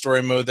that's got a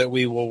story mode that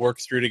we will work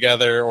through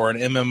together, or an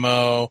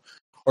MMO,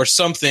 or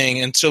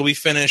something until we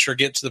finish or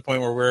get to the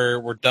point where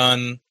we're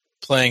done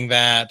playing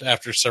that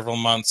after several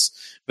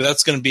months. But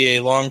that's going to be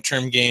a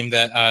long-term game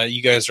that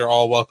you guys are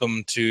all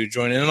welcome to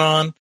join in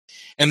on.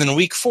 And then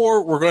week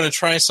 4, we're going to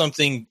try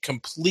something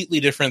completely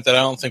different that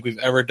I don't think we've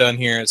ever done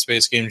here at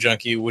Space Game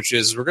Junkie, which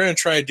is we're going to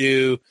try to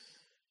do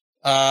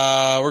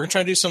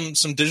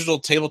some digital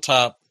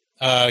tabletop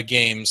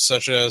games,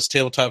 such as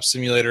Tabletop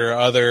Simulator or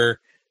other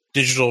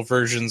digital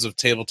versions of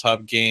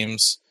tabletop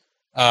games.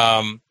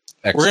 We're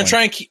going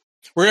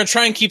to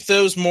try and keep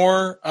those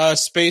more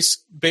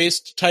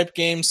space-based type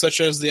games,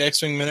 such as the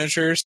X-Wing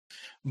miniatures.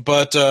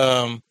 But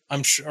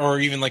I'm sure,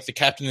 or even like the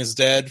Captain is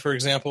Dead, for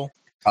example.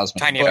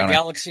 Tiny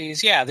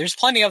Galaxies. Yeah, there's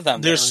plenty of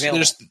them. There's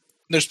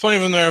plenty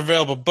of them that are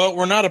available, but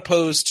we're not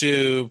opposed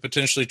to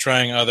potentially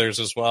trying others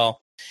as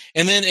well.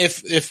 And then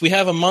if we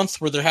have a month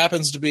where there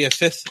happens to be a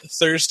 5th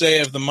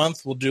Thursday of the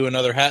month, we'll do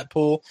another hat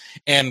pull.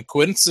 And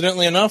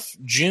coincidentally enough,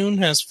 June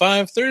has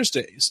 5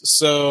 Thursdays.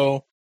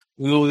 So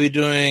we will be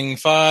doing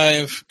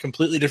 5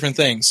 completely different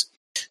things.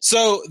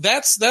 So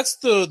that's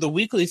the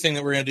weekly thing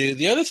that we're going to do.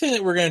 The other thing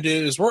that we're going to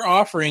do is we're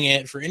offering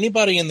it for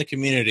anybody in the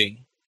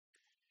community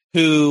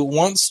who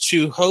wants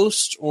to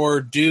host or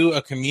do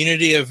a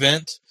community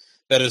event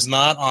that is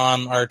not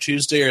on our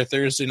Tuesday or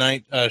Thursday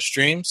night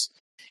streams.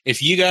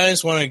 If you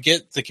guys want to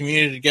get the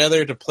community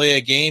together to play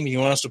a game, you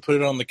want us to put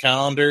it on the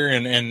calendar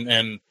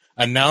and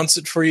announce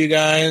it for you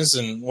guys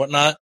and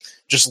whatnot,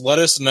 just let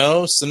us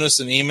know. Send us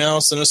an email,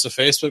 send us a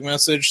Facebook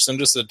message,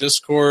 send us a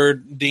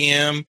Discord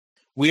DM.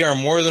 We are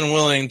more than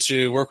willing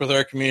to work with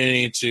our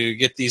community to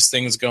get these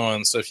things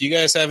going. So if you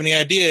guys have any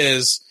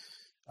ideas,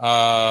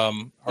 or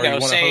you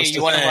want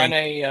to run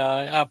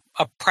a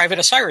private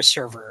Osiris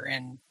server,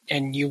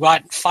 and you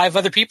got 5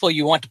 other people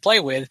you want to play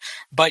with,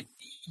 but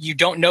you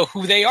don't know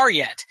who they are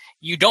yet.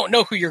 You don't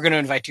know who you're going to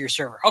invite to your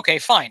server. Okay,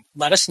 fine.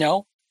 Let us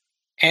know,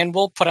 and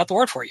we'll put out the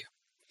word for you.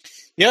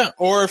 Yeah,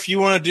 or if you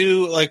want to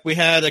do, like we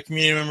had a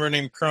community member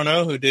named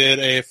Chrono who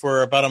did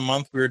for about a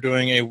month, we were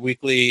doing a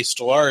weekly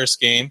Stellaris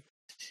game.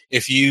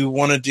 If you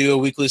want to do a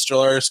weekly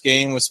Stellaris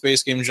game with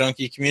Space Game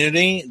Junkie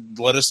community,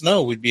 let us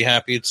know. We'd be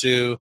happy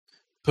to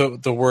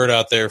put the word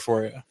out there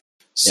for you.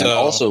 So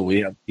also,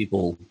 we have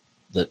people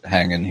that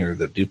hang in here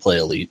that do play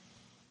Elite.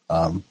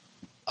 I'm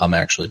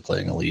actually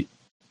playing Elite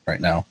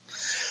right now.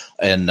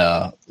 And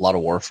a lot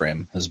of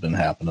Warframe has been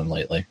happening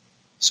lately.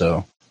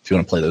 So if you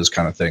want to play those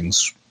kind of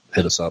things,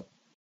 hit us up.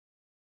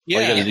 Yeah,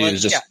 all you got to do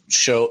is just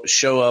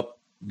show up,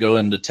 go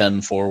into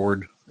 10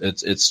 forward.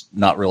 It's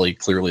not really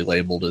clearly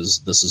labeled as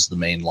this is the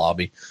main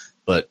lobby,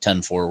 but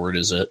 10 forward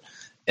is it.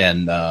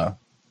 And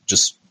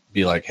just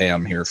be like, hey,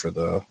 I'm here for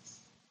the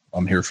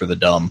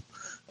dumb,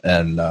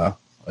 and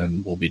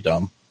we'll be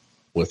dumb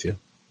with you.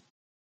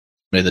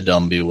 May the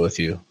dumb be with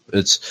you.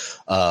 It's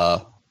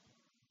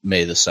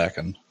May the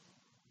 2nd,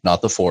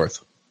 not the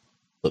 4th,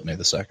 but May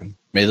the 2nd.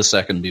 May the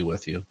 2nd be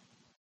with you.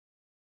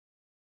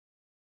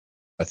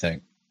 I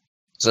think.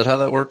 Is that how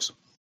that works?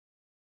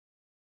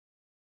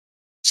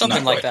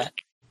 Something like that.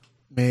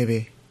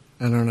 Maybe.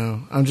 I don't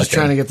know. I'm just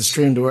trying to get the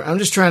stream to work. I'm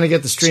just trying to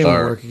get the stream to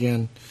work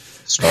again.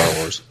 Star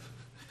Wars.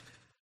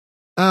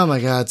 Oh my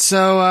God.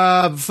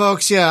 So,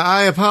 folks, yeah,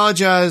 I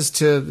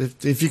apologize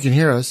if you can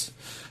hear us,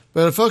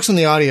 but folks on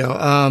the audio,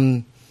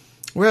 I'm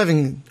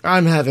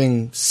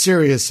having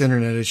serious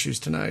internet issues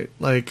tonight.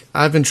 Like,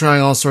 I've been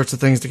trying all sorts of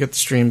things to get the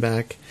stream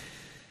back.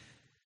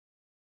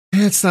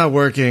 It's not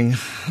working.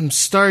 I'm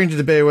starting to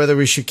debate whether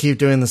we should keep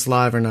doing this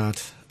live or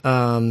not,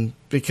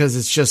 because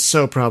it's just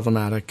so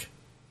problematic.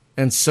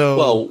 And so,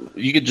 well,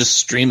 you could just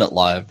stream it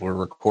live. We're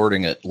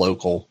recording it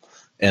local,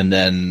 and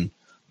then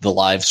the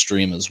live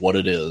stream is what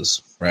it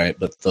is, right?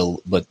 But the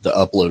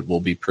upload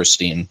will be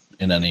pristine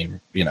in any,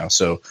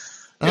 So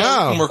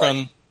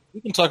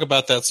we can talk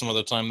about that some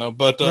other time, though.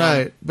 But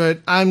right, but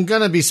I'm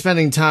gonna be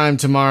spending time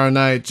tomorrow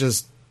night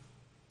just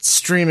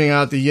streaming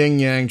out the yin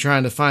yang,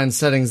 trying to find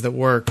settings that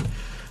work.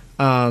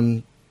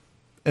 And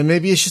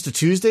maybe it's just a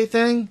Tuesday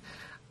thing.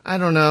 I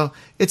don't know.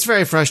 It's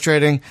very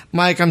frustrating,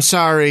 Mike. I'm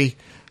sorry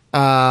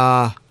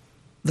that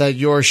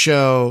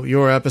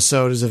your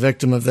episode is a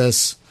victim of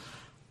this.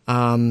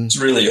 It's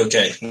really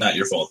okay. Not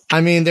your fault.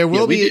 I mean, there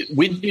will be.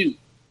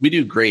 We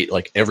do great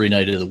like every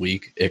night of the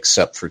week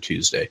except for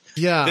Tuesday.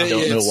 Yeah, I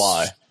don't know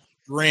why.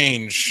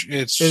 Strange.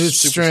 It is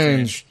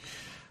strange.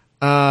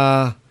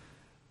 The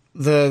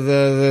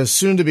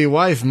soon to be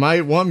wife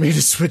might want me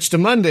to switch to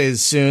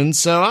Mondays soon,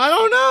 so I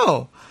don't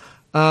know.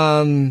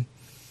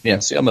 Yeah,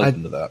 see, I'm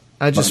open to that.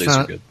 I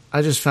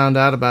just found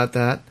out about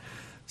that.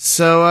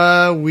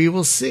 So we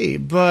will see.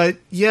 But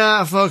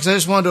yeah, folks, I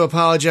just wanted to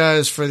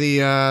apologize for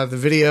the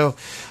video.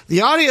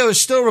 The audio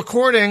is still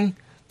recording.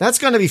 That's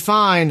going to be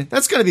fine.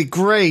 That's going to be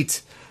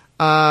great.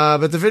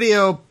 But the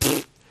video,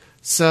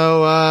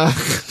 so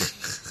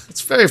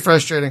it's very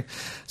frustrating.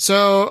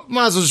 So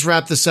might as well just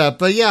wrap this up.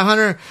 But yeah,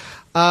 Hunter,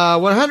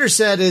 what Hunter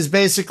said is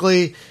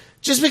basically,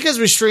 just because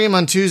we stream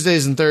on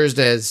Tuesdays and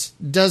Thursdays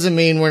doesn't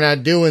mean we're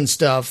not doing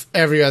stuff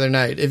every other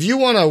night. If you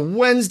want a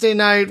Wednesday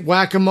night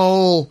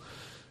whack-a-mole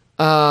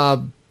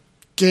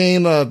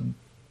game of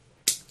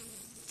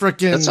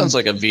frickin'... That sounds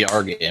like a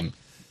VR game.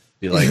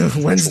 Be like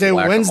Wednesday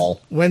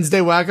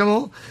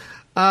whack-a-mole.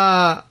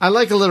 I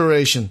like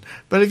alliteration,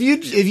 but if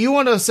you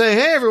want to say,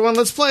 hey everyone,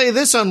 let's play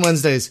this on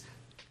Wednesdays,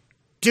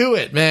 do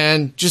it,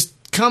 man. Just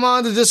come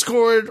on to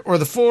Discord or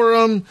the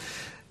forum.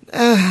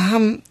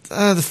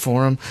 The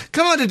forum.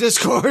 Come on to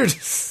Discord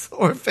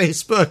or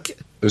Facebook.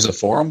 There's a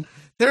forum?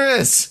 There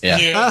is.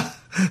 Yeah.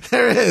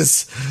 There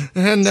is.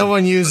 And no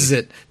one uses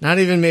it. Not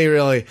even me,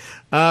 really.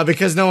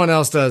 Because no one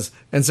else does.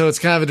 And so it's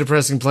kind of a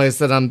depressing place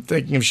that I'm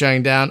thinking of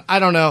shutting down. I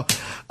don't know.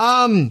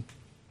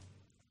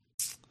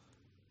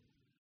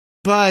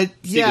 But,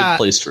 yeah. It's a good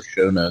place for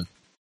show notes.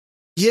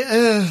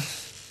 Yeah.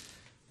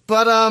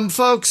 But,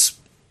 folks,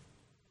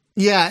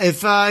 yeah,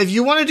 if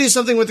you want to do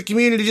something with the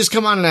community, just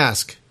come on and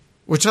ask.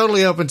 We're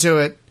totally open to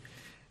it.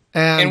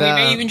 And we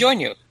may even join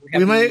you.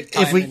 We might,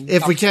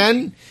 if we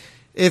can.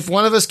 If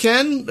one of us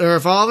can, or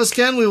if all of us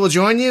can, we will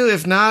join you.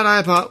 If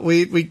not,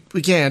 we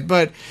can't.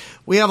 But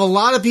we have a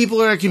lot of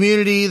people in our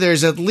community.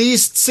 There's at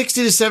least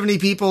 60 to 70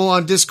 people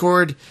on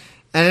Discord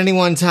at any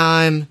one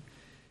time.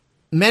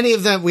 Many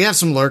of them, we have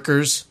some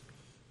lurkers,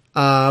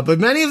 but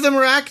many of them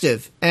are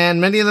active, and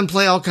many of them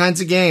play all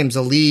kinds of games.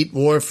 Elite,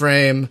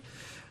 Warframe,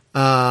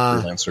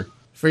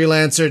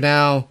 Freelancer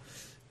now.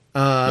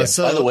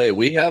 So, by the way,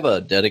 we have a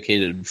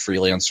dedicated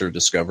Freelancer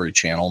Discovery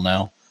channel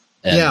now.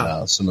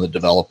 And some of the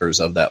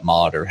developers of that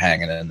mod are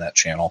hanging in that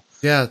channel.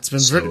 Yeah, it's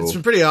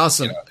been pretty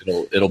awesome.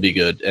 It'll be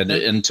good. And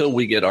until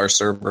we get our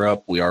server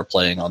up, we are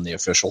playing on the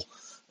official.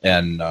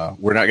 And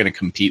we're not going to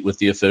compete with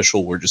the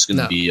official. We're just going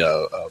to be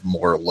a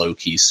more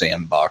low-key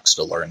sandbox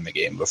to learn the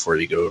game before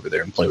you go over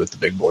there and play with the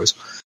big boys.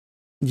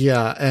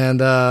 Yeah,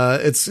 and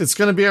it's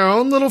going to be our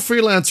own little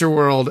freelancer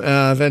world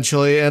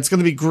eventually. And it's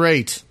going to be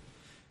great.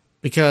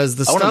 Because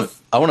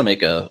I want to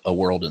make a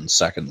world in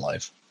Second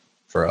Life.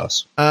 For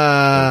us.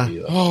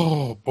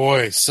 Oh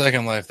boy,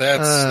 Second Life.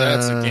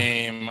 That's a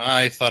game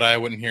I thought I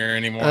wouldn't hear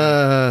anymore.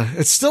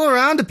 It's still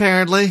around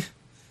apparently.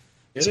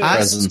 It's a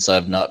presence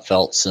I've not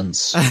felt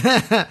since.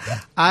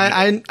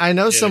 I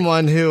know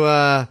someone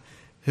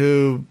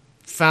who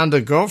found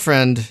a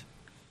girlfriend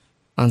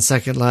on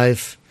Second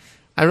Life.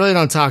 I really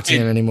don't talk to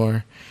him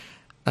anymore.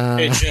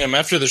 Hey Jim,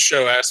 after the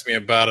show, ask me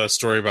about a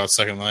story about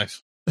Second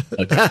Life.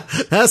 Okay.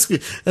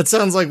 That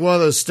sounds like one of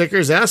those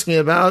stickers. Ask me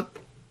about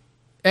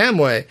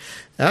Amway.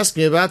 Ask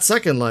me about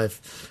Second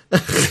Life.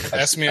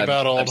 Ask me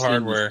about old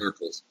hardware.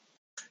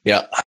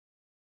 Yeah.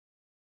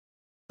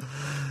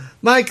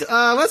 Mike,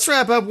 let's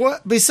wrap up.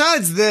 What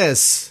besides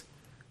this,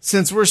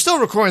 since we're still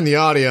recording the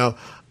audio,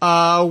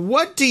 are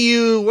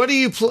you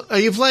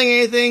playing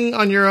anything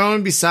on your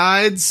own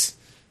besides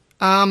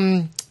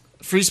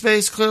Free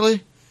Space,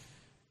 clearly?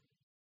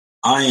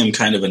 I am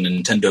kind of a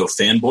Nintendo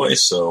fanboy,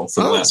 so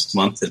for the last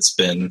month it's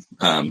been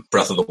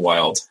Breath of the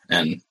Wild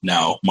and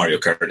now Mario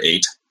Kart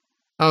 8.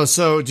 Oh,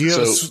 so do you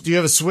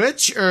have a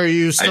Switch, or are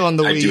you still on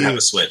the Wii U? I do have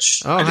a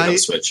Switch. Oh, I do have a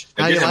Switch.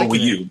 I did have a Wii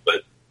U,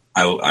 but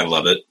I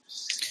love it.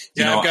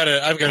 Yeah, I've got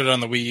it on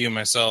the Wii U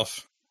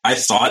myself. I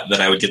thought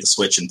that I would get the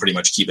Switch and pretty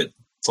much keep it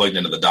plugged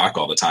into the dock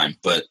all the time,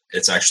 but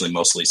it's actually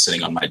mostly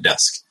sitting on my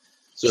desk.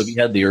 So have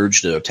you had the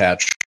urge to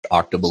attach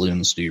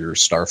octoballoons to your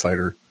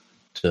Starfighter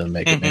to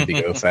make it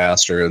maybe go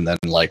faster, and then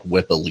like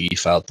whip a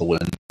leaf out the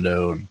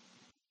window? And,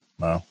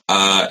 well,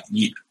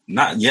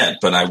 not yet,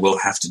 but I will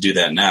have to do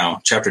that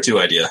now. Chapter 2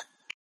 idea.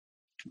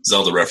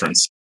 Zelda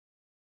reference.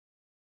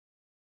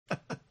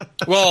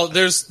 Well,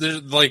 there's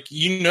like,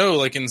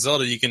 like in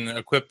Zelda, you can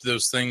equip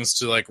those things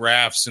to like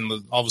rafts, and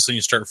all of a sudden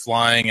you start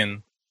flying.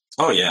 And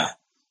oh yeah,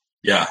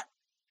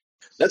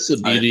 that's the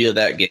beauty of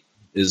that game.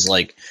 Is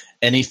like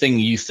anything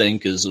you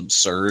think is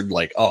absurd,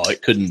 like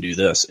it couldn't do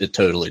this, it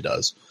totally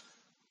does.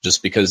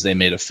 Just because they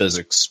made a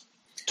physics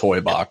toy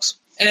box.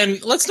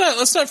 And let's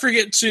not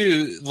forget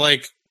to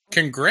like,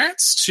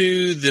 congrats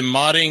to the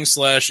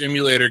modding /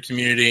 emulator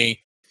community.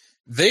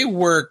 They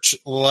worked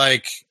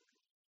like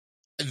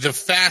the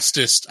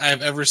fastest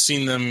I've ever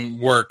seen them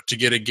work to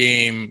get a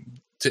game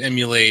to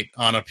emulate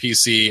on a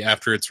PC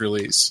after its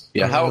release.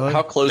 Yeah,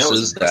 how close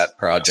is that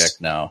project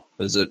now?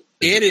 It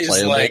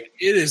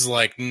is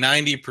like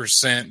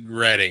 90%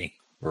 ready.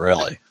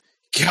 Really?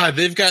 God,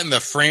 they've gotten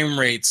the frame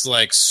rates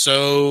like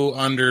so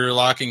under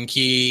lock and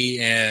key,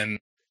 and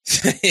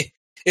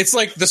it's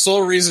like the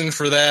sole reason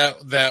for that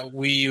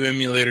Wii U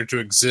emulator to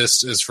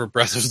exist is for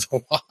Breath of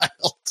the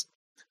Wild.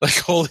 Like,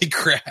 holy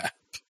crap.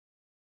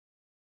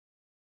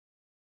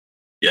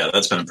 Yeah,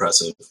 that's been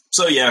impressive.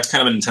 So yeah,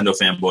 kind of a Nintendo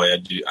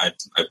fanboy. I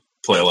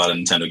play a lot of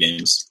Nintendo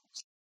games.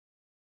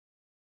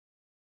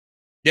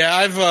 Yeah,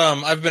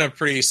 I've been a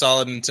pretty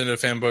solid Nintendo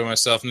fanboy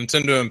myself.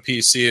 Nintendo and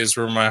PC is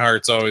where my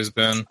heart's always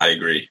been. I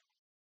agree.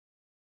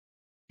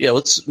 Yeah,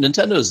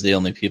 Nintendo is the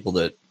only people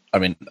that, I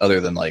mean,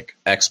 other than like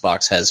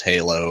Xbox has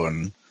Halo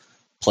and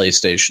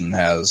PlayStation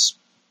has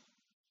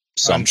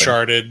something.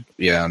 Uncharted.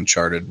 Yeah,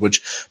 Uncharted,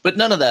 but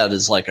none of that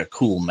is like a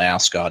cool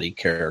mascot-y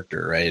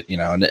character, right? You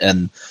know,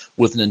 and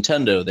with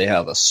Nintendo, they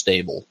have a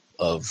stable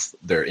of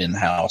their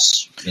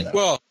in-house, you know.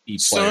 Well,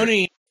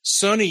 e-player.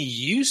 Sony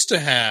used to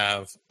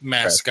have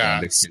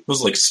mascots. It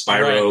was like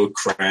Spyro, Right.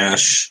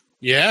 Crash.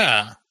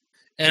 Yeah.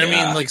 And I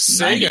Yeah, mean, like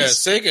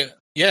 90s.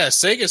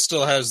 Sega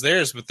still has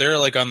theirs, but they're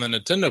like on the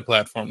Nintendo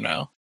platform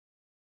now.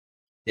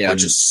 Yeah,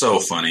 Which is so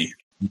funny.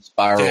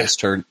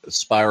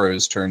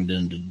 Spyro's turned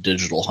into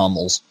digital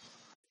Hummels.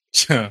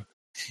 Yeah,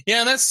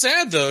 and that's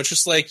sad though. It's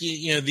just like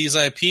you know these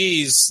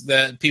IPs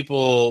that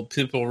people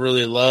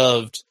really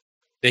loved.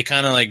 They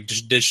kind of like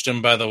just ditched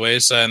them by the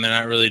wayside, and they're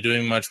not really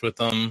doing much with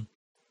them.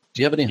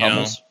 Do you have any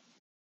Hummels?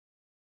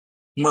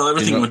 Well,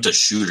 everything went to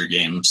shooter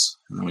games,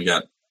 and then we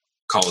got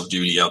Call of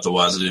Duty out the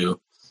wazoo.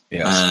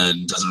 Yeah,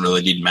 doesn't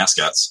really need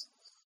mascots,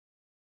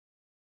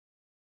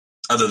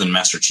 other than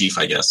Master Chief,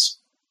 I guess.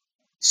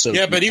 So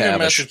yeah, but even McTavish.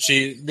 Master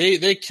Chief,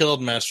 they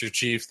killed Master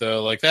Chief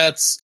though. Like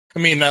that's, I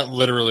mean, not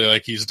literally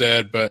like he's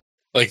dead, but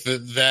like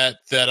that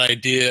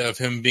idea of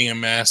him being a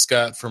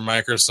mascot for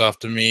Microsoft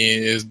to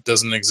me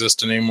doesn't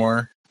exist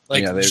anymore.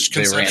 Like Yeah, just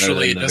they ran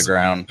conceptually, it it into the doesn't.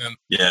 ground.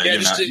 Yeah,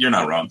 Yeah, you're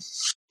not wrong.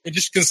 It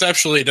just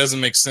conceptually it doesn't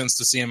make sense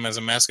to see him as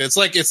a mascot. It's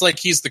like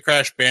he's the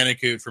Crash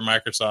Bandicoot for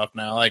Microsoft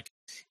now. Like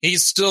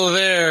he's still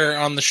there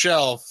on the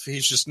shelf.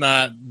 He's just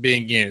not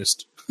being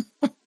used.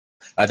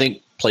 I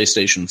think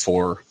PlayStation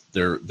 4,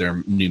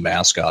 their new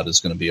mascot is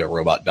going to be a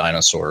robot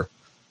dinosaur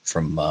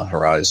from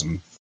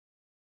Horizon.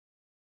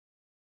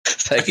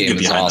 That game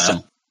is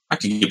awesome. I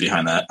can get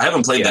behind that. I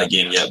haven't played that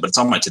game yet, but it's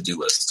on my to-do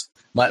list.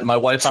 My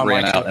wife Sound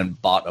ran like out it. and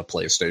bought a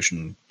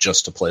PlayStation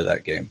just to play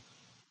that game.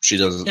 She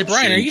doesn't. Hey,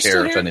 Brian, she are didn't you care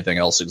still if here? anything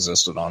else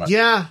existed on it.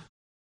 Yeah.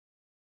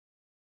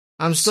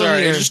 I'm still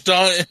Sorry, here.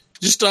 it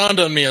just dawned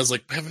on me. I was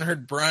like, I haven't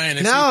heard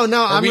Brian. No,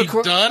 Are we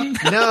I'm done?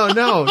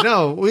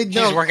 No. He's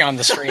working on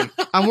the stream.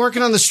 I'm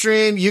working on the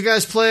stream. You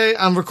guys play.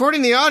 I'm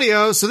recording the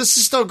audio, so this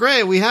is still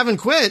great. We haven't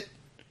quit.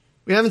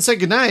 We haven't said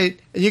goodnight.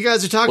 And you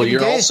guys are talking. Well, you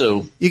guys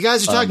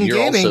are talking you're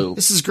gaming. also-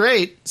 This is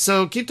great.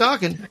 So keep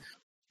talking.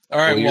 All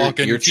right, Well,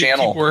 Walken, your keep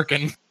channel-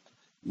 working.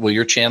 Well,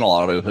 your channel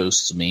auto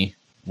hosts me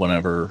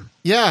whenever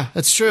Yeah,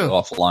 that's true.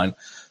 offline,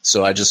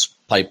 so I just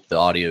pipe the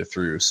audio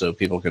through so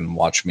people can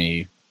watch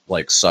me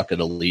like suck at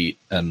Elite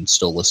and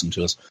still listen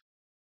to us.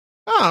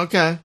 Oh,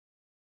 okay.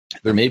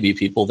 There may be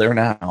people there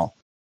now.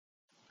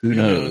 Who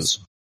knows?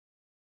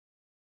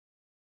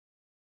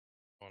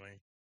 Funny.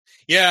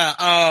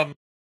 Yeah.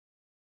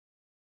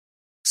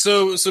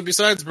 So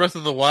besides Breath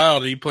of the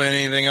Wild, are you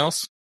playing anything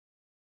else?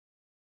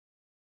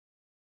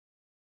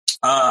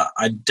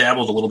 I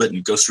dabbled a little bit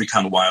in Ghost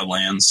Recon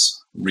Wildlands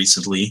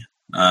recently,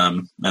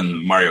 and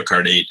Mario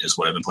Kart 8 is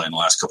what I've been playing the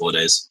last couple of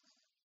days.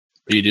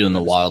 Are you doing the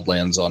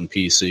Wildlands on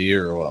PC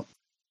or what?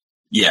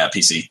 Yeah,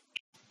 PC.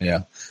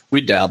 Yeah,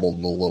 we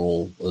dabbled a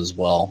little as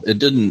well. It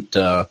didn't.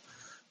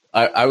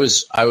 I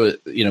was.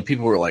 You know,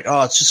 people were like,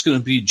 "Oh, it's just going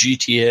to be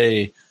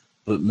GTA,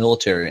 but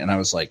military," and I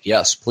was like,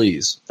 "Yes,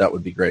 please, that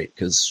would be great,"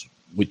 because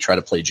we try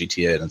to play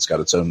GTA and it's got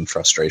its own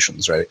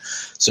frustrations, right?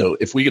 So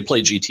if we could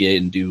play GTA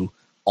and do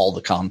all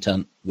the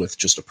content with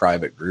just a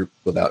private group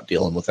without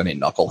dealing with any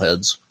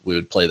knuckleheads, we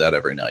would play that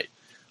every night.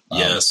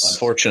 Yes.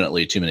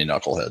 Unfortunately, too many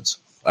knuckleheads.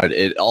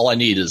 All I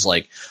need is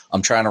like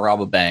I'm trying to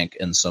rob a bank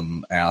and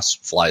some ass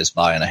flies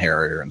by in a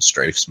Harrier and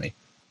strafes me.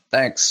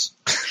 Thanks.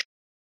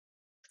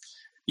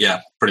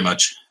 Yeah, pretty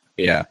much.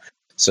 Yeah.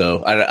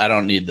 So I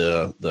don't need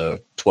the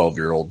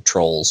 12-year-old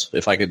trolls.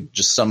 If I could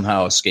just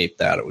somehow escape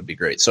that, it would be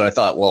great. So I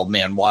thought, well,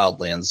 man,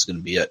 Wildlands is going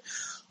to be it.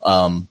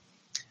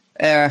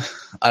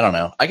 I don't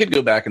know. I could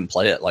go back and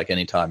play it like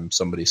anytime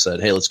somebody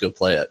said, hey, let's go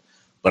play it.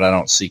 But I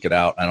don't seek it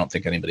out. I don't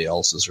think anybody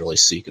else is really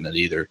seeking it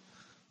either.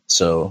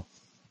 So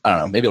I don't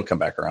know. Maybe it'll come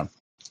back around.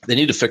 They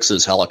need to fix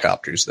those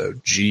helicopters, though.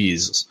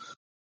 Jesus.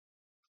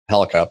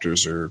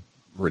 Helicopters are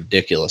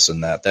ridiculous in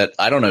that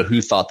I don't know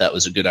who thought that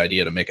was a good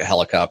idea to make a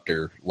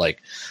helicopter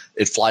like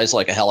it flies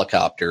like a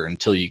helicopter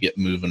until you get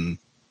moving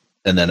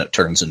and then it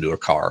turns into a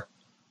car.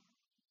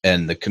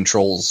 And the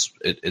controls,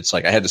 it's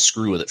like I had to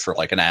screw with it for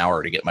like an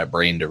hour to get my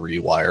brain to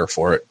rewire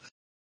for it.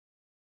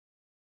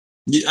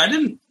 Yeah, I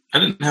didn't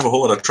have a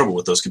whole lot of trouble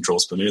with those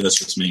controls, but maybe that's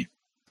just me.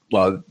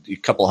 Well, a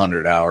couple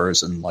 100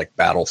 hours and like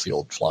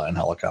Battlefield flying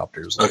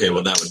helicopters. Okay,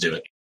 well, that would do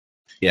it.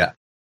 Yeah.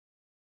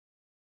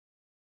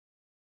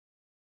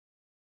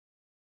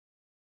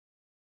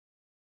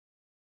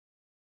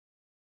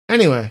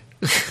 Anyway.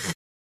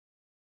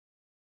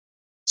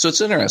 So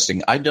it's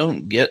interesting. I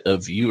don't get a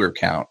viewer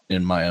count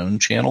in my own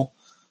channel,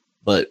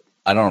 but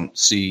I don't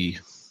see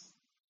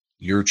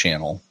your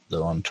channel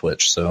though on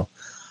Twitch. So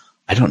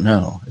I don't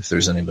know if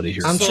there's anybody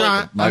here. I'm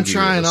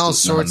trying all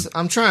sorts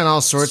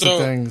of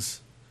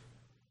things.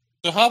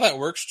 So how that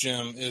works,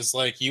 Jim, is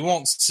like you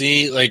won't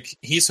see like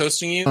he's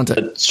hosting you.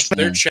 It's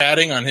They're fine.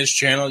 chatting on his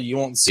channel. You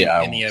won't see Yeah,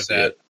 I any won't of see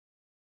that. it.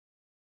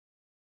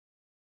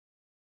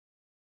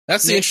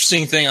 That's the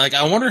interesting thing. Like,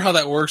 I wonder how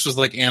that works with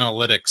like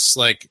analytics.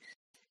 Like,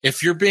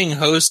 if you're being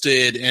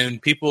hosted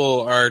and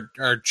people are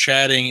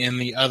chatting in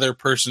the other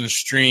person's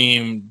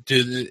stream,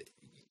 does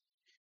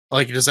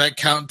that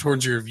count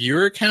towards your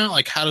viewer account?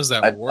 Like, how does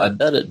that work? I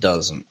bet it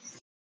doesn't.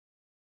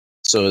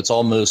 So it's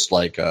almost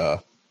like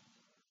a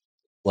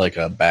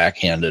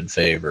backhanded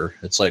favor.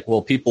 It's like,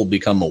 well, people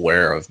become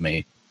aware of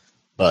me,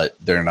 but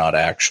they're not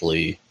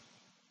actually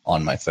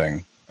on my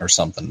thing or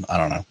something. I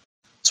don't know.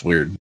 It's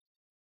weird.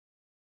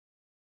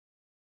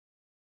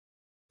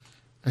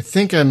 I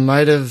think I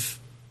might have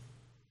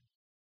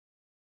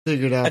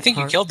figured out. I think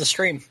you killed the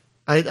stream.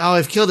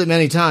 I've killed it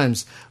many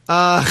times.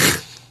 Well,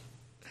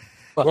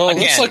 it again,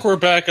 looks like we're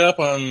back up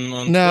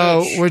on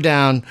No, Twitch. we're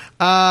down.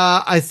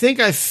 I think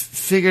I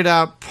figured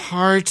out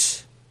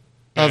part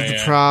of the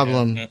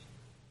problem. Yeah.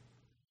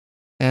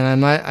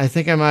 And I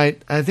think I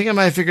might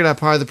have figured out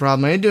part of the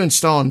problem. I need to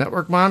install a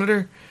network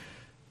monitor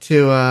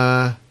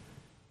to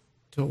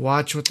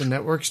watch what the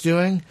network's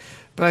doing.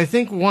 But I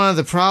think one of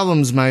the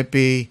problems might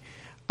be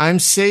I'm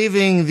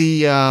saving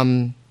the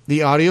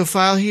audio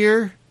file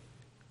here,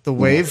 the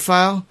WAV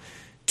file,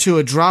 to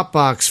a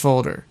Dropbox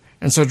folder.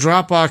 And so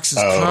Dropbox is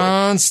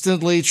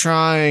constantly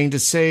trying to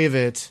save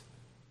it.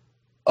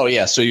 Oh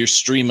yeah, so you're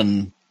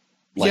streaming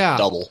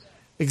double.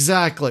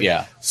 Exactly.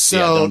 Yeah. So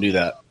don't do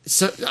that.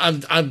 So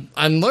I'm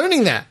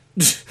learning that.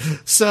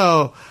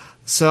 so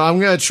I'm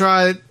gonna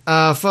try,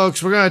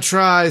 folks. We're gonna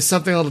try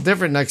something a little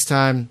different next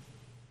time,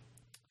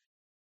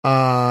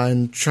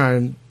 and try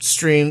and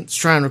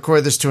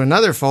record this to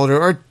another folder,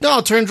 or no,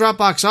 I'll turn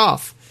Dropbox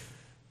off.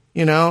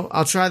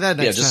 I'll try that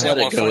next Yeah, just time.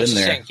 let it go in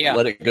there. Sync, yeah.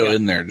 Let it go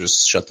in there.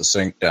 Just shut the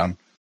sync down.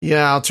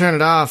 Yeah, I'll turn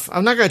it off.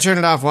 I'm not gonna turn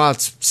it off while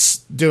it's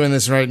doing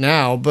this right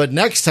now, but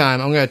next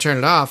time I'm gonna turn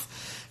it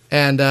off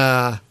and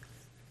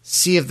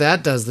see if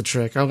that does the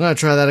trick. I'm going to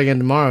try that again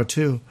tomorrow,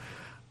 too.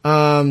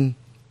 But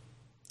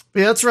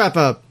yeah, let's wrap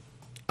up.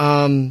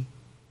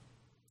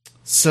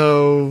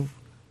 So,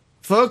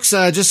 folks,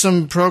 just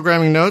some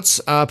programming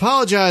notes.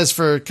 Apologize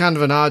for kind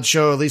of an odd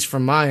show, at least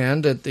from my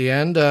end, at the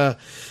end.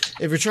 If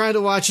you're trying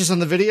to watch this on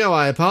the video,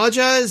 I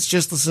apologize.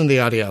 Just listen to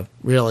the audio,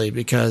 really,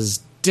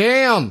 because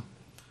damn!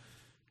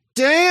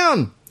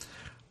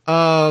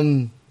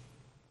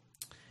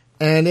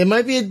 And it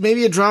might be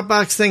maybe a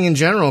Dropbox thing in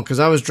general, because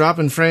I was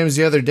dropping frames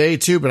the other day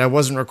too, but I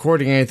wasn't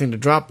recording anything to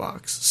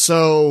Dropbox.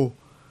 So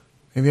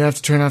maybe I have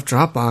to turn off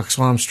Dropbox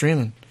while I'm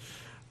streaming.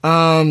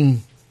 That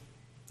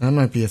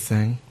might be a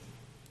thing.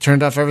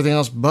 Turned off everything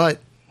else but.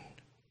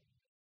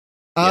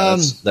 Yeah,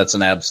 that's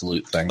an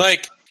absolute thing.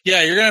 Like,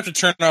 yeah, you're gonna have to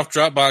turn off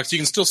Dropbox. You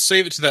can still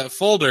save it to that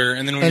folder,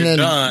 and then when you're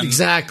done,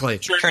 exactly,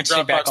 turn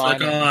sync back Dropbox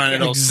back on.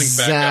 It'll sync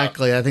back up.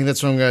 Exactly. I think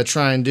that's what I'm going to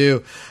try and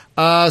do.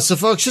 So,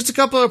 folks, just a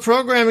couple of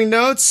programming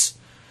notes.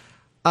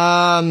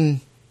 Tomorrow,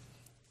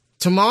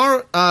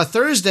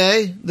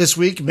 Thursday this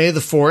week, May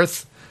the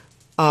 4th,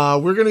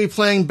 we're going to be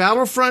playing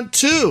Battlefront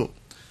 2,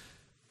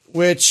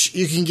 which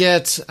you can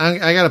get.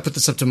 I got to put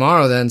this up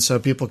tomorrow then, so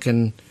people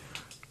can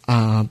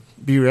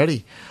be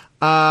ready.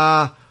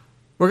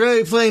 We're going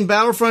to be playing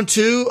Battlefront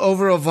 2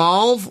 over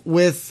Evolve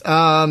with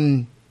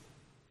what's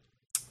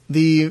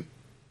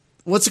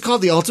it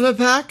called? The Ultimate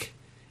Pack?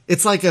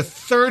 It's like a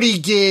 30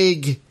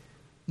 gig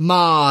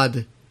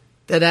mod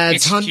that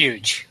adds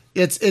huge.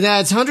 It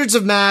adds hundreds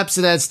of maps.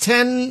 It adds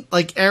 10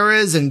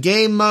 eras and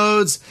game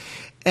modes,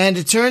 and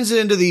it turns it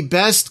into the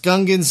best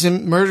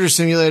Gungan murder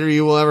simulator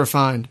you will ever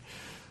find.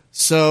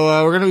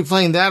 So we're going to be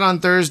playing that on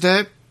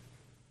Thursday.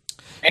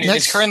 And it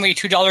is currently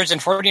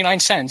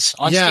 $2.49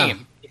 on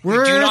Steam. If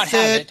you do not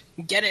have it,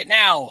 get it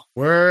now.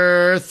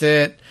 Worth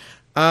it.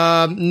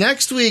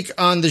 Next week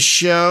on the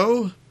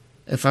show,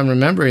 if I'm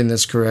remembering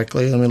this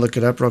correctly, let me look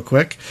it up real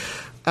quick.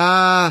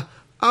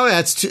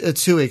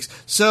 It's 2 weeks.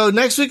 So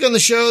next week on the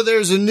show,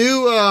 there's a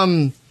new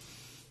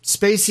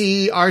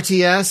spacey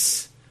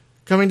RTS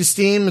coming to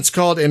Steam. It's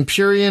called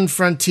Empyrean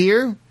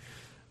Frontier.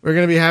 We're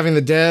going to be having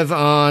the dev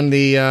on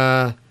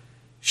the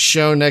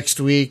show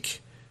next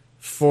week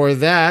for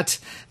that.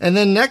 And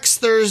then next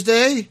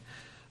Thursday,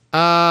 we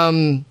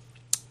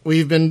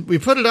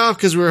put it off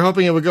because we were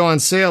hoping it would go on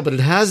sale, but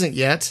it hasn't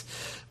yet.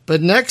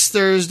 But next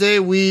Thursday,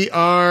 we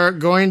are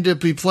going to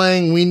be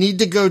playing We Need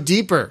to Go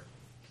Deeper.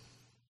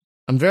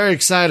 I'm very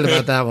excited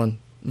about that one.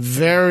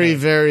 Very,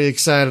 very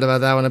excited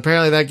about that one.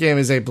 Apparently that game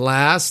is a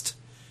blast.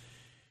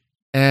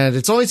 And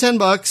it's only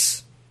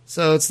 $10,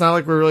 so it's not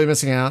like we're really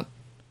missing out.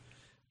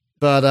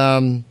 But,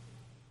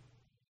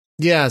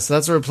 yeah, so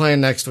that's what we're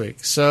playing next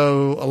week.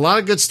 So a lot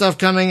of good stuff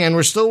coming, and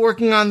we're still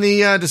working on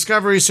the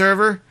Discovery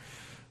server.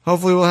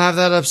 Hopefully we'll have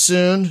that up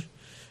soon.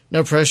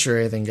 No pressure or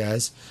anything,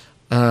 guys.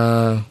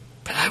 But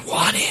I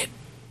want it.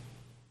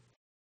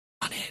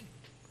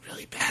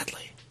 Really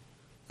badly.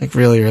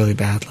 Really, really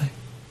badly.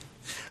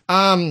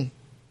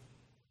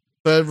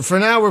 But for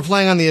now, we're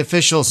playing on the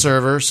official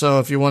server, so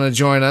if you want to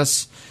join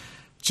us,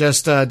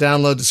 just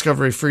download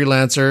Discovery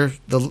Freelancer.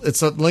 The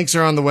links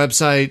are on the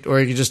website, or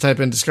you can just type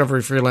in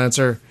Discovery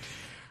Freelancer.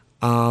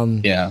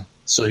 Yeah.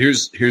 So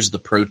here's the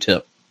pro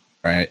tip,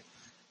 right?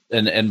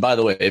 And by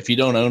the way, if you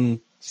don't own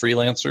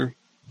Freelancer,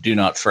 do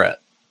not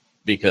fret,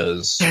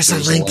 because there's a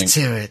link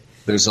to it.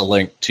 There's a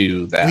link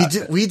to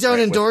that. We don't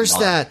endorse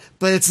that,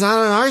 but it's not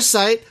on our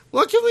site.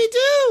 What can we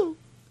do?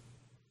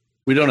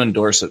 We don't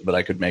endorse it, but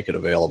I could make it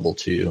available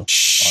to you.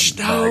 Shh,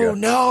 no.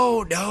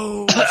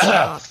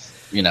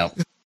 You know,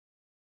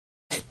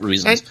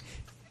 reasons.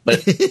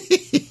 But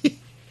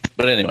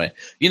anyway,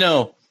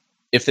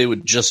 if they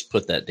would just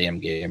put that damn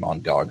game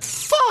on GOG.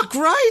 Fuck,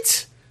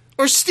 right?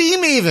 Or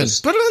Steam even.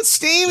 Put it on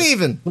Steam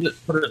even.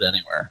 Put it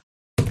anywhere.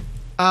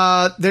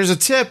 There's a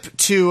tip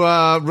to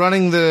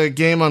running the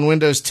game on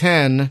Windows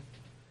 10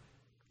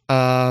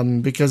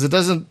 because it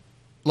doesn't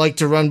like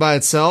to run by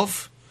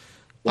itself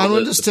on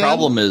Windows 10. The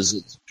problem is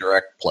it's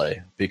direct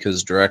play,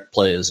 because direct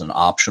play is an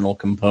optional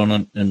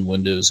component in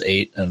Windows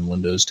 8 and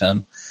Windows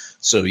 10.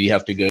 So you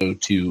have to go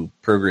to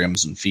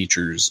programs and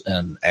features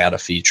and add a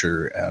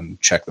feature and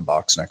check the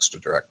box next to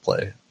direct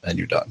play, and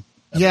you're done.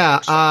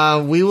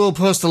 We will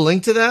post a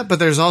link to that, but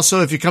there's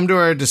also, if you come to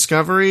our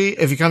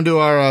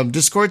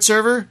Discord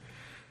server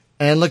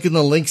and look in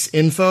the links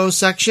info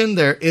section,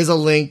 there is a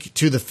link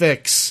to the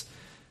fix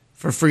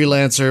for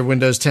Freelancer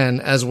Windows 10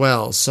 as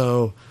well.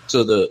 So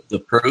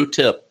the pro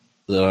tip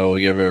that I will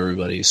give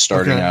everybody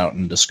starting out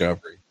in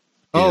Discovery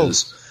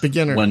is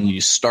beginner. When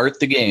you start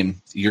the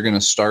game, you're going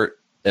to start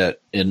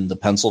in the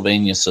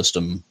Pennsylvania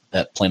system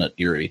at Planet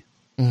Erie,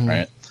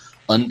 right?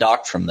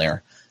 Undock from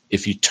there.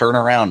 If you turn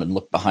around and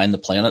look behind the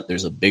planet,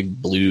 there's a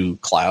big blue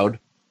cloud.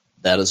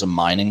 That is a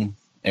mining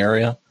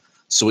area.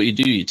 So what you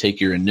do, you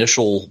take your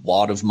initial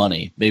wad of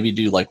money, maybe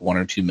do like 1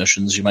 or 2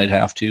 missions you might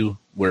have to,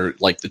 where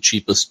like the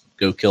cheapest,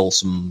 go kill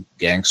some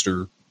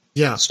gangster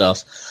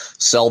stuff,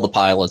 sell the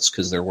pilots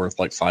because they're worth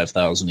like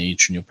 5,000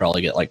 each, and you'll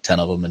probably get like 10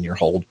 of them in your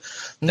hold.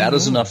 That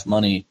is enough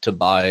money to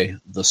buy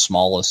the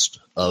smallest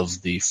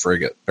of the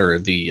frigate or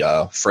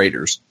the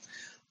freighters.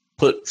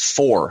 Put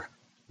 4,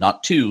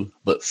 not 2,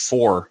 but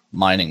 4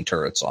 mining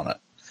turrets on it,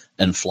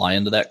 and fly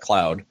into that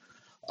cloud.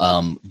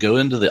 Go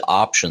into the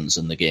options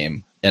in the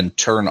game and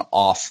turn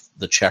off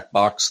the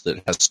checkbox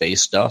that has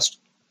space dust,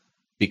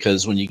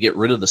 because when you get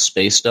rid of the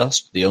space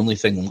dust, the only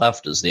thing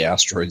left is the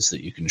asteroids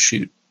that you can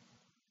shoot.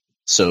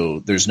 So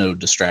there's no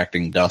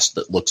distracting dust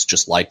that looks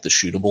just like the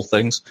shootable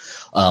things,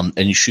 and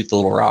you shoot the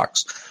little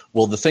rocks.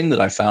 Well, the thing that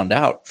I found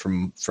out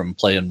from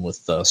playing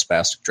with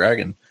Spastic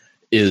Dragon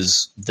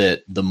is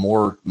that the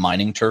more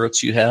mining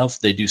turrets you have,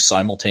 they do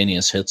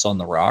simultaneous hits on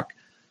the rock,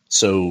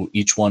 so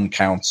each one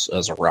counts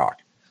as a rock.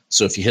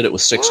 So if you hit it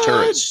with 6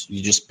 turrets,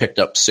 you just picked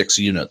up 6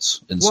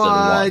 units instead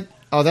of 1.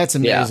 Oh, that's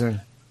amazing. Yeah.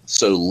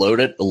 So load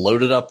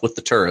it up with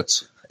the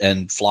turrets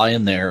and fly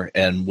in there,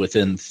 and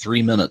within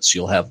 3 minutes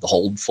you'll have the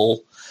hold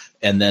full.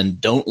 And then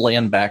don't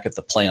land back at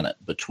the planet.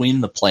 Between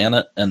the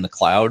planet and the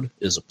cloud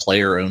is a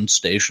player-owned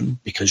station,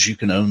 because you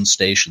can own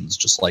stations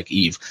just like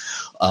Eve.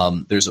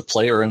 There's a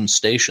player-owned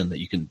station that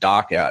you can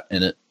dock at,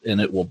 and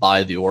it will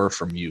buy the ore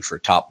from you for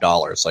top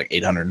dollar. It's like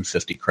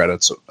 850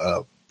 credits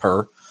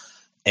per.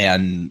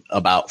 And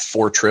about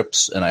 4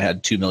 trips, and I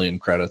had 2 million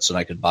credits, and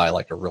I could buy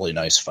like a really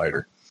nice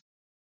fighter.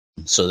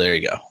 So there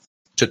you go.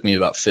 Took me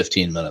about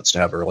 15 minutes to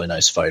have a really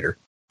nice fighter.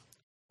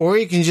 Or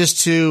you can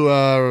just do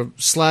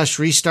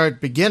 /restart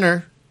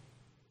beginner.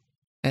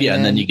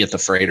 And then you get the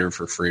freighter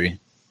for free.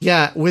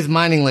 Yeah, with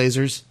mining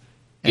lasers.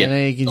 And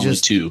then you can only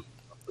just 2.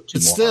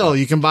 But still,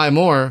 you can buy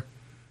more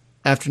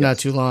after not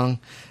too long.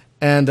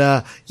 And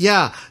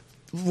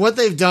what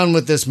they've done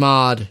with this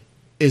mod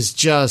is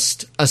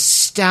just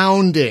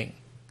astounding.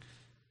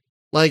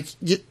 Like,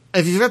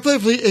 if you ever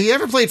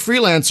played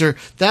Freelancer,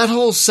 that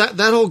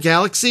whole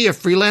galaxy of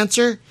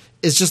Freelancer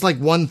is just like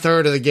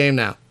 1/3 of the game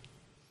now.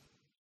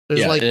 And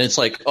it's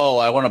like,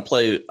 I want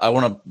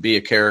to be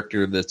a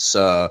character that's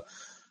the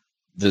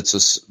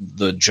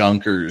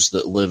Junkers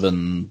that live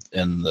in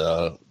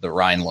the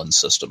Rhineland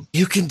system.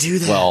 You can do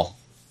that. Well,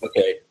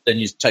 okay, then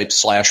you type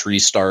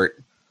 /restart,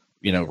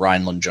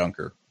 Rhineland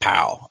Junker,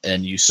 pow,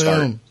 and you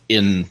start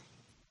in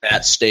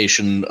that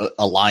station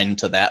aligned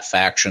to that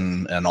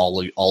faction, and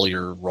all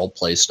your role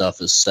play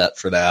stuff is set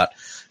for that,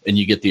 and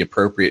you get the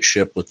appropriate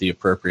ship with the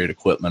appropriate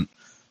equipment,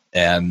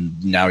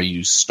 and now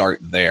you start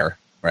there,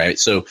 right?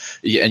 So,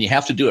 and you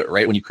have to do it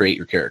right when you create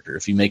your character.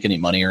 If you make any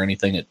money or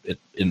anything, it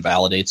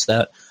invalidates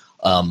that.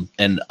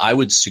 And I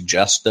would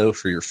suggest, though,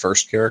 for your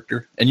first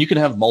character, and you can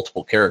have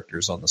multiple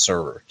characters on the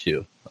server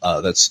too.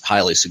 That's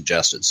highly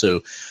suggested.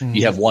 So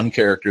you have one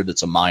character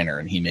that's a miner,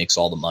 and he makes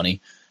all the money.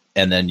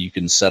 And then you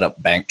can set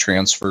up bank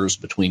transfers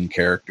between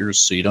characters,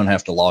 so you don't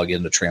have to log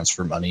in to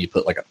transfer money. You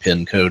put like a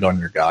PIN code on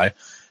your guy,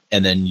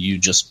 and then you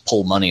just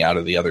pull money out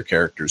of the other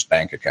character's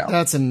bank account.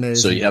 That's amazing.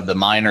 So you have the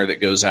miner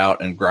that goes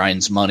out and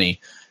grinds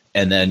money,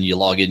 and then you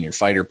log in your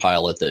fighter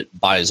pilot that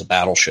buys a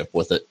battleship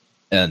with it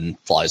and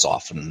flies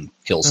off and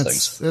kills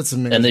things. That's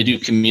amazing. And they do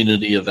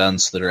community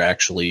events that are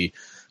actually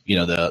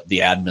the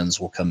admins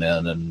will come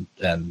in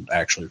and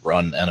actually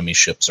run enemy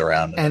ships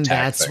around and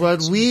attack that's things.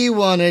 what we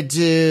want to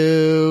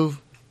do.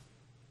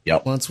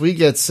 Yep. Once we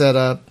get set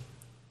up.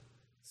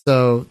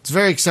 So it's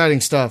very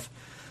exciting stuff.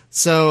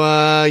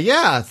 So,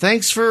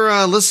 thanks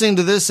for listening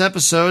to this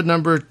episode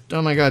number,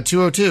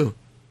 202.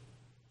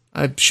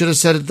 I should have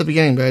said it at the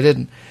beginning, but I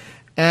didn't.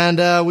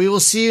 And we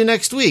will see you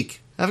next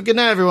week. Have a good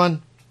night,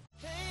 everyone.